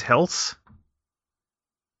check his health.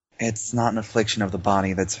 It's not an affliction of the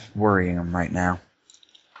body that's worrying him right now.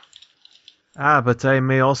 But I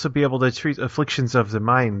may also be able to treat afflictions of the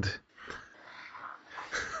mind.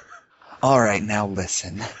 All right, now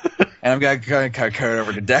listen. And I'm gonna cut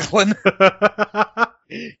over to Declan.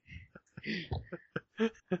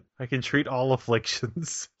 I can treat all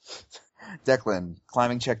afflictions. Declan,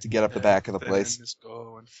 climbing check to get up the back of the place. Is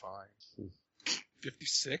going fine.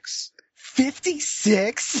 56?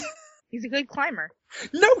 56? He's a good climber.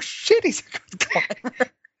 No shit, he's a good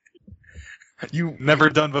climber. You Never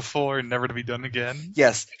done before, never to be done again.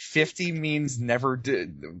 Yes, 50 means never.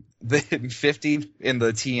 The 50 in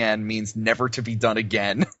the TN means never to be done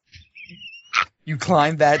again. You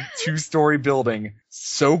climbed that 2-story building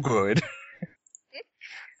so good.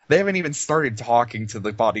 They haven't even started talking to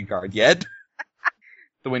the bodyguard yet.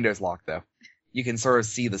 The window's locked though. You can sort of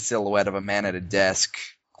see the silhouette of a man at a desk,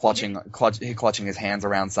 clutching his hands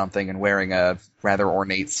around something and wearing a rather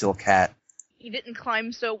ornate silk hat. He didn't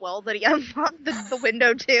climb so well that he unlocked the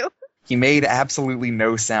window too. He made absolutely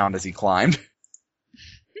no sound as he climbed.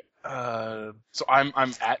 So I'm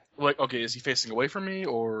at, like, okay, is he facing away from me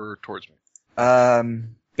or towards me?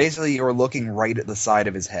 Basically, you're looking right at the side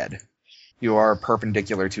of his head. You are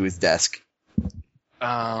perpendicular to his desk.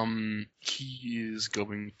 He is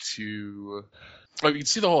going to... Oh, you can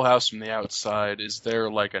see the whole house from the outside. Is there,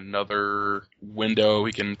 like, another window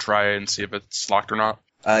we can try and see if it's locked or not?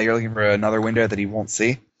 You're looking for another window that he won't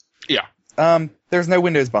see? Yeah. There's no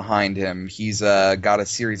windows behind him. He's got a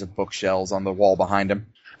series of bookshelves on the wall behind him.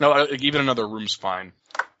 No, even another room's fine.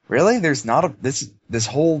 Really? There's not a... This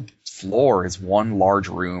whole floor is one large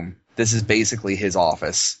room. This is basically his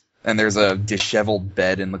office. And there's a disheveled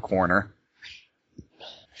bed in the corner.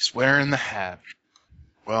 He's wearing the hat.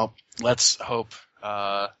 Well, let's hope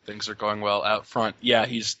things are going well out front. Yeah,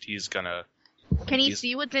 he's gonna... Can he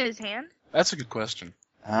see what's in his hand? That's a good question.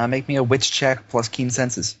 Make me a wits check plus keen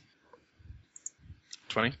senses.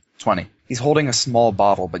 20? 20. He's holding a small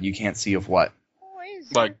bottle, but you can't see of what. What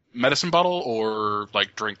is Like, it? medicine bottle or,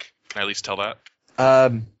 like, drink? Can I at least tell that?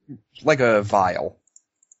 Like a vial.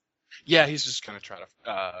 Yeah, he's just gonna try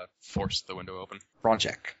to force the window open. Brawn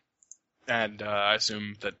check. And I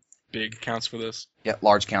assume that big counts for this? Yeah,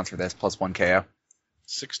 large counts for this, plus 1 KO.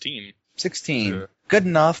 16. 16. Yeah. Good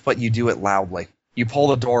enough, but you do it loudly. You pull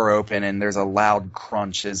the door open, and there's a loud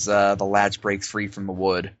crunch as the latch breaks free from the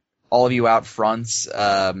wood. All of you out front,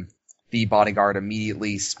 the bodyguard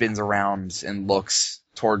immediately spins around and looks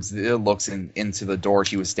into the door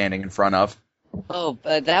she was standing in front of. Oh,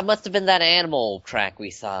 that must have been that animal track we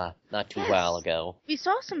saw not too while ago. We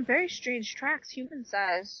saw some very strange tracks,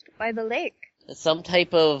 human-sized, by the lake. Some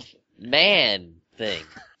type of man thing.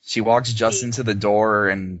 She walks just into the door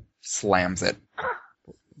and slams it.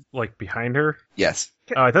 Like behind her? Yes.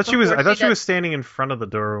 Oh, I thought she was. Before I thought she she was standing in front of the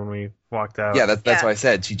door when we walked out. Yeah, that's Yeah. what I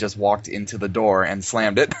said. She just walked into the door and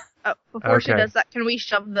slammed it. Oh, before she Okay. does that, can we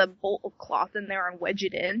shove the bolt of cloth in there and wedge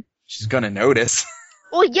it in? She's gonna notice.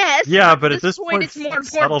 Well, yes! Yeah, but at this point, it's more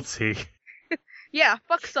fuck important. subtlety. Yeah,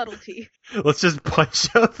 fuck subtlety. Let's just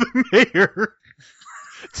punch out the mayor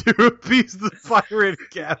to appease the pirate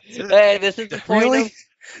captain. Hey, this is the point Really? of...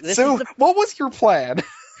 This So, is the, what was your plan?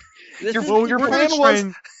 this your- is well, the your We're plan gonna was- try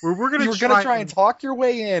and we're gonna You were gonna try and talk your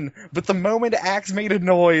way in, but the moment Axe made a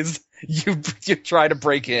noise, you try to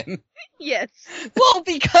break in. Yes. Well,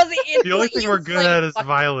 because it The only thing we're good at is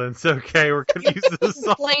violence. Okay, we're gonna use this to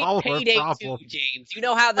solve Playing all our Payday 2, problems. James. You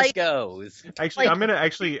know how this Like- goes. Actually, Like- I'm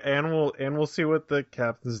gonna Anne will see what the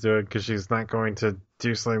captain's doing because she's not going to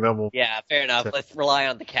do something that will. Yeah, fair enough. Let's rely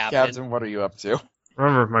on the captain. Captain, what are you up to?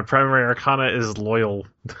 Remember, my primary arcana is loyal.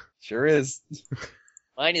 Sure is.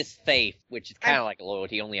 Mine is faith, which is kind of like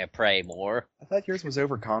loyalty, only I pray more. I thought yours was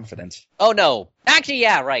overconfident. Oh no. Actually,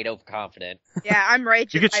 yeah, right, overconfident. Yeah, I'm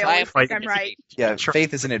right. You could I try always and think I'm right. Yeah, Sure.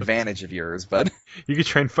 faith is an advantage of yours, but You could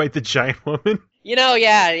try and fight the giant woman. You know,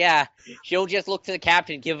 yeah. She'll just look to the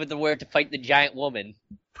captain and give her the word to fight the giant woman.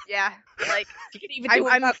 Yeah, like, She can even do it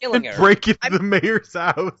I'm without killing And her. break into the mayor's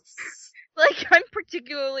house. I'm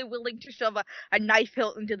particularly willing to shove a knife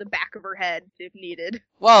hilt into the back of her head if needed.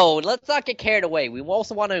 Whoa, let's not get carried away. We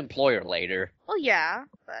also want to employ her later. Well, yeah,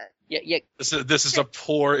 but Yeah. This is a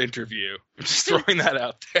poor interview. I'm just throwing that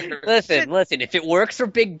out there. Listen. If it works for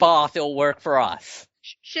Big Boss, it'll work for us.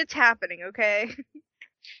 shit's happening, okay?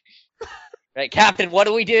 Right, Captain, what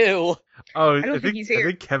do we do? Oh, I don't think he's here. I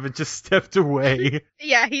think Kevin just stepped away.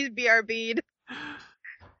 Yeah, he's BRB'd.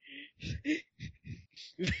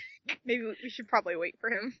 Maybe we should probably wait for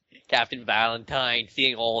him. Captain Valentine,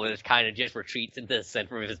 seeing all of this, kind of just retreats into the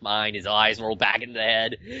center of his mind, his eyes roll back into the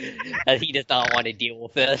head, as he does not want to deal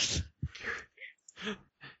with this.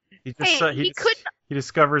 He Hey, he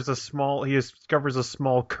discovers a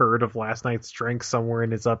small curd of last night's drink somewhere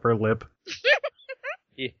in his upper lip.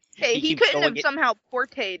 Hey, he keeps couldn't going have somehow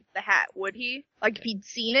portrayed the hat, would he? Like, if he'd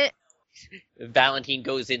seen it? Valentine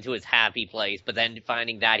goes into his happy place, but then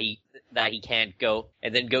finding that he can't go,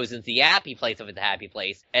 and then goes into the happy place of his happy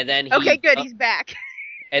place, and then he, Okay, good, he's back.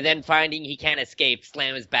 and then finding he can't escape,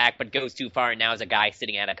 slam his back, but goes too far, and now is a guy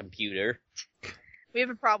sitting at a computer. We have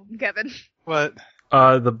a problem, Kevin. What?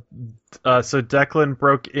 So Declan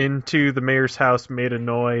broke into the mayor's house, made a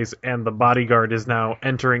noise, and the bodyguard is now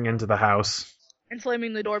entering into the house. And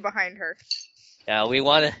slamming the door behind her. We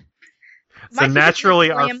want to... So My naturally,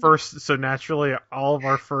 suggestion is all of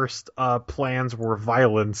our first plans were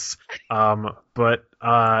violence. But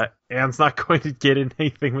Anne's not going to get in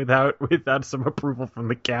anything without some approval from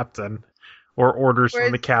the captain or orders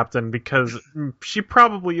from the captain, because she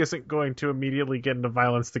probably isn't going to immediately get into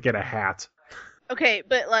violence to get a hat. Okay,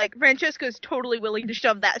 but, like, Francesca's totally willing to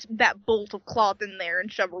shove that bolt of cloth in there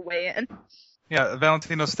and shove her way in. Yeah,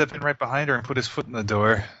 Valentino stepped in right behind her and put his foot in the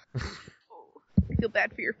door. I feel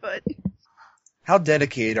bad for your foot. how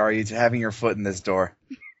dedicated are you to having your foot in this door?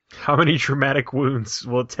 How many traumatic wounds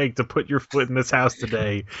will it take to put your foot in this house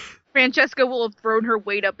today? Francesca will have thrown her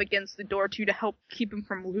weight up against the door too to help keep him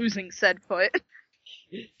from losing said foot.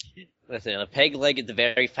 Listen, a peg leg is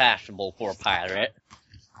very fashionable for a pirate.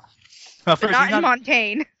 Well, But first, not in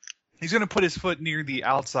Montaigne. he's going to put his foot near the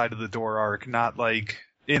outside of the door arc, not like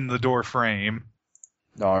in the door frame.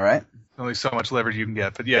 All right. Only so much leverage you can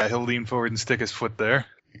get, but yeah, he'll lean forward and stick his foot there.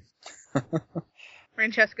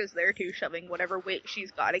 Francesca's there too, shoving whatever weight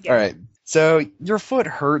she's got against. All right. So your foot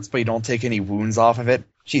hurts, but you don't take any wounds off of it.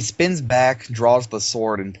 She spins back, draws the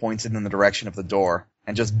sword, and points it in the direction of the door,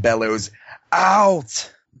 and just bellows,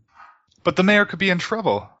 "Out!" But the mayor could be in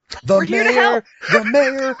trouble. We're here to help. The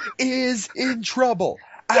mayor is in trouble.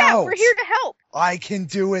 Yeah, Out! we're here to help. I can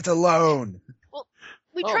do it alone.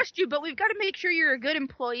 We trust you, but we've got to make sure you're a good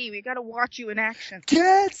employee. We've got to watch you in action.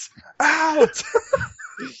 Get out!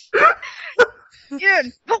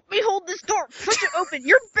 Ian, help me hold this door. Push it open.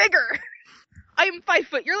 You're bigger. I am 5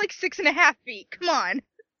 foot. You're like 6.5 feet. Come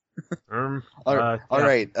on. All Yeah.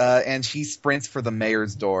 right. And she sprints for the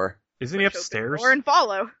mayor's door. Isn't he Push open the upstairs? door and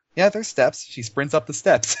follow. Yeah, there's steps. She sprints up the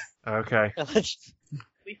steps. Okay.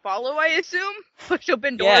 We follow, I assume. Push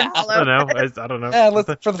open door Yeah. and I follow. don't know. I don't know. Yeah,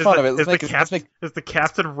 for the fun of it, Is let's make is the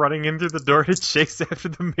captain running in through the door to chase after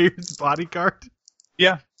the mayor's bodyguard?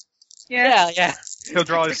 Yeah, Yeah. he'll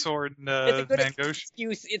draw his sword and It's a good Mangosh.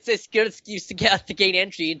 excuse. It's a good excuse to gain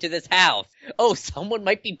entry into this house. Oh, someone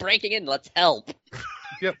might be breaking in. Let's help.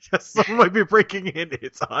 Someone might be breaking in.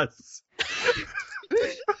 It's us.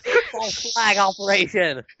 False flag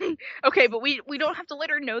operation. Okay, but we don't have to let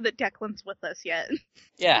her know that Declan's with us yet.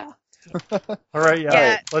 Yeah. All right. Yeah.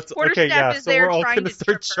 Yeah, Let's. Quarterstaff Okay. Yeah. is So there we're all trying gonna to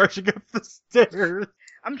start trip her. charging up the stairs.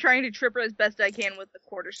 I'm trying to trip her as best I can with the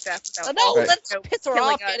quarterstaff without No, Right. let's you know, piss her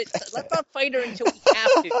killing off. us. Let's not fight her until we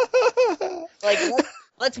have to. Like,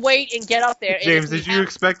 let's wait and get up there. and James, if we did you have-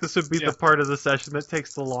 expect this would be Yeah. the part of the session that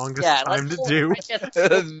takes the longest Yeah, time let's to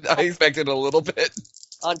do? I expected a little bit.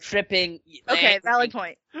 on tripping. Okay, and- valid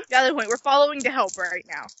point. Valid point. We're following to help right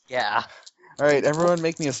now. Yeah. All right, everyone,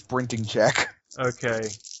 make me a sprinting check. Okay.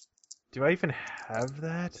 Do I even have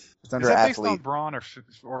that? It's Is under that based on athlete. brawn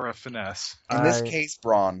or a finesse? In this I- case,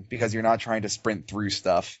 brawn, because you're not trying to sprint through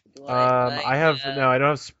stuff. I have no. I don't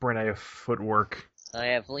have sprint. I have footwork. I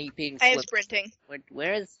have leaping. I have slip- sprinting.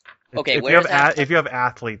 Where is? If- Okay, if you where's have that? if you have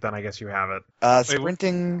athlete, then I guess you have it.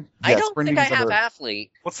 Sprinting. I Yeah, don't sprinting think I is have under-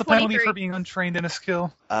 athlete. What's the penalty 23. for being untrained in a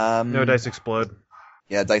skill? No dice explode.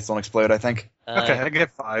 Yeah, dice don't explode, I think. Okay, I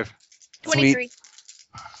get 5. 23.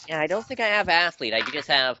 Yeah, I don't think I have athlete. I just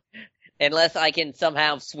have, unless I can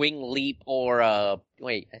somehow swing, leap, or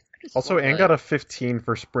wait. I could have Also, sworn Anne I- got a 15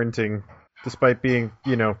 for sprinting, despite being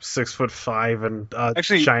 6'5" and a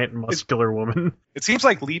Actually, giant muscular woman. It seems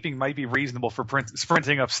like leaping might be reasonable for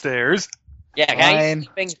sprinting upstairs. Yeah, can I Fine.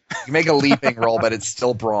 leaping? You make a leaping roll, but it's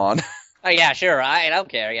still brawn. Oh yeah, sure. I don't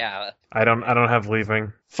care. Yeah. I don't have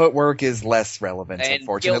leaping. Footwork is less relevant, And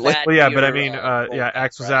unfortunately. skill that- Well, yeah, but I your, mean, roll yeah, back,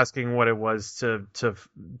 Axe was right? asking what it was to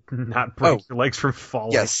not break your legs from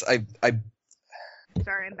falling. Yes, I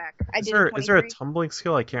Sorry, I'm back. I Is did there, a is there a 23. tumbling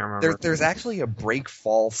skill? I can't remember. there's actually a break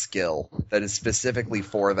fall skill that is specifically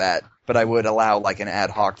for that, but I would allow like an ad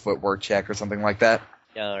hoc footwork check or something like that.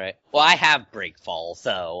 All right. Well, I have break fall,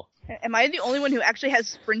 so Am I the only one who actually has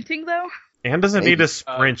sprinting, though? Anne doesn't Maybe. need a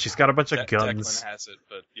sprint. She's got a bunch of guns. Declan has it,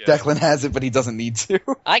 but yeah. Declan has it, but he doesn't need to.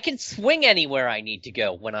 I can swing anywhere I need to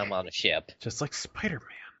go when I'm on a ship. Just like Spider-Man.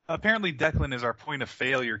 Apparently, Declan is our point of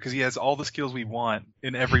failure because he has all the skills we want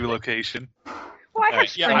in every location. Well, I have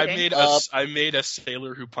Alright, yeah, sprinting. I made a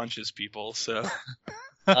sailor who punches people. So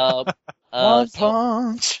Uh, One so,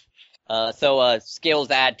 punch.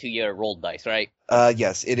 Skills add to your rolled dice, right?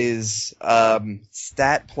 Yes, it is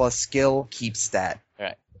stat plus skill keeps stat.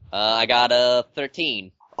 I got a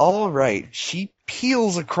 13. All right, she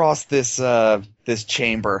peels across this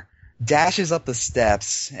chamber, dashes up the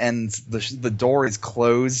steps, and the door is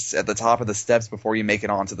closed at the top of the steps before you make it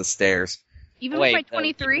onto the stairs. Even Wait, with my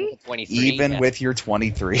 23? 23. Even yeah. with your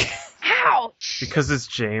 23. Ouch! Because it's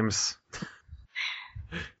James.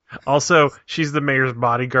 Also, she's the mayor's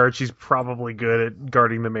bodyguard. She's probably good at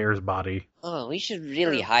guarding the mayor's body. Oh, we should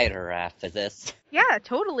really hire her after this. Yeah,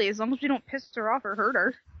 totally. As long as we don't piss her off or hurt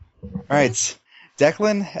her. All right,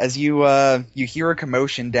 Declan, as you hear a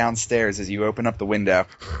commotion downstairs as you open up the window.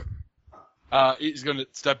 he's gonna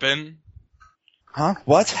step in. Huh?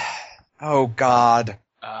 What? Oh God.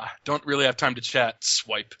 Don't really have time to chat.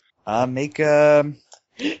 Swipe. Make a.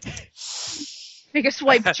 Make a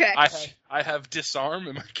swipe check. I have disarm.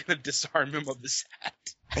 Am I gonna disarm him of his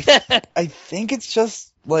hat? I think it's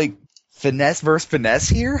just like finesse versus finesse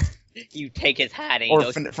here, You take his hat and he or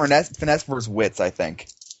goes, finesse versus wits. I think.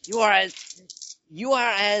 You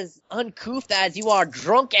are as uncouth as you are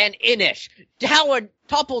drunk and innish.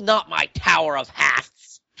 Topple not my tower of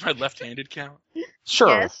hats. My left-handed count. Sure.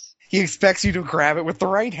 Yes. He expects you to grab it with the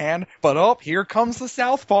right hand, but here comes the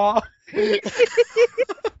southpaw.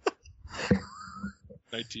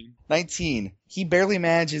 19. 19. He barely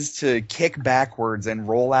manages to kick backwards and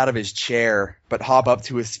roll out of his chair, but hop up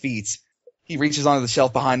to his feet. He reaches onto the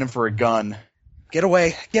shelf behind him for a gun. Get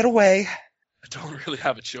away, get away. I don't really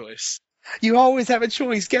have a choice. You always have a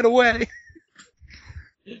choice, get away.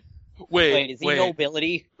 Wait, is he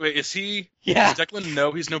nobility? Wait, is he? Yeah. Does Declan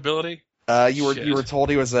know he's nobility? You were told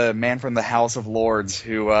he was a man from the House of Lords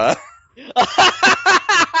who, Oh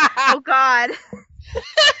God.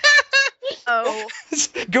 Oh.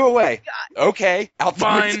 Go away. God. Okay, out the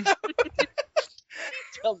Fine.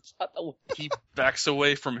 window. He backs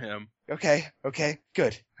away from him. Okay,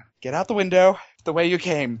 good. Get out the window the way you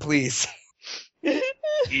came, please. He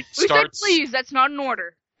We said starts. please, that's not an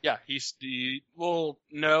order. Yeah, well,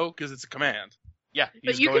 no, because it's a command. Yeah,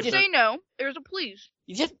 But he's you going can to. say no. There's a please.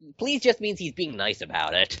 Please just means he's being nice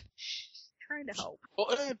about it. Trying to help. Well,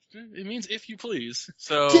 it means if you please.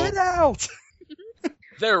 So Get out!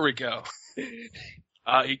 there we go.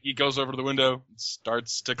 He goes over to the window, and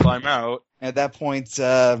starts to climb out. At that point,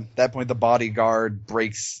 the bodyguard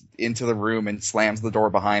breaks into the room and slams the door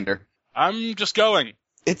behind her. I'm just going.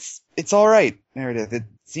 It's all right, Meredith. It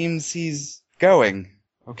seems he's going.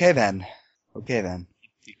 Okay then.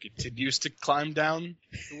 He continues to climb down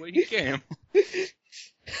the way he came.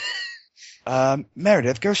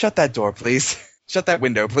 Meredith, go shut that door, please. Shut that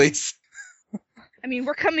window, please. I mean,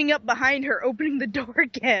 we're coming up behind her, opening the door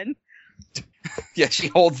again. Yeah, she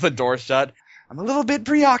holds the door shut. I'm a little bit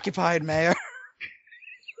preoccupied, Mayor.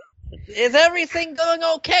 Is everything going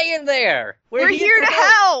okay in there? We're here to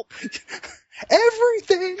help!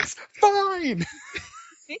 Everything's fine!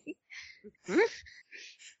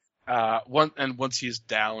 Once he's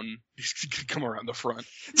down, he's gonna come around the front.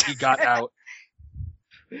 He got out.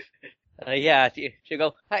 Yeah, she'll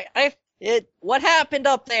go, what happened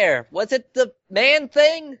up there? Was it the man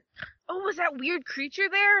thing? Oh, was that weird creature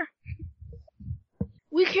there?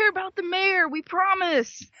 We care about the mayor, we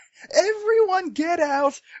promise! Everyone get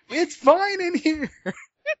out! It's fine in here!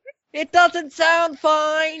 It doesn't sound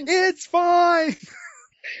fine! It's fine!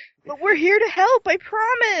 But we're here to help, I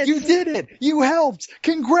promise! You did it! You helped!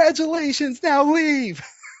 Congratulations! Now leave!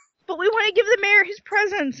 But we want to give the mayor his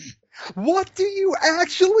presents! What do you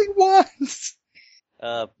actually want?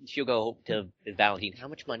 She'll go to Valentine. How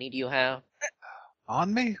much money do you have?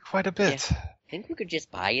 On me? Quite a bit. Yeah. Think we could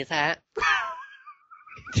just buy his hat?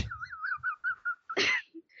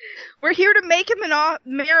 We're here to make him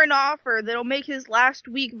mayor an offer that'll make his last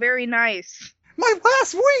week very nice. My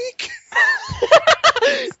last week!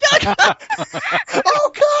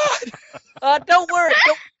 Oh God! Don't worry.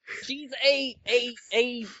 She's a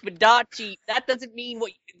Vidachi. That doesn't mean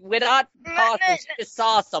what Vidachi just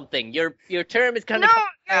saw something. Your term is kind of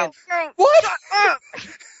No. What? Shut up.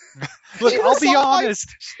 Look, I'll be You're so honest.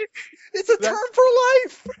 It's a term for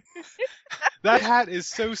life! That hat is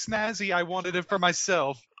so snazzy, I wanted it for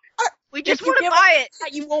myself. We just If you want to give buy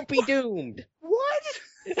it. You won't be doomed. What?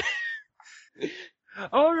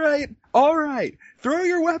 Alright. Throw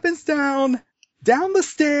your weapons down the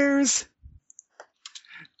stairs.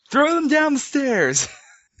 Throw them down the stairs.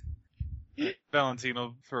 Valentine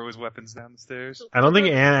will throw his weapons down the stairs. I don't think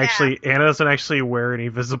Anna doesn't actually wear any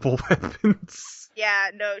visible weapons. Yeah,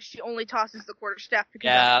 no, she only tosses the quarterstaff because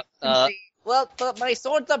Yeah, that's what she can see. Well, but my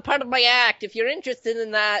sword's a part of my act. If you're interested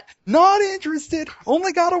in that, Not interested.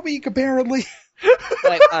 Only got a week, apparently.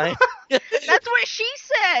 fine. That's what she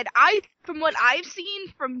said. From what I've seen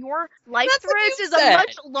from your life That's what threads, you is said. a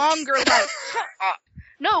much longer life. Shut up.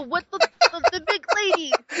 No, what the big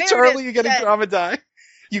lady, Meredith, Charlie, you're getting said. traumatized.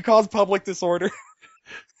 You caused public disorder.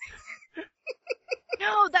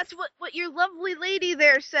 No, that's what your lovely lady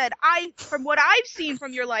there said. From what I've seen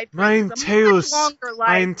from your life, Mein it's a much longer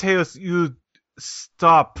life. Teos, you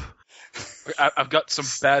stop. I've got some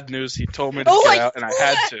bad news. He told me to Oh, get I- out, and I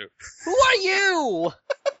had to. Who are you?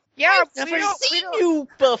 Yeah, I've we never don't- we seen don't- you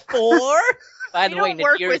before. By the We way, don't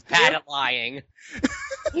work Nadir is with you. bad at lying.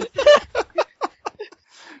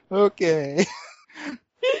 Okay.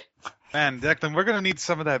 Man, Declan, we're gonna need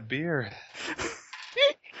some of that beer.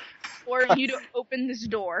 Or you to open this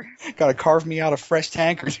door. Gotta carve me out a fresh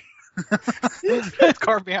tankard.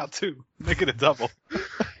 Carve me out too. Make it a double.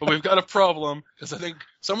 But we've got a problem, because I think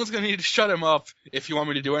someone's going to need to shut him up if you want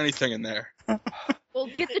me to do anything in there. We'll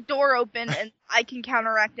get the door open, and I can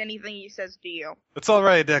counteract anything he says to you. It's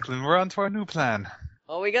alright, Declan. We're on to our new plan.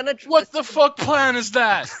 Are we gonna? What the fuck plan is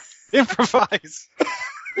that? Improvise!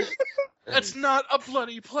 That's not a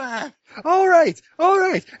bloody plan. All right,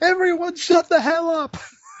 everyone shut the hell up.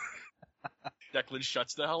 Declan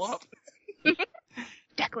shuts the hell up.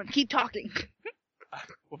 Declan, keep talking.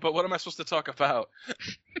 But what am I supposed to talk about?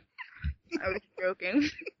 I was joking.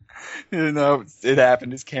 No, it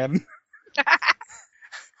happened, it's canon.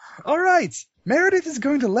 All right, Meredith is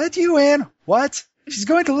going to let you in. What? She's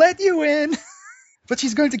going to let you in. But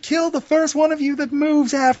she's going to kill the first one of you that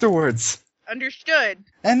moves afterwards. Understood.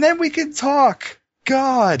 And then we can talk.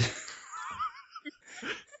 God.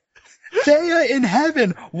 Thea in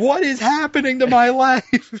heaven, what is happening to my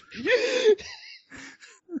life?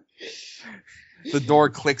 The door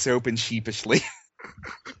clicks open sheepishly.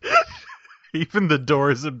 Even the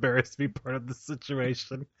door is embarrassed to be part of the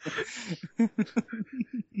situation.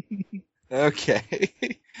 Okay.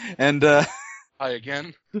 And, Hi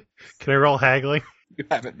again. Can I roll haggling? you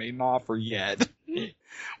haven't made an offer yet.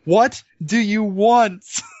 What do you want?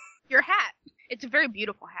 Your hat. It's a very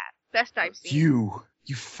beautiful hat. Best I've seen.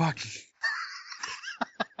 You fucking...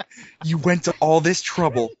 You went to all this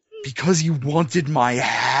trouble because you wanted my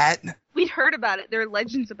hat? We'd heard about it. There are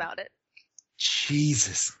legends about it.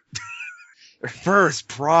 Jesus. First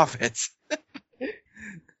profits.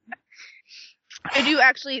 I do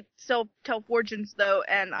actually still tell fortunes, though,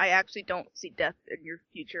 and I actually don't see death in your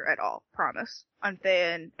future at all. Promise. I'm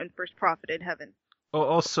Thea and first prophet in heaven. Oh,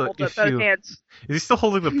 also, Hold up if both you... hands. Is he still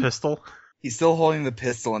holding the pistol? He's still holding the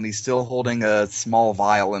pistol, and he's still holding a small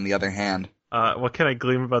vial in the other hand. What can I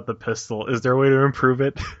glean about the pistol? Is there a way to improve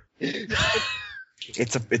it?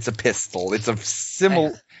 It's a pistol. It's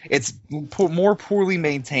It's more poorly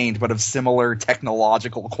maintained, but of similar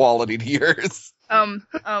technological quality to yours. Can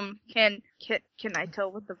I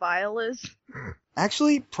tell what the vial is?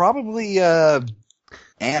 Actually, probably Anne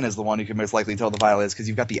is the one who can most likely tell the vial is, because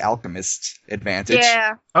you've got the alchemist advantage.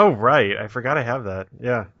 Yeah. Oh, right. I forgot I have that.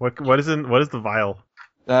 Yeah. What is the vial?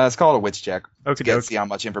 It's called a witch check. Okay, To see how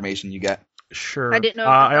much information you get. Sure. I didn't know if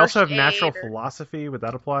I also have first natural aid or- philosophy. Would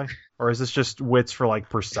that apply? Or is this just wits for, like,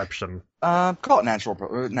 perception? Call it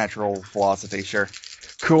natural philosophy, sure.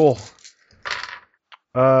 Cool.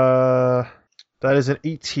 That is an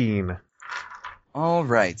 18. All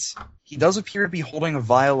right. He does appear to be holding a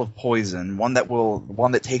vial of poison, one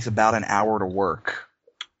that takes about an hour to work.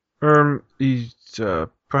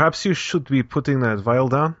 Perhaps you should be putting that vial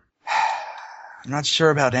down? I'm not sure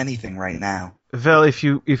about anything right now. Well, if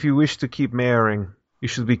you wish to keep mayoring, you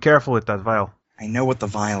should be careful with that vial. I know what the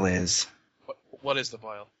vial is. What is the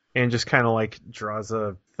vial? And just kind of like draws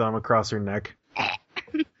a thumb across her neck.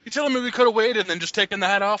 You're telling me we could have waited and then just taken the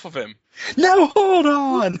hat off of him? No, hold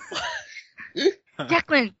on!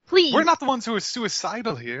 Declan, please. We're not the ones who are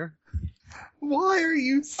suicidal here. Why are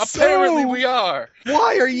you Apparently we are.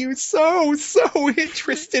 Why are you so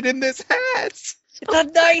interested in this hat? It's a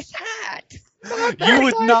nice hat! You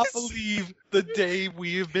would not believe the day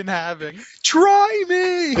we have been having. Try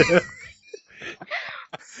me!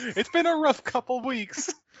 It's been a rough couple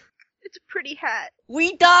weeks. It's a pretty hat.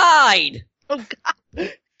 We died! Oh, God.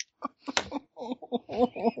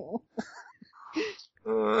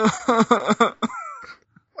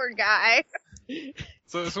 Poor guy.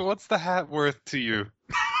 So what's the hat worth to you?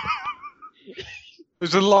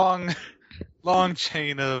 There's a long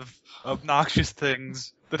chain of obnoxious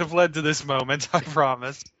things that have led to this moment, I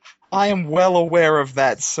promise. I am well aware of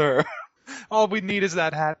that, sir. All we need is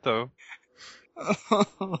that hat, though.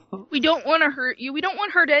 We don't want to hurt you. We don't want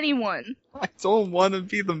to hurt anyone. I don't want to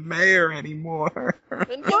be the mayor anymore.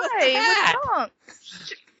 Then give us the Why? hat. What's wrong?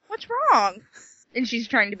 What's wrong? And she's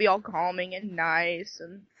trying to be all calming and nice,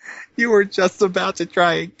 and You were just about to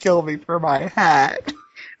try and kill me for my hat.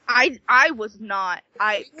 I was not.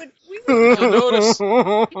 If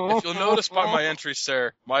you'll notice by my entry,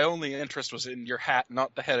 sir, my only interest was in your hat,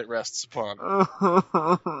 not the head it rests upon.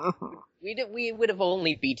 We would have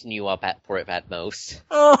only beaten you up for it at most.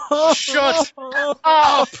 Shut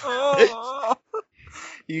up!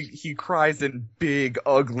 He cries in big,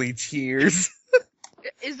 ugly tears.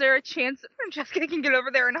 Is there a chance that Francesca can get over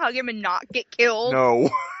there and hug him and not get killed? No.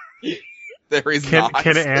 There is not.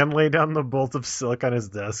 Can Anne lay down the bolt of silk on his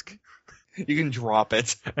desk You can drop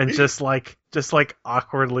it. and just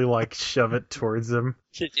awkwardly like shove it towards him?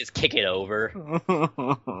 Just kick it over.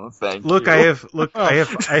 Thank Look, you.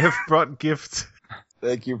 I have brought gifts.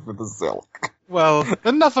 Thank you for the silk. Well,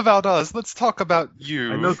 enough about us. Let's talk about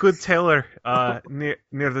you. I know good tailor near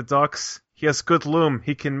the docks. He has good loom.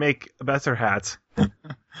 He can make a better hat.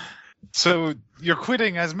 So, you're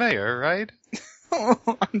quitting as mayor, right?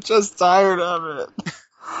 I'm just tired of it.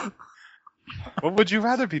 What would you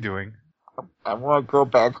rather be doing? I want to go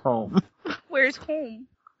back home. Where's home?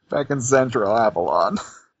 Back in Central Avalon.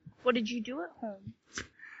 What did you do at home?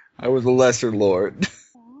 I was a lesser lord.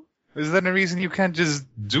 Aw. Is there any reason you can't just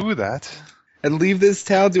do that? And leave this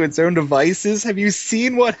town to its own devices? Have you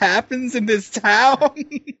seen what happens in this town?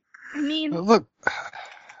 I mean, Look, if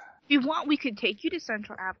you want, we could take you to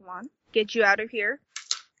Central Avalon, get you out of here,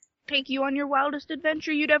 take you on your wildest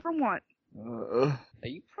adventure you'd ever want. Are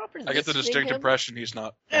you properly I get the listening, distinct him? impression he's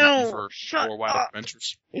not No, looking for shut more wild up.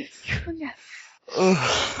 adventures.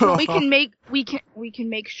 Well, we can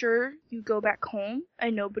make sure you go back home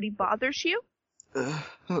and nobody bothers you.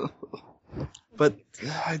 But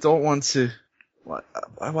I don't want to.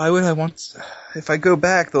 Why would I want to? If I go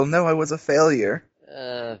back, they'll know I was a failure.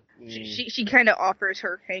 She kind of offers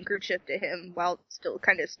her handkerchief to him while still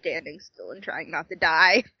kind of standing still and trying not to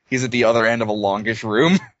die. He's at the other end of a longish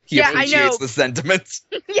room. He Yeah, I appreciates know. the sentiments.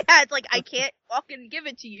 Yeah, it's like, I can't fucking give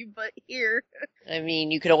it to you, but here. I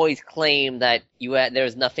mean, you could always claim that there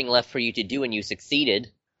was nothing left for you to do and you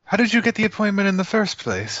succeeded. how did you get the appointment in the first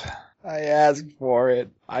place? I asked for it.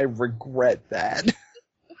 I regret that.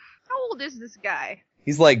 How old is this guy?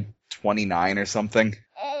 He's like 29 or something.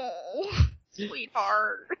 Oh,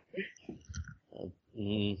 sweetheart.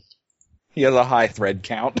 Mm. He has a high thread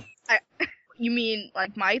count. You mean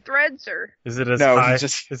like my threads, or? Is it as No, high? he's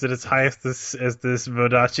just- Is it as high as this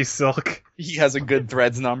Vodachi silk? He has a good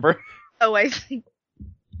threads number. Oh, I see.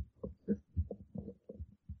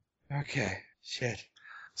 Okay, shit.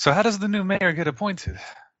 So how does the new mayor get appointed?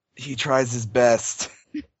 He tries his best.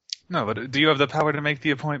 No, but do you have the power to make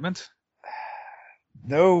the appointment?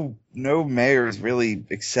 No mayor is really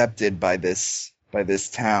accepted by this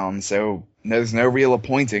town, so there's no real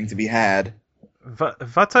appointing to be had.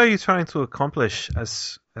 What are you trying to accomplish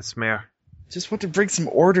as mayor? Just want to bring some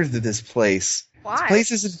order to this place. Why?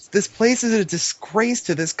 This place is a disgrace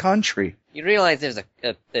to this country. You realize there's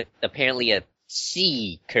apparently a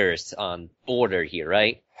sea curse on border here,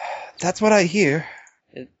 right? That's what I hear.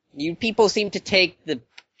 You people seem to take the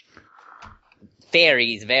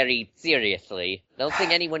fairies very seriously. I don't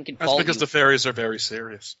think anyone could That's fault because you. the fairies are very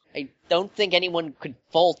serious. I don't think anyone could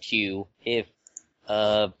fault you if,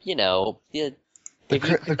 you know,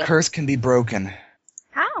 The curse can be broken.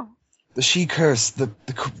 How? The she curse,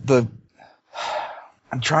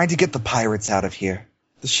 I'm trying to get the pirates out of here.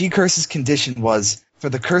 The she curse's condition was, for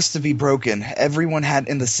the curse to be broken, everyone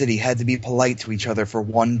in the city had to be polite to each other for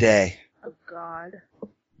one day. Oh, God.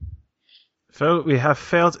 So we have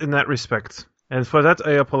failed in that respect, and for that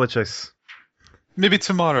I apologize. Maybe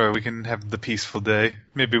tomorrow we can have the peaceful day.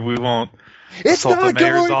 Maybe we won't It's assault the not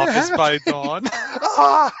mayor's going to office happen. by dawn.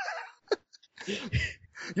 Ah!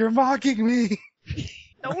 You're mocking me.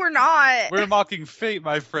 No, we're not. We're mocking fate,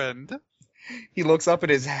 my friend. He looks up at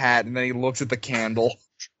his hat and then he looks at the candle.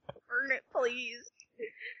 Burn it, please.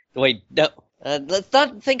 Wait, no. Let's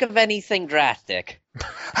not think of anything drastic.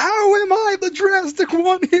 How am I the drastic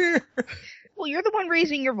one here? Well, you're the one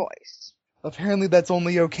raising your voice. Apparently that's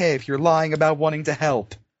only okay if you're lying about wanting to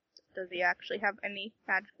help. Does he actually have any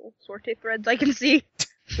magical sorte threads I can see?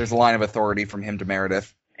 There's a line of authority from him to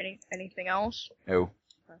Meredith. Anything else? No.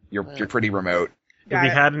 You're pretty remote. If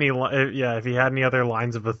he had any other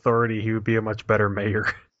lines of authority, he would be a much better mayor.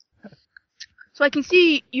 So I can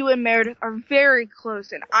see you and Meredith are very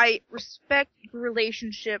close, and I respect your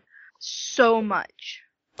relationship so much.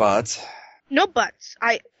 But No buts.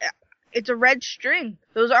 It's a red string.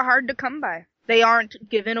 Those are hard to come by. They aren't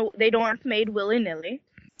made willy-nilly.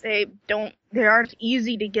 They aren't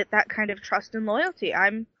easy to get that kind of trust and loyalty.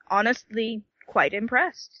 I'm honestly quite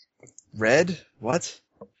impressed. Red? What?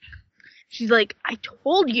 She's like, I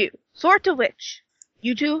told you, sort of witch.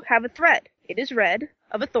 You two have a thread. It is red,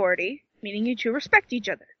 of authority, meaning you two respect each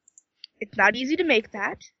other. It's not easy to make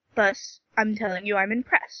that, thus, I'm telling you I'm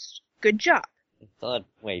impressed. Good job.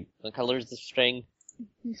 Wait, what color is the string?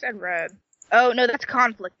 You said red. Oh, no, that's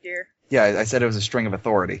conflict, dear. Yeah, I said it was a string of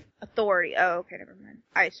authority, Authority. Oh, okay, never mind.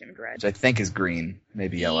 I assumed red. which I think is green,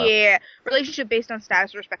 maybe yellow. Yeah, relationship based on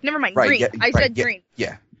status or respect. Never mind, Right, green. yeah, I right, said yeah. green.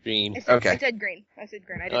 Yeah. Green. Okay. I said green. I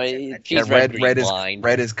didn't Oh, say red. she's red red is blind.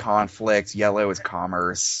 red is conflict, yellow is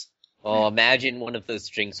commerce. Oh, imagine one of those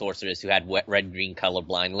string sorcerers who had red-green color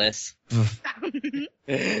blindness.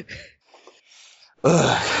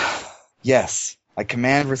 Ugh. Yes, I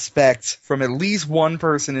command respect from at least one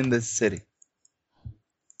person in this city.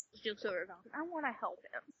 Still so irrelevant. I want to help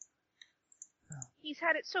him. He's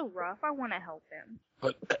had it so rough. I want to help him.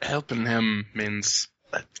 But helping him means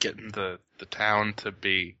getting the town to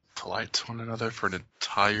be polite to one another for an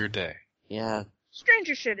entire day. Yeah.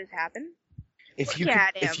 Stranger shit has happened. If Look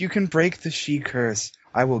at him. you can break the she curse,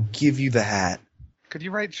 I will give you the hat. Could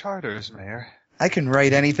you write charters, Mayor? I can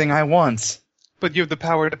write anything I want. But you have the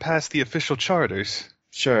power to pass the official charters.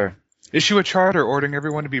 Sure. Issue a charter ordering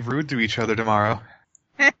everyone to be rude to each other tomorrow.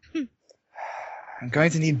 I'm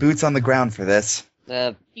going to need boots on the ground for this.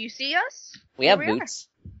 Do you see us? We have Here we are. boots.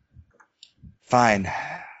 Fine.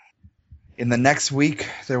 In the next week,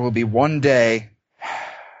 there will be one day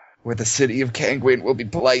where the city of Kangwin will be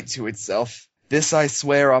polite to itself. This I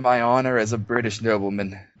swear on my honor as a British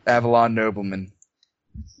nobleman. Avalon nobleman.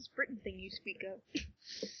 What's this Britain thing you speak of?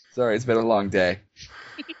 Sorry, it's been a long day.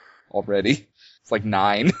 Already. It's like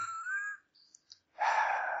 9.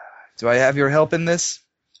 Do I have your help in this?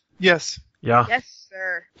 Yes. Yeah. Yes,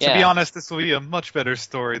 sir. Yeah. To be honest, this will be a much better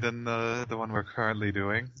story than the one we're currently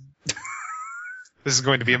doing. This is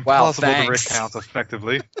going to be impossible to thanks. recount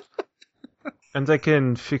effectively. And I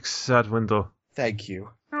can fix that window. Thank you.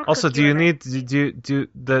 I'll Also, cook do you an need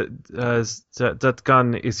that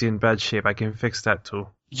gun is in bad shape? I can fix that too.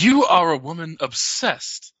 You are a woman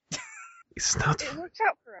obsessed. It's not. It works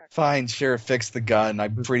out for us. Fine, sure, fix the gun.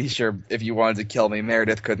 I'm pretty sure if you wanted to kill me,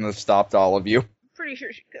 Meredith couldn't have stopped all of you. Pretty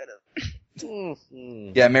sure she could have.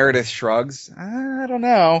 Mhm. Yeah, Meredith shrugs. I don't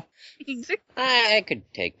know. I could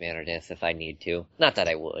take Meredith if I need to. Not that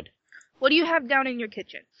I would. What do you have down in your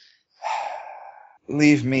kitchen?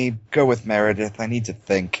 Leave me, go with Meredith. I need to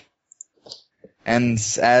think. And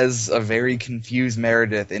as a very confused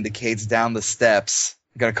Meredith indicates down the steps,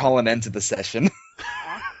 I'm gonna call an end to the session.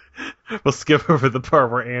 We'll skip over the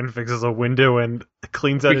part where Anne fixes a window and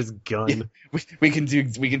cleans out his gun. we can do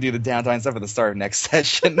the downtime stuff at the start of next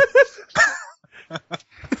session.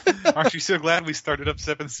 Aren't you so glad we started up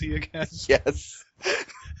 7C again? Yes.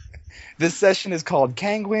 This session is called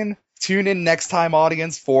Kangwin. Tune in next time,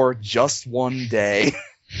 audience, for just one day.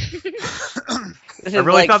 This I is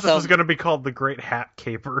really like thought this was going to be called the Great Hat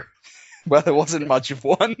Caper. Well, there wasn't much of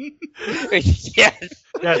one. Yes. Yeah,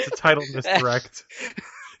 it's a title misdirect.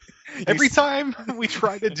 Every time we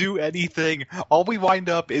try to do anything, all we wind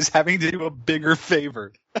up is having to do a bigger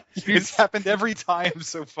favor. It's happened every time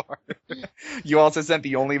so far. You also sent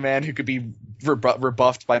the only man who could be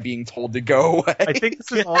rebuffed by being told to go away. I think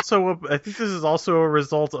this is also a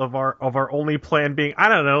result of our only plan being, I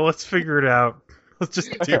don't know, let's figure it out. Let's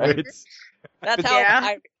just do it. That's how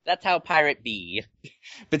Yeah. that's how pirate be.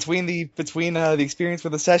 Between the experience for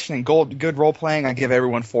the session and good role playing, I give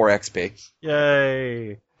everyone 4 XP.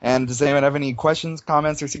 Yay. And does anyone have any questions,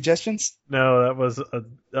 comments, or suggestions? No,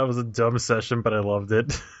 that was a dumb session, but I loved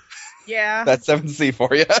it. Yeah. That's 7C for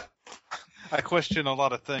you. I question a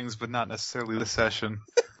lot of things, but not necessarily the session.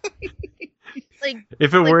 Like,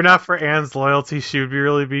 If it were not for Anne's loyalty, she would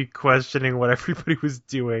really be questioning what everybody was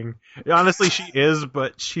doing. Honestly, she is,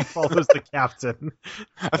 but she follows the captain.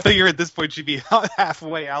 I figure at this point she'd be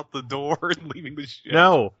halfway out the door and leaving the ship.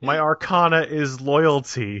 No, my arcana is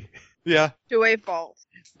loyalty. Yeah. to a fault.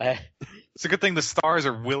 It's a good thing the stars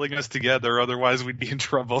are willing us together, otherwise we'd be in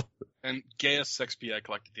trouble. And Gaius XP I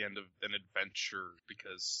collect at the end of an adventure,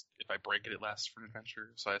 because if I break it, it lasts for an adventure.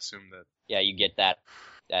 So I assume that. Yeah, you get that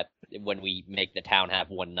when we make the town have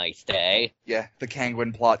one nice day. Yeah, the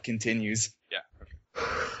Kangwin plot continues. Yeah.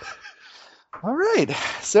 All right,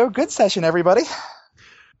 so good session, everybody.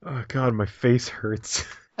 Oh god, my face hurts.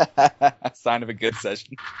 Sign of a good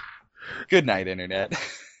session. Good night, Internet.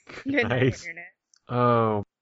 Good night, Nice. Internet. Oh.